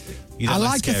don't, I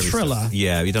like a thriller. Stuff.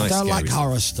 Yeah, you don't I don't like like scary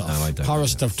horror stuff. stuff. No, I don't. Horror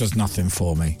stuff does nothing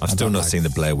for me. I've still not seen the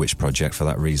Blair Witch Project for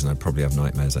that reason. I'd probably have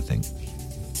nightmares, I think.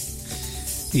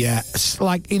 Yeah, it's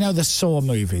like, you know, the Saw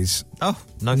movies. Oh,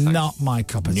 no thanks. Not my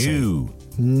cup of tea.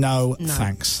 No,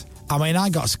 thanks. I mean, I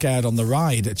got scared on the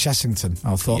ride at Chessington,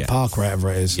 or Thorpe Park, wherever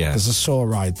it is. Yeah. There's a Saw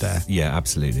ride there. Yeah,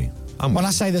 absolutely. When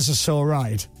I say there's a Saw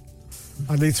ride,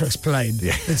 I need to explain.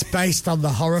 Yeah. It's based on the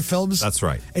horror films. That's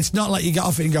right. It's not like you get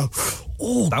off it and go,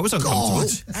 oh, that was uncomfortable. God.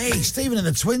 Hey, Stephen and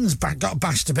the twins got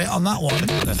bashed a bit on that one.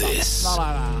 This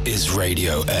is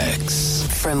Radio X.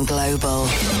 From Global.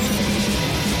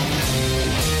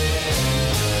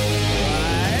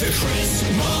 The Chris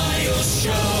Miles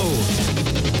Show.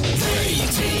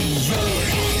 Radio X.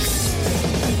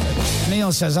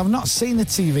 Neil says, I've not seen the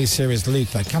TV series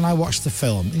Luther. Can I watch the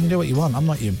film? You can do what you want. I'm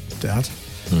not your dad.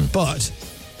 But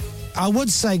I would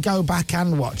say go back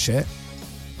and watch it.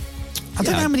 I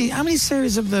don't know how many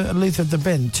series of the Luther have there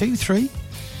been? 2, 3?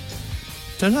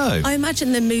 Don't know. I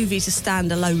imagine the movie's a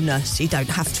standaloner, so you don't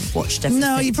have to watch everything.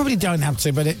 No, you probably don't have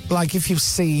to, but if you've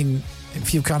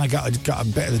kind of got a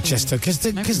bit of the gist of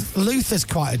it, because Luther's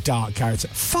quite a dark character.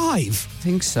 5? I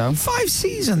think so. 5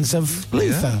 seasons of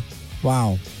Luther. Yeah.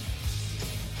 Wow.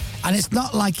 And it's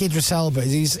not like Idris Elba.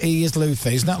 He is Luther.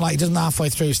 It's not like he doesn't halfway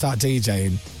through start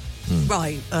DJing.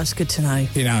 Right, that's good to know.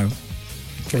 You know,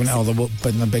 giving it all the whoop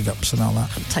and the big ups and all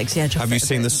that. Takes the edge off. Have you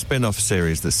seen the spin-off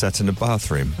series that's set in a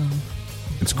bathroom? Oh.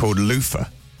 It's called Luther.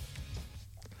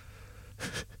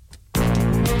 Well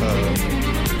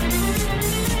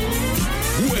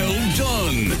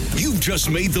done. You've just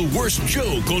made the worst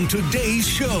joke on today's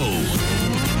show.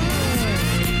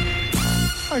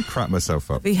 I crap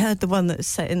myself up. Have you heard the one that's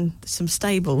set in some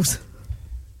stables?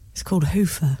 It's called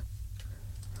Hoofer.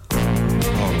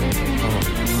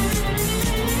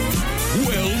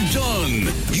 Well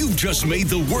done. You've just made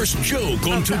the worst joke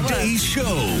on today's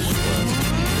show.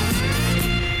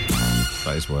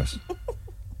 That is worse.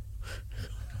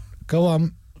 Go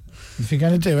on. If you're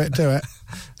going to do it, do it.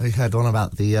 Have you heard one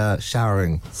about the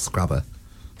showering scrubber?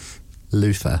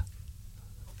 Luther.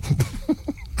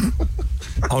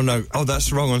 Oh, no. Oh,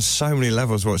 that's wrong on so many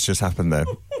levels what's just happened there.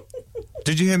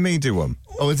 Did you hear me do one?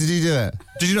 Oh, did you do it?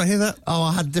 Did you not hear that? Oh,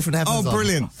 I had different headphones on.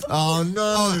 brilliant. Oh,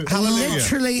 no. Oh, hallelujah.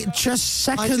 Literally just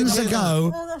seconds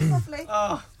ago, Oh, that's lovely.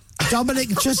 Dominic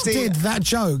just did that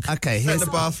joke. Okay, Set here's in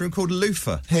a bathroom called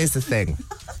Luther. Here's the thing.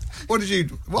 What did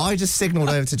you... I just signalled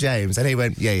over to James and he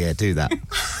went, yeah, do that.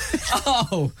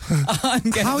 Oh,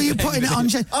 how are you putting it on?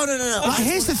 Oh, no. Like,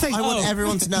 here's the thing. I want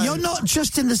everyone to know. You're not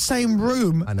just in the same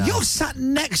room. I know. You're sat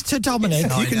next to Dominic.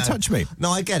 No, You I can know. touch me.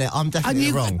 No, I get it. I'm And definitely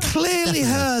you wrong. clearly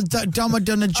heard that Dom had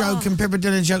done a joke and Pippa had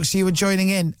done a joke, so you were joining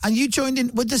in. And you joined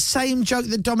in with the same joke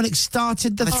that Dominic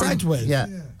started the thread with. Yeah.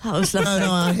 That was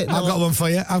lovely. I've got one for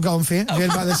you. Have you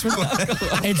heard about this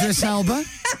one? Idris Elba.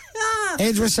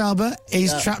 Idris Elba.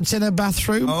 He's trapped in a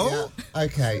bathroom. Oh. Yeah.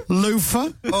 Okay. Loofah.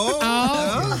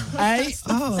 Hey.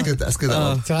 Oh. That's good. Do you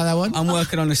like that one? I'm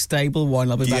working on a stable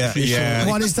one. I'll be back for you shortly.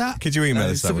 What is that? Could you email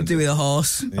us that Something one? to do with a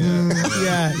horse.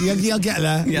 Yeah, you'll get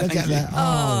there. Yeah, You'll get thank you. there.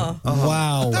 Oh,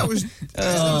 wow. That was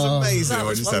amazing. That what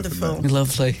was just happened there. wonderful.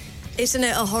 Lovely. Isn't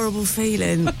it a horrible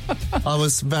feeling? I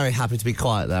was very happy to be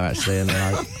quiet there, actually. And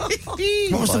then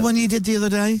What was the one you did the other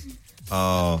day?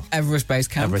 Oh, Everest Base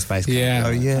Camp. Everest Base Camp. Yeah.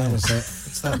 oh yeah. That was it.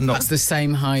 Is that not? That's the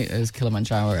same height as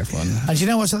Kilimanjaro, everyone. And do you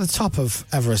know what's at the top of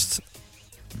Everest?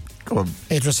 Go on.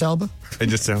 Idris Elba. And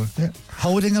just tell me. Yeah.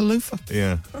 Holding a loofah.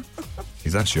 Yeah.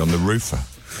 He's actually on the roofer.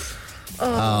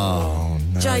 Oh,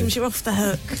 no. James, you're off the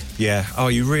hook. Yeah. Oh,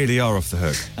 you really are off the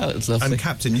hook. Oh, it's lovely. And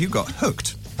Captain, you got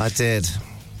hooked. I did.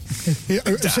 Have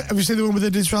you seen the one with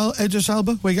Idris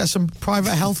Elba where you get some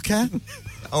private health care?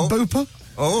 Booper?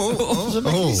 Does it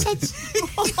make any sense?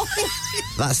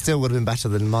 That still would have been better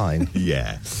than mine.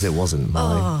 Yeah. 'Because it wasn't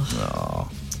mine. Oh.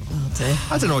 Dear.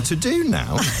 I don't know what to do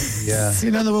now. Yeah.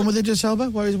 You know the one with Idris Elba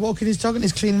where he's walking his dog and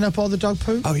he's cleaning up all the dog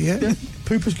poo? Oh, yeah?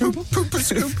 Pooper Scooper? Pooper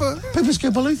Scooper. Pooper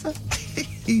Scooper Luther?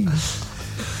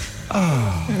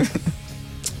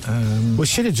 We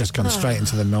should have just gone straight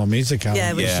into the more music album.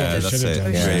 Yeah, we should have. that's Should have it.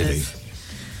 done, yeah. Really.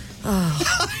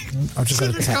 I've just got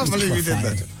a I can't text believe you did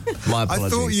find. that. My I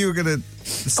apologies. thought you were going to...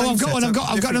 Oh, I've got one. I've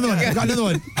got another one. I've got another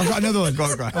one. I've got another one. Go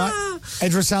on, go on. Right.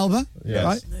 Idris Elba. Yes.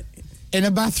 Right. In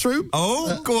a bathroom.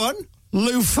 Oh, go on.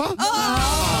 Loofah.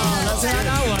 That's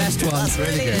Best one. That's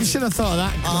really You good. should have thought of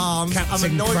that. I'm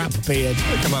Captain annoyed. Crap Beard.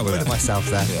 Come up with Rid of that. myself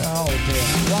there. Oh,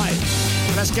 dear. Right.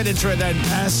 Let's get into it then.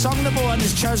 Song number one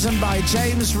is chosen by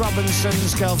James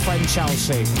Robinson's girlfriend,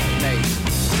 Chelsea.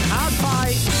 Hard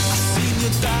Fight.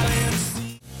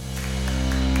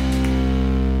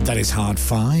 That is Hard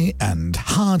Fight and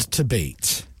Hard to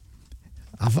Beat.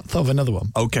 I've thought of another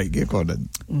one. Okay, go on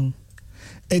then.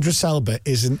 Idris Elba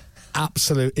is an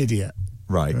absolute idiot.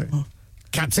 Right.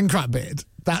 Captain Crapbeard.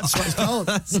 That's what it's called.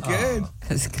 That's good.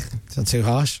 Is that too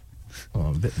harsh?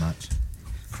 Oh, a bit much.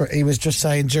 He was just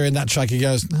saying during that track, he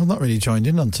goes, I'm not really joined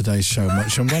in on today's show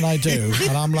much, and when I do,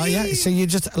 and I'm like, yeah, so you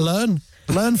just learn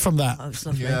from that. Oh, it's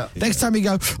lovely. Yeah. Next time you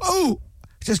go, oh,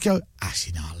 just go,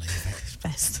 actually, no, I'll leave it. It's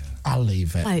best. I'll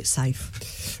leave it. Play it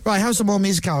safe. Right, how's the more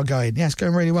music hour going? Yeah, it's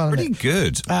going really well, Pretty isn't it?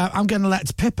 good. I'm going to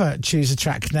let Pippa choose a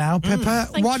track now. Pippa,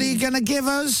 what are you going to give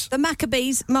us? The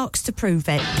Maccabees, Marks to Prove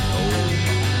It.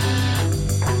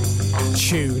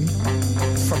 Tune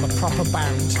from a proper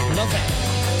band. Love it.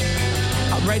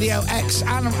 At Radio X,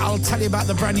 and I'll tell you about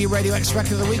the brand new Radio X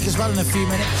record of the week as well in a few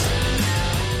minutes.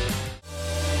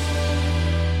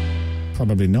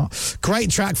 Probably not. Great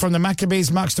track from the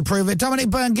Maccabees, Marks to Prove It. Dominic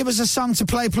Byrne, give us a song to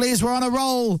play, please. We're on a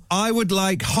roll. I would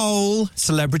like Whole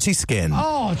Celebrity Skin.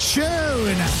 Oh, tune.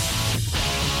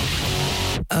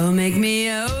 Oh, make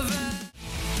me over.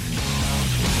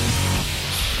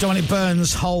 Dominic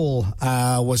Byrne's Hole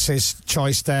was his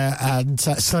choice there, and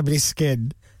Celebrity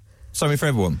Skin. Something for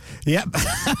everyone. Yep.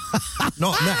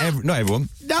 Not everyone.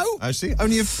 No. Actually,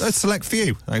 only a select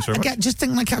few. Thanks very much. Again, just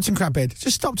think like Captain Crabbeard.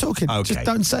 Just stop talking. Okay. Just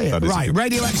don't say it. That is Right, good.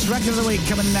 Radio X Record of the Week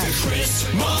coming next.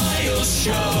 Chris Miles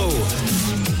Show.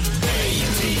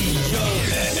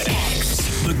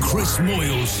 The Chris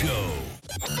Moyle Show.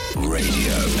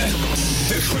 Radio X.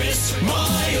 The Chris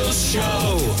Miles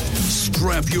Show.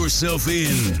 Strap yourself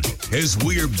in as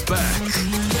we're back.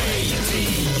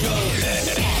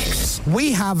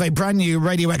 We have a brand new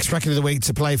Radio X Record of the Week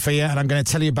to play for you, and I'm going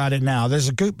to tell you about it now. There's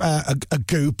a goop.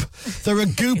 They're a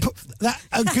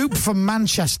goop from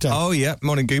Manchester. Oh, yeah.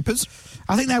 Morning, Goopers.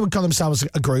 I think they would call themselves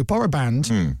a group or a band.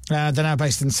 They're now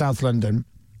based in South London.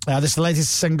 This is the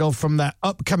latest single from their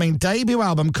upcoming debut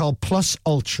album called Plus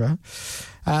Ultra.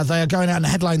 They are going out on a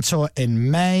headline tour in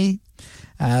May.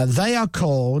 They are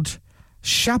called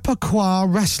Chappaqua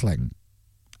Wrestling.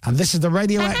 And this is the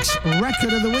Radio X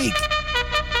Record of the Week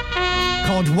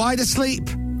called Wide Asleep.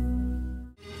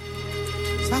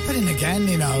 It's happening again,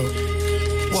 you know.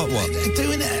 What?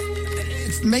 Doing it.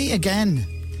 It's me again.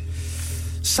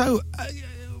 So,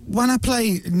 when I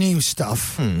play new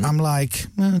stuff, I'm like,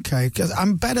 okay, because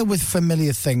I'm better with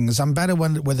familiar things. I'm better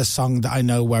with a song that I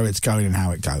know where it's going and how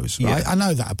it goes, right? Yeah. I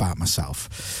know that about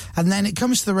myself. And then it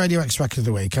comes to the Radio X Record of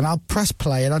the Week, and I'll press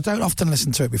play, and I don't often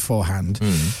listen to it beforehand.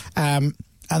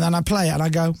 And then I play it and I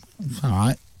go, it's all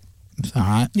right. It's all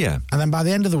right. Yeah. And then by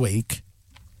the end of the week,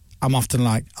 I'm often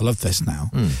like, I love this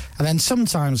now. And then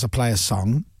sometimes I play a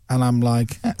song and I'm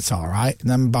like, it's all right. And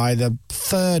then by the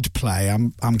third play,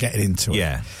 I'm getting into it.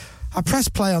 Yeah. I press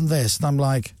play on this and I'm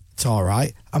like, it's all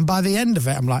right. And by the end of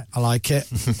it, I'm like, I like it.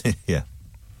 Yeah.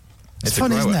 It's a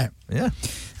fun, grower. isn't it? Yeah.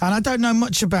 And I don't know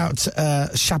much about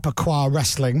Chappaqua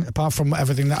wrestling, apart from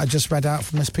everything that I just read out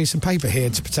from this piece of paper here,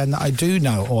 to pretend that I do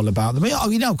know all about them. Oh,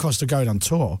 you know, of course, they're going on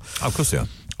tour. Oh, of course they are.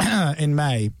 In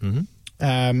May.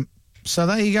 So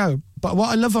there you go. But what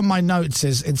I love on my notes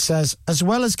is it says, as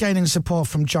well as gaining support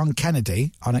from John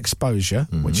Kennedy on Exposure,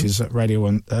 which is at Radio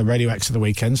X of the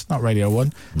weekends, not Radio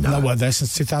 1. No. I've worked there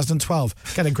since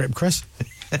 2012. Get a grip, Chris.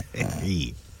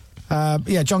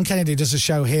 John Kennedy does a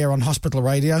show here on Hospital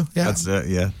Radio. Yeah,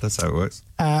 that's how it works.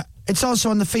 It's also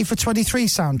on the FIFA 23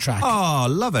 soundtrack. Oh,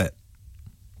 love it.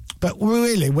 But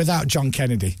really, without John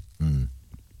Kennedy,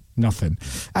 nothing.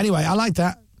 Anyway, I like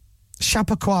that.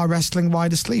 Chappaqua Wrestling,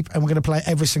 Wide Asleep, and we're going to play it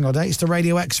every single day. It's the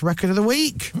Radio X Record of the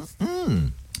Week.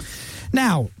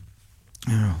 Now,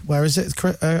 where is it,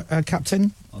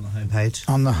 Captain? On the homepage.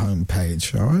 On the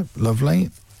homepage, all right,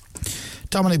 lovely.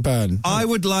 Dominic Byrne. I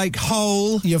would like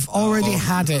Hole. You've already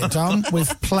had it, Dom.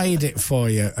 We've played it for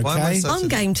you, okay? I'm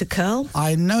game to curl.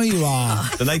 I know you are.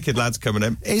 The Naked Lad's coming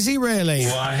in. Is he really?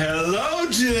 Why, hello,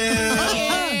 Jim.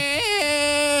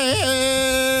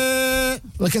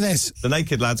 Look at this. The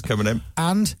Naked Lad's coming in.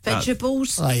 And?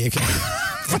 Vegetables. There you go.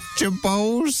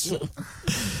 Vegetables.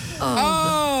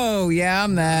 Oh, yeah,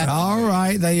 I'm there. All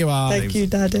right, there you are. Thank you,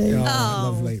 Daddy. Oh,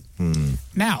 lovely.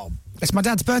 Now, it's my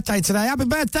dad's birthday today. Happy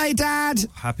birthday, Dad.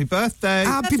 Happy birthday.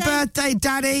 Happy birthday,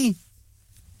 Daddy.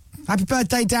 Happy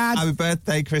birthday, Dad. Happy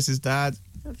birthday, Chris's dad.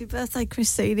 Happy birthday,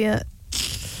 Christina.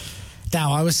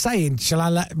 Now, I was saying, shall I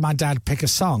let my dad pick a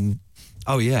song?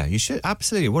 Oh, yeah, you should.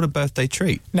 Absolutely. What a birthday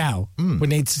treat. Now, we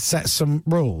need to set some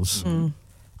rules. I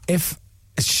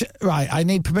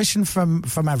need permission from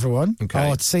everyone. Okay.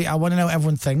 Or see, I want to know what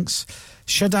everyone thinks.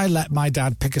 Should I let my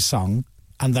dad pick a song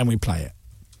and then we play it?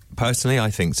 Personally,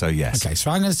 I think so, yes. Okay,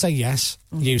 so I'm going to say yes.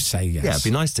 You say yes. Yeah, it'd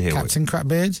be nice to hear Captain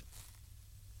Crapbeard?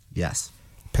 Yes.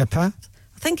 Pippa?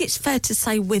 I think it's fair to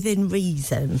say within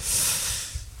reason.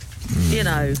 You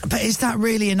know. But is that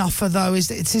really an offer, though?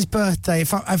 It's his birthday.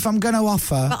 If I'm going to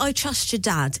offer... But I trust your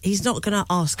dad. He's not going to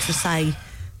ask for, say,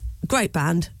 great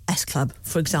band, S Club,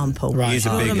 for example. Right. He's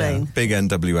a big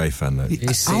NWA fan, though. I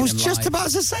was just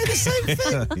about to say the same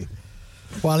thing.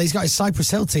 Well, he's got his Cypress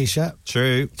Hill T-shirt.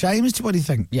 True. James, what do you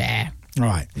think? Yeah.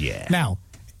 Right. Yeah. Now,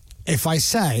 if I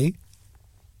say,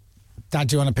 Dad,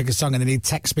 do you want to pick a song? And then he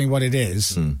texts me what it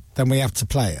is, then we have to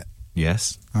play it.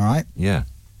 Yes. All right? Yeah.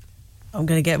 I'm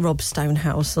going to get Rob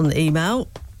Stonehouse on the email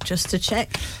just to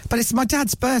check. But it's my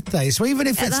dad's birthday, so even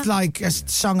if it's like a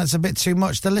song that's a bit too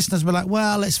much, the listeners will be like,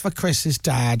 well, it's for Chris's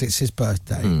dad, it's his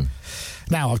birthday.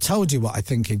 Now, I've told you what I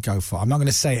think he'd go for. I'm not going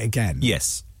to say it again.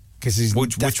 Yes. Because he's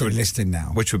definitely listening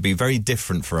now. Which would be very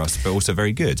different for us, but also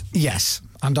very good. Yes.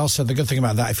 And also, the good thing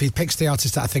about that, if he picks the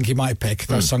artist that I think he might pick,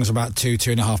 those songs are about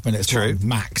 2.5 minutes long,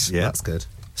 max. Yeah. That's good.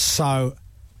 So,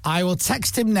 I will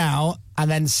text him now and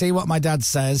then see what my dad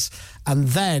says, and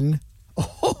then...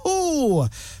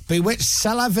 Bewitched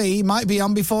C'est La Vie might be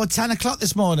on before 10 o'clock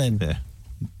this morning. Yeah.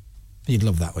 You'd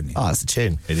love that, wouldn't you? Oh, that's a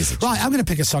tune. It is a tune. Right, I'm going to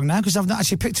pick a song now because I've not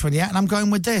actually picked one yet, and I'm going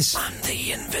with this. I'm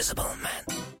the Invisible Man.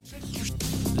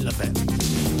 Love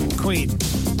it. Queen,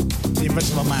 the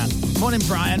Invisible Man. Morning,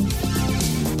 Brian.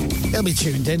 He'll be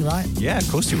tuned in, right? Yeah, of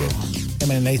course you will. A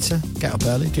minute later, get up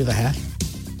early, do the hair.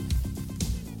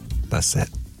 That's it.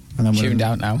 And then Tuned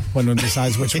out now. When one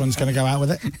decides which one's going to go out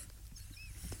with it.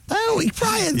 Oh,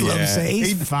 Brian loves it.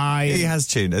 He's fine. He has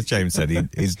tuned, as James said,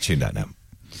 he's tuned out now.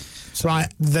 So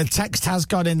the text has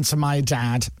got into my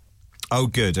dad. Oh,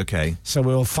 good, okay. So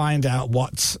we'll find out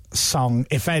what song,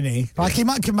 if any. Like, he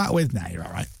might come back with, no, you're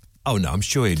all right. Oh, no, I'm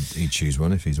sure he'd choose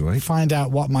one if he's awake. Find out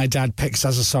what my dad picks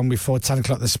as a song before 10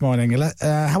 o'clock this morning.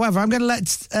 However, I'm going to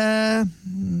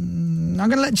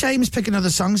let James pick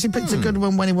another song. He picked a good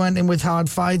one when he went in with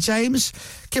Hard Fire. James,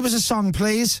 give us a song,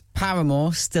 please.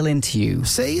 Paramore, Still Into You.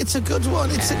 See, it's a good one.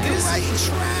 It's a great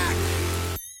track.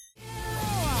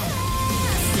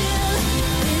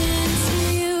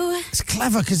 It's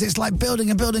clever because it's like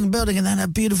building and building and building, and then a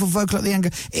beautiful vocal at the end.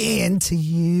 Into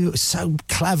you, so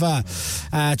clever.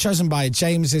 Chosen by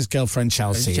James's girlfriend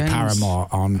Chelsea, Paramore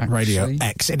on Radio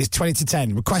X. It is 20 to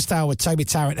 10. Request hour with Toby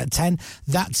Tarrant at 10.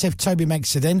 That's if Toby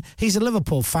makes it in. He's a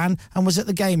Liverpool fan and was at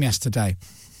the game yesterday.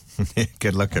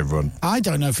 Good luck, everyone. I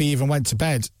don't know if he even went to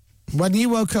bed. When you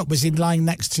woke up, was he lying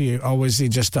next to you, or was he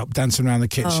just up dancing around the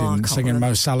kitchen singing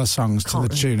Mo Salah songs to the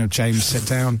tune of James Sit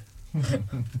Down?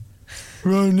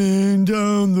 Running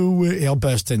down the way. He'll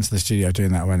burst into the studio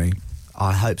doing that, won't he?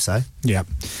 I hope so. Yeah.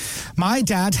 My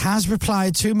dad has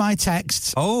replied to my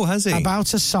text. Oh, has he?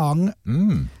 About a song.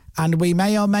 And we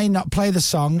may or may not play the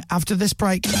song after this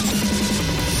break.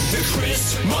 The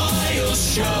Chris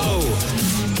Miles Show.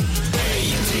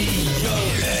 Radio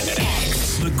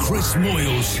X. The Chris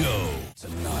Moyles Show.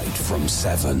 Tonight from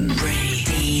 7.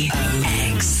 Radio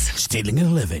X. Stealing a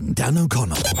living, Dan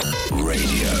O'Connell.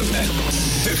 Radio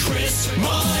X. The Chris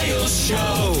Miles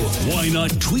Show. Why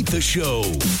not tweet the show?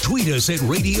 Tweet us at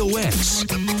Radio X.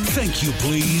 Thank you,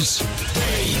 please.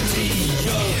 Radio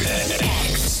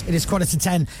X. It is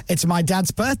 10:15. It's my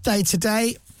dad's birthday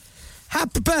today.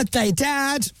 Happy birthday,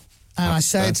 Dad. And I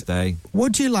said, birthday.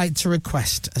 Would you like to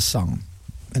request a song?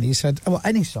 And he said, well,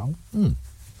 any song.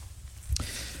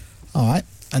 All right.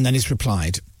 And then he's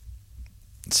replied.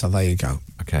 So there you go.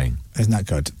 Okay. Isn't that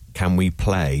good? Can we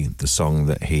play the song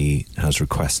that he has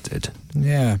requested?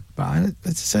 Yeah, but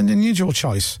it's an unusual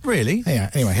choice. Really? Yeah.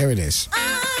 Anyway, here it is.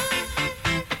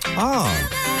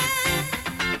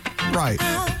 Right.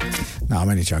 No, I'm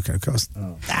only joking, of course.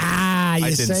 You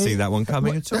I didn't see that one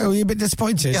coming at all. Oh, you're a bit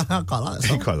disappointed. Yeah, I quite like that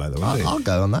song. You quite like that one, do you? I'll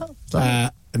go on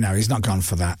that. No, he's not gone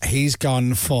for that. He's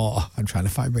gone for... I'm trying to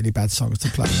find really bad songs to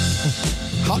play.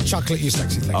 Hot Chocolate, You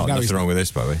Sexy Thing. Oh, no, nothing wrong with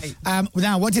this, by the way.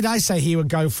 Now, what did I say he would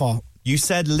go for? You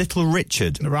said Little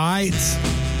Richard. Right.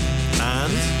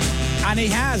 And he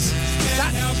has.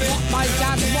 That's what my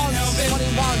dad wants. What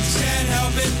he wants. Can't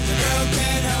help it. The girl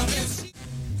can't help it.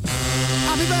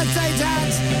 Happy birthday,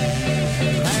 Dad.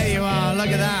 There you are. Look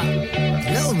at that.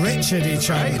 Little Richard, he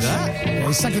chose. that. Well,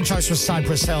 his second choice was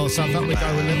Cypress Hill, so I thought we'd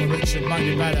go with Little Richard. Might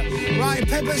be better. Right,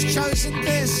 Pippa's chosen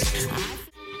this.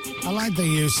 I like the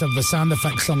use of the sound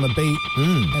effects on the beat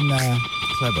in there.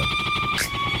 Clever.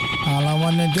 All I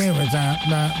want to do is I'm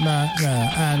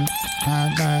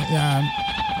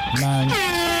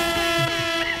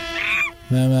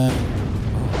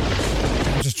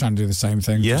just trying to do the same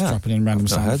thing. Yeah. Just dropping in random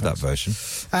I've not sound heard that effects. version.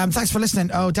 Thanks for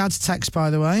listening. Oh, Dad's text, by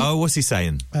the way. Oh, what's he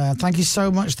saying? Thank you so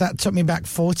much. That took me back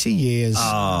 40 years.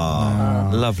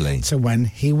 Oh, lovely. To when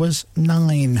he was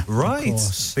 9. Right. Of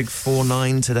course. Big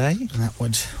 4-9 today. That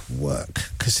would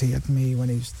work, because he had me when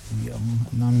he was young,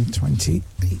 and I'm 28.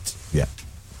 Yeah.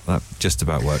 That just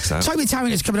about works out. Toby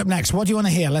Tarrant is coming up next. What do you want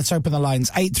to hear? Let's open the lines.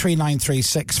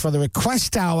 83936 for the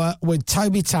request hour with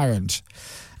Toby Tarrant.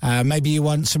 Maybe you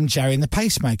want some Jerry and the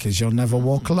Pacemakers, You'll Never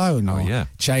Walk Alone, or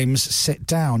James Sit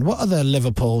Down. What other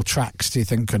Liverpool tracks do you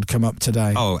think could come up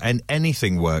today? Oh, and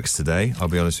anything works today, I'll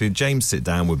be honest with you. James Sit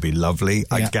Down would be lovely.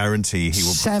 I guarantee he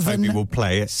will. Toby will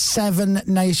play it. 7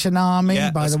 Nation Army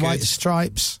by the that's White good.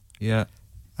 Stripes. Yeah.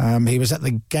 He was at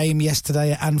the game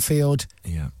yesterday at Anfield.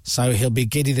 Yeah. So he'll be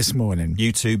giddy this morning.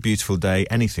 U2, Beautiful Day,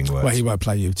 anything works. Well, he won't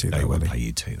play U2, No, though, he won't will play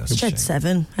U2. That's a Shed shame.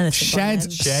 7. Anything by them.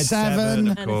 Shed 7.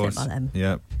 Of course. by them.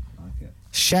 Yeah.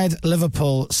 Shed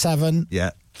Liverpool 7.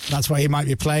 Yeah. That's where he might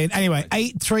be playing. Anyway,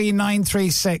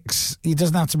 83936. He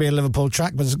doesn't have to be a Liverpool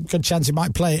track, but there's a good chance he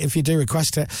might play it if you do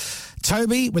request it.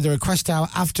 Toby with the request hour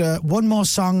after one more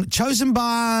song chosen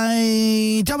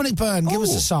by Dominic Byrne. Give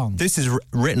us a song. This is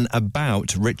written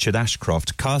about Richard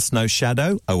Ashcroft. Cast No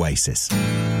Shadow, Oasis. Oh,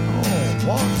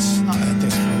 what? Not heard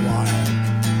this for a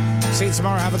while. See you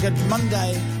tomorrow. Have a good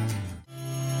Monday.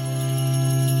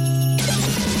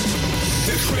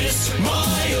 The Chris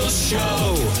Miles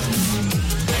Show.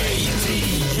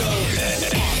 Radio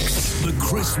X. The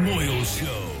Chris Moyles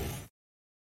Show.